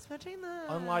was not expecting that.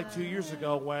 Unlike 2 years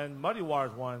ago when Muddy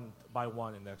Waters won by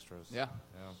 1 in extras. Yeah.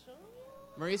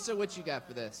 Marisa, what you got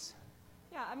for this?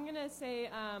 Yeah, I'm going to say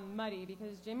Muddy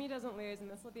because Jimmy doesn't lose, and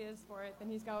this will be his fourth,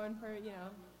 and he's going for,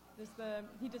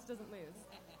 he just doesn't lose.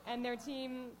 And their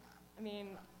team, I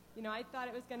mean, I thought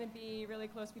it was going to be really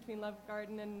close between Love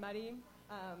Garden and Muddy,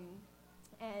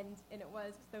 and it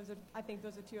was. I think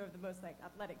those are two of the most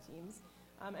athletic teams.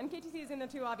 And KTC is in there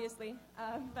too, obviously,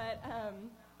 but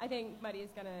I think Muddy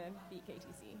is going to beat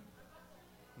KTC.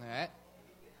 All right.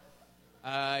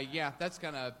 Yeah, that's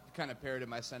kind of paired in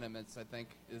my sentiments. I think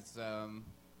is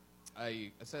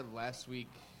I said last week,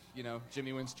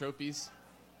 Jimmy wins trophies.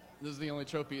 This is the only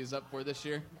trophy he's up for this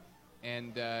year,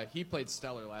 and he played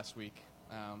stellar last week.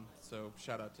 So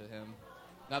shout out to him.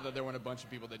 Not that there weren't a bunch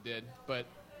of people that did, but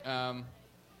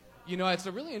it's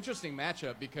a really interesting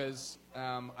matchup because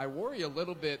I worry a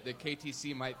little bit that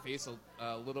KTC might face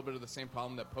a little bit of the same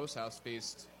problem that Post House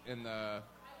faced in the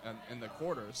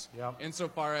quarters. Yep.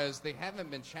 Insofar as they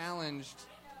haven't been challenged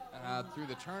through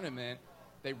the tournament,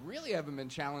 they really haven't been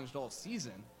challenged all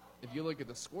season. If you look at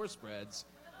the score spreads,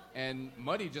 and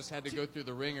Muddy just had to go through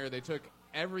the ringer. They took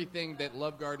everything that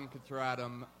Love Garden could throw at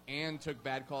them and took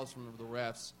bad calls from the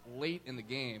refs late in the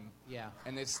game. Yeah.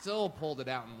 And they still pulled it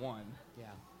out and won. Yeah.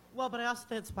 Well, but I also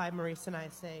think it's why Maurice and I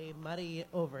say Muddy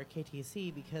over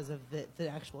KTC because of the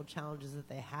actual challenges that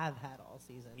they have had all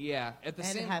season. Yeah. And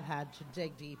have had to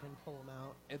dig deep and pull them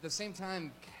out. At the same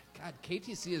time, God,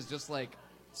 KTC is just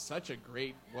such a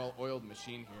great, well-oiled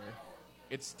machine here.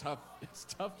 It's tough. It's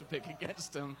tough to pick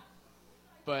against them.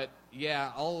 But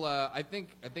yeah, I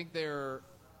think there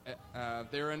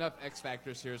are enough X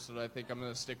factors here, so that I think I'm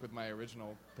going to stick with my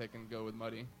original pick and go with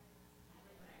Muddy.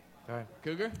 Okay.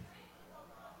 Cougar.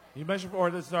 You mentioned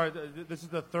before this is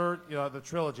the third, the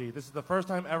trilogy. This is the first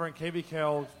time ever in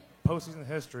KVKL's postseason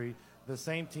history the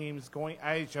same teams going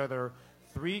at each other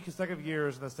 3 consecutive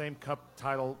years in the same cup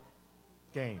title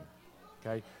game.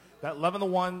 Okay. That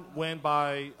 11-1 win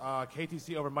by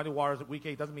KTC over Muddy Waters at Week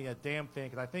 8 doesn't mean a damn thing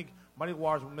because I think Muddy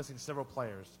Waters were missing several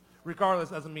players. Regardless,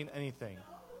 doesn't mean anything.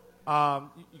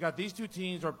 You got these two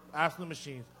teams are absolute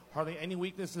machines. Hardly any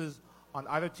weaknesses on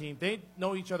either team. They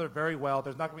know each other very well.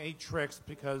 There's not going to be any tricks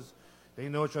because they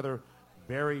know each other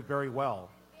very, very well.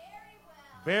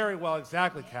 Very well,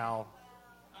 exactly, Cal.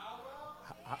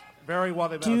 Very well.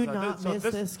 Do not miss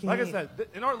this game. Like I said,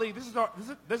 in our league, this is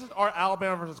our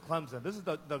Alabama versus Clemson. This is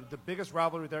the biggest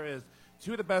rivalry there is.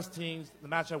 Two of the best teams, the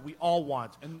matchup we all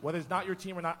want. And whether it's not your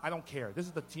team or not, I don't care. This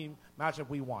is the team matchup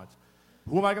we want.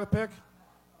 Who am I going to pick?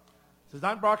 Since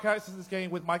I'm broadcasting this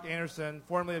game with Mike Anderson,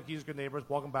 formerly of Geezer Good Neighbors.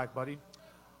 Welcome back, buddy.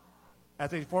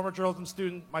 As a former journalism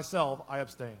student myself, I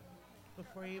abstain.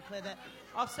 Before you play that,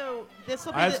 also this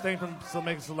will be. I abstain from still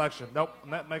making a selection. Nope, I'm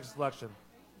not making a selection.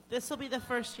 This will be the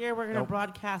first year we're going to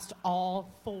broadcast all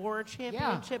 4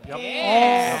 championship games.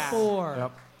 Yeah. All 4.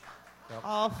 Yep.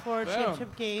 All 4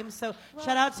 championship games. So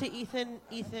shout out to Ethan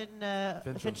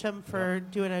Fincham for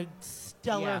doing a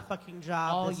stellar fucking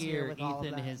job all this year. With Ethan all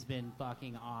of that. has been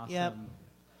fucking awesome. Yep.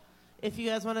 If you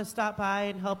guys want to stop by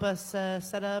and help us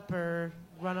set up or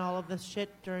run all of this shit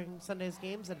during Sunday's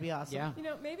games, that'd be awesome. Yeah.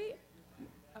 Maybe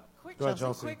quick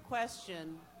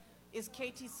question. Is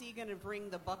KTC going to bring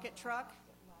the bucket truck?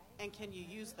 And can you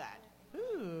use that?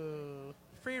 Ooh.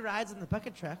 Free rides in the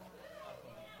bucket truck.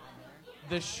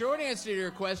 The short answer to your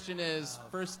question is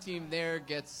first team there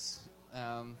gets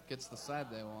the side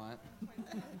they want.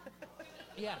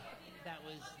 Yeah, that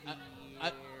was the year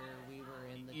we were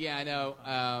in the. Yeah, I know.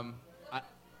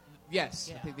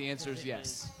 Yes, I think the answer is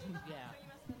yes. Yeah.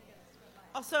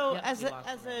 Also, as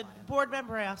a board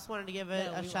member, I also wanted to give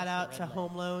a shout out to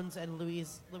Home Loans and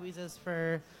Louisa's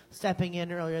for stepping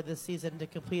in earlier this season to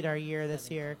complete our year this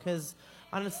year. Because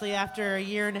honestly, after a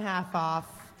year and a half off,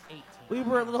 we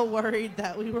were a little worried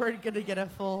that we weren't going to get a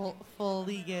full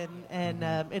league in,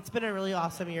 and it's been a really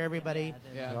awesome year, everybody.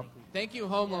 Yeah. Yep. Thank you,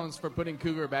 Home Loans, for putting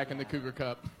Cougar back in the Cougar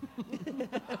Cup.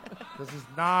 This is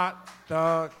not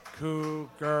the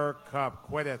Cougar Cup.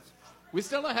 Quit it. We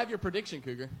still don't have your prediction,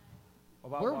 Cougar.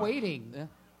 We're waiting. Yeah.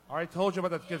 I already told you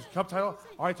about the cup title.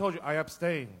 I already told you I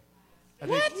abstain.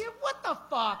 What? What the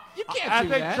fuck? You can't As do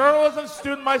that. a journalism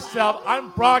student myself,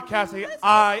 I'm broadcasting.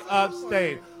 I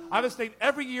abstain. I've abstained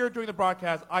every year during the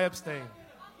broadcast. I abstain.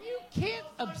 You can't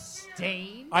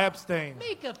abstain. I abstain.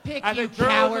 Make a pick, As you a journalism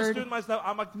coward. student myself,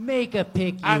 I'm a. Make a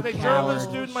pick, you As a coward. journalism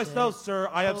student myself, sir,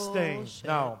 I abstain. Bullshit.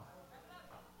 No.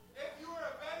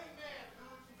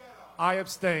 I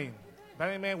abstain.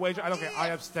 Betting man wager, I don't care. I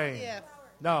abstain. Yeah.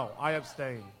 No, I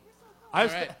abstain.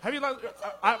 Have you not?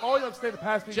 I've always abstained the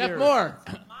past few Jeff years. Moore.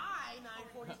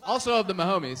 Also of the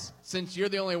Mahomies, since you're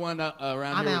the only one around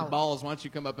I'm here out. with balls, why don't you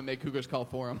come up and make Cougars call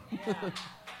for him?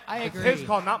 I agree. It's his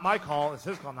call, not my call. It's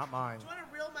his call, not mine.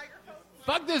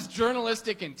 Fuck this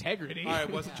journalistic integrity. All right,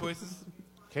 what's the choices?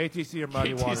 KTC or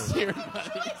Muddy Waters? KTC or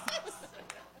Muddy.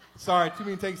 Sorry, too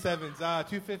many take sevens.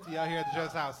 250 out here at the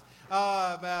Judge's house.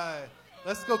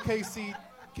 Let's go KTC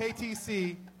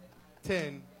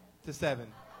 10-7.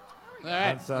 All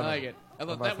right, I 7. like it. I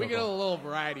love that. We get a little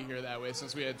variety here that way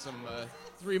since we had some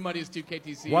 3 Muddies, 2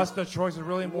 KTCs. What's the choice is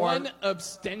really more? 1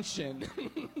 abstention.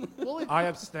 I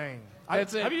abstain.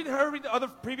 That's it. Have you heard the other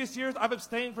previous years? I've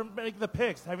abstained from making the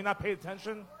picks. Have you not paid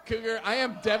attention? Cougar, I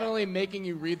am definitely making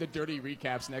you read the dirty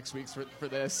recaps next week for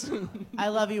this. I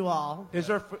love you all. Is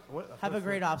there? Have a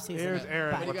great offseason. Here's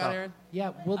Aaron. What do you got, Aaron?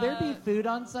 Yeah, will there be food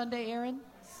on Sunday, Aaron?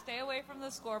 Stay away from the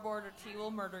scoreboard or T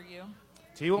will murder you.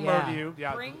 T will murder you.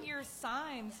 Yeah. Bring your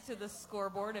signs to the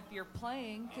scoreboard if you're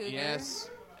playing, Cougar. Yes.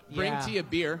 Bring Yeah. T a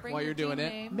beer Bring while your you're doing team it.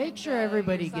 name Make and, sure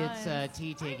everybody your gets signs.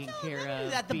 tea taken care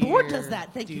of. that. The beer, board does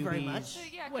that. Thank you very doobies, much. So,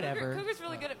 yeah, whatever. Cougar's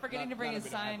really good at forgetting to bring his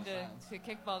sign to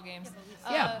kickball games.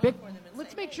 Yeah,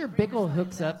 let's make sure Bickle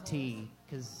hooks up tea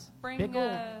because Bring,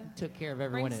 Bickle took care of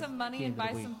everyone. Bring at some money the and end of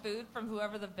buy the some week. food from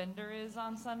whoever the vendor is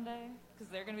on Sunday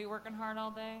because they're going to be working hard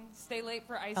all day. Stay late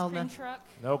for ice Elna. cream truck.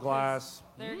 No glass.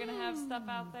 They're going to have stuff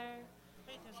out there.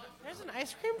 There's an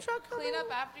ice cream truck coming? Clean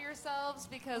up after yourselves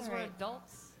because we're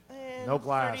adults. And No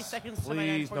glass. 30 seconds to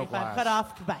Please, my no 9:45. glass. Cut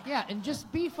off. Goodbye. Yeah, and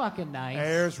just be fucking nice.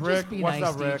 There's Rick. Just be What's nice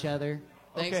up, to Rick? each other.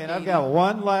 Thanks, Okay, and I've Katie. got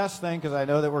one last thing because I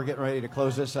know that we're getting ready to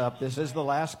close this up. This is the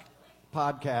last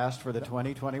podcast for the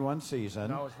 2021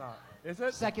 season. No, it's not. Is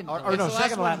it? Second. Or It's no, the last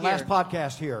second one last here.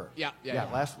 podcast here. Yeah.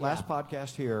 Last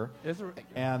podcast here. Is there?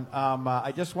 And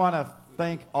I just want to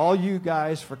thank all you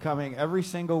guys for coming every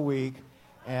single week.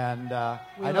 And I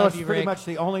know love it's you, pretty Rick. much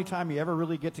the only time you ever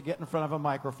really get to get in front of a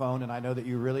microphone, and I know that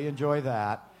you really enjoy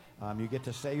that. You get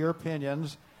to say your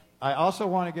opinions. I also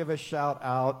want to give a shout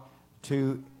out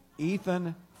to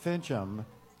Ethan Fincham,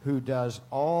 who does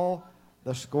all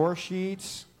the score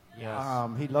sheets. Yes.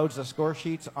 He loads the score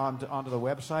sheets onto the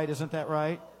website. Isn't that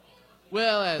right?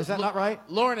 Well, Is that not right?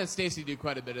 Lauren and Stacy do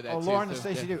quite a bit of that Oh, too. Lauren and so-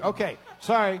 Stacy yeah. do. Okay,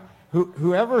 sorry.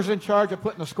 Whoever's in charge of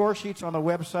putting the score sheets on the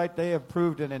website, they have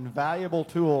proved an invaluable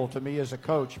tool to me as a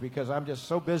coach because I'm just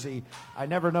so busy. I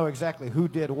never know exactly who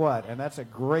did what, and that's a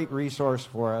great resource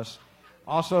for us.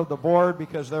 Also, the board,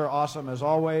 because they're awesome as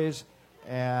always,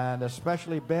 and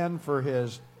especially Ben for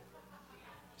his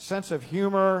sense of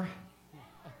humor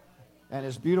and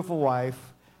his beautiful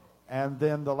wife. And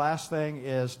then the last thing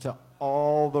is to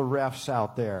all the refs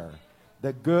out there,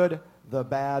 the good, the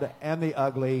bad, and the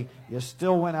ugly. You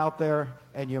still went out there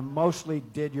and you mostly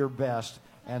did your best.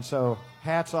 And so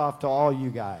hats off to all you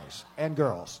guys and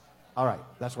girls. All right,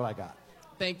 that's what I got.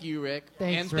 Thank you, Rick.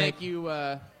 Thanks, and Rick.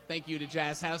 thank you to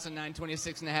Jazz House in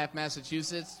 926 and a half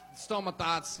Massachusetts. Stole my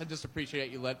thoughts. I just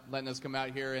appreciate you letting us come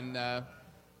out here and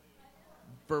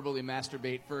verbally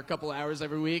masturbate for a couple hours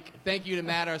every week. Thank you to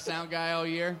Matt, our sound guy, all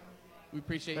year. We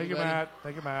appreciate Thank you, you, buddy. Matt.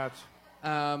 Thank you, Matt.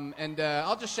 And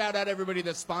I'll just shout out everybody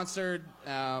that's sponsored,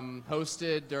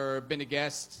 hosted, or been a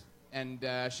guest, and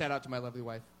shout out to my lovely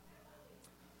wife.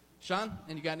 Sean,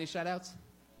 and you got any shout outs?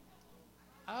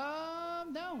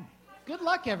 No. Good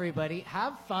luck, everybody.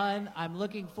 Have fun. I'm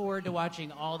looking forward to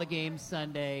watching all the games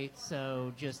Sunday.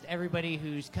 So just everybody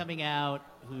who's coming out,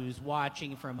 who's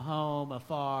watching from home,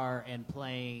 afar, and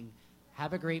playing,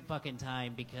 have a great fucking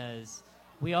time because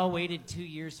we all waited 2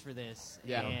 years for this.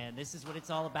 Yeah. And this is what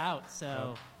it's all about.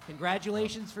 So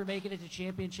congratulations for making it to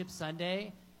Championship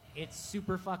Sunday. It's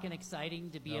super fucking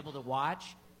exciting to be able to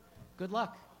watch. Good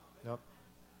luck. Yep.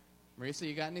 Marisa,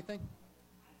 you got anything?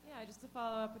 Yeah, just to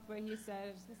follow up with what he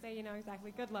said, just to say,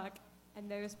 exactly, good luck.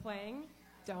 And those playing,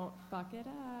 don't fuck it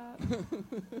up.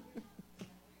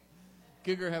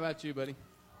 Cougar, how about you, buddy?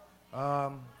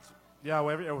 Yeah,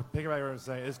 picking up what you were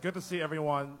saying, it's good to see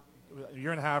everyone. A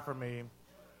year and a half for me.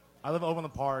 I live over in the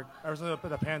park. Ever since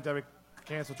the pandemic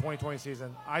canceled 2020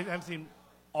 season, I haven't seen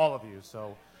all of you.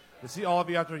 So to see all of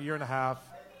you after a year and a half,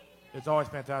 it's always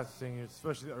fantastic seeing you,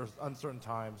 especially at uncertain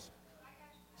times.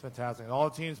 It's fantastic. And all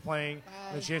the teams playing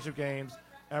in the championship games,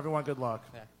 everyone good luck.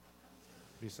 Yeah.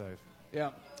 Be safe.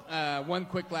 Yeah. One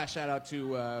quick last shout out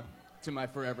to my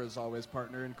forever as always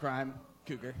partner in crime,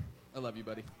 Cougar. I love you,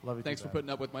 buddy. Love you Thanks too, for putting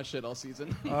up with my shit all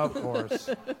season. Of course.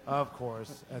 Of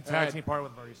course. And tag right. team partner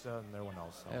with Marisa and everyone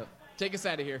else. So. Yeah. Take us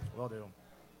out of here. Will do.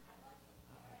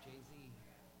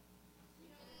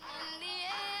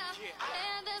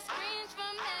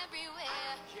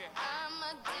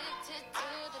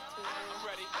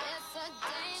 It's a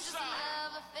dangerous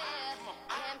love affair.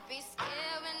 Can't be scared.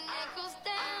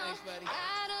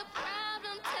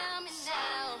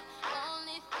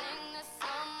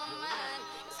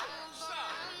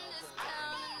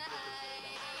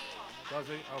 Does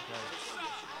he? Okay.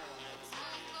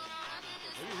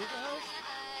 Maybe Hookah House?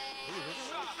 Maybe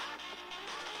Hookah House?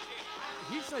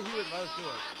 He said he would let us do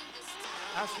it.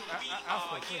 Ask for it. I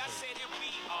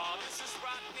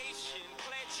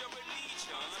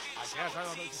guess, I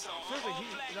don't know. Seriously, he,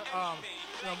 Haslam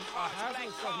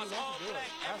said he wants to do it.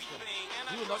 Ask him.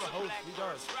 He would love to host. He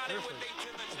does. Seriously.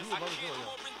 He would love to do it.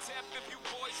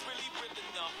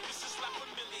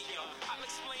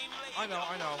 I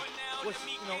know. Which,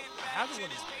 Haslam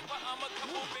wouldn't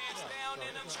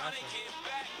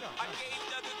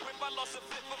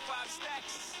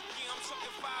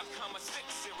mind.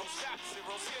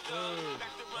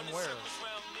 And where?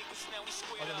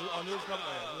 On News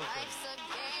Company.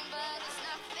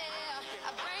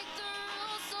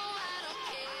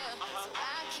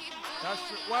 That's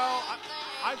true. Well,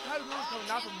 I've had news coming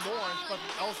not from Lawrence, but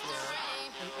from elsewhere,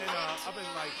 up in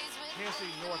like Kansas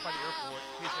City North by the airport.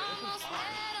 He said it's been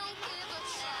fine.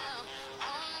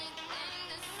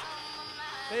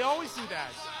 They always do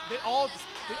that. They all do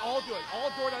it. All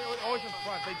DoorDash are always in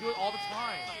front. They do it all the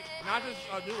time. Not just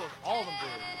noodles. All of them do.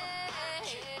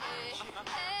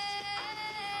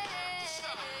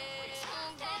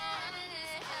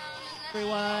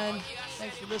 Everyone,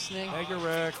 thanks for listening. Thank you,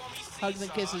 Rick. Hugs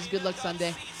and kisses. Good luck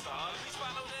Sunday.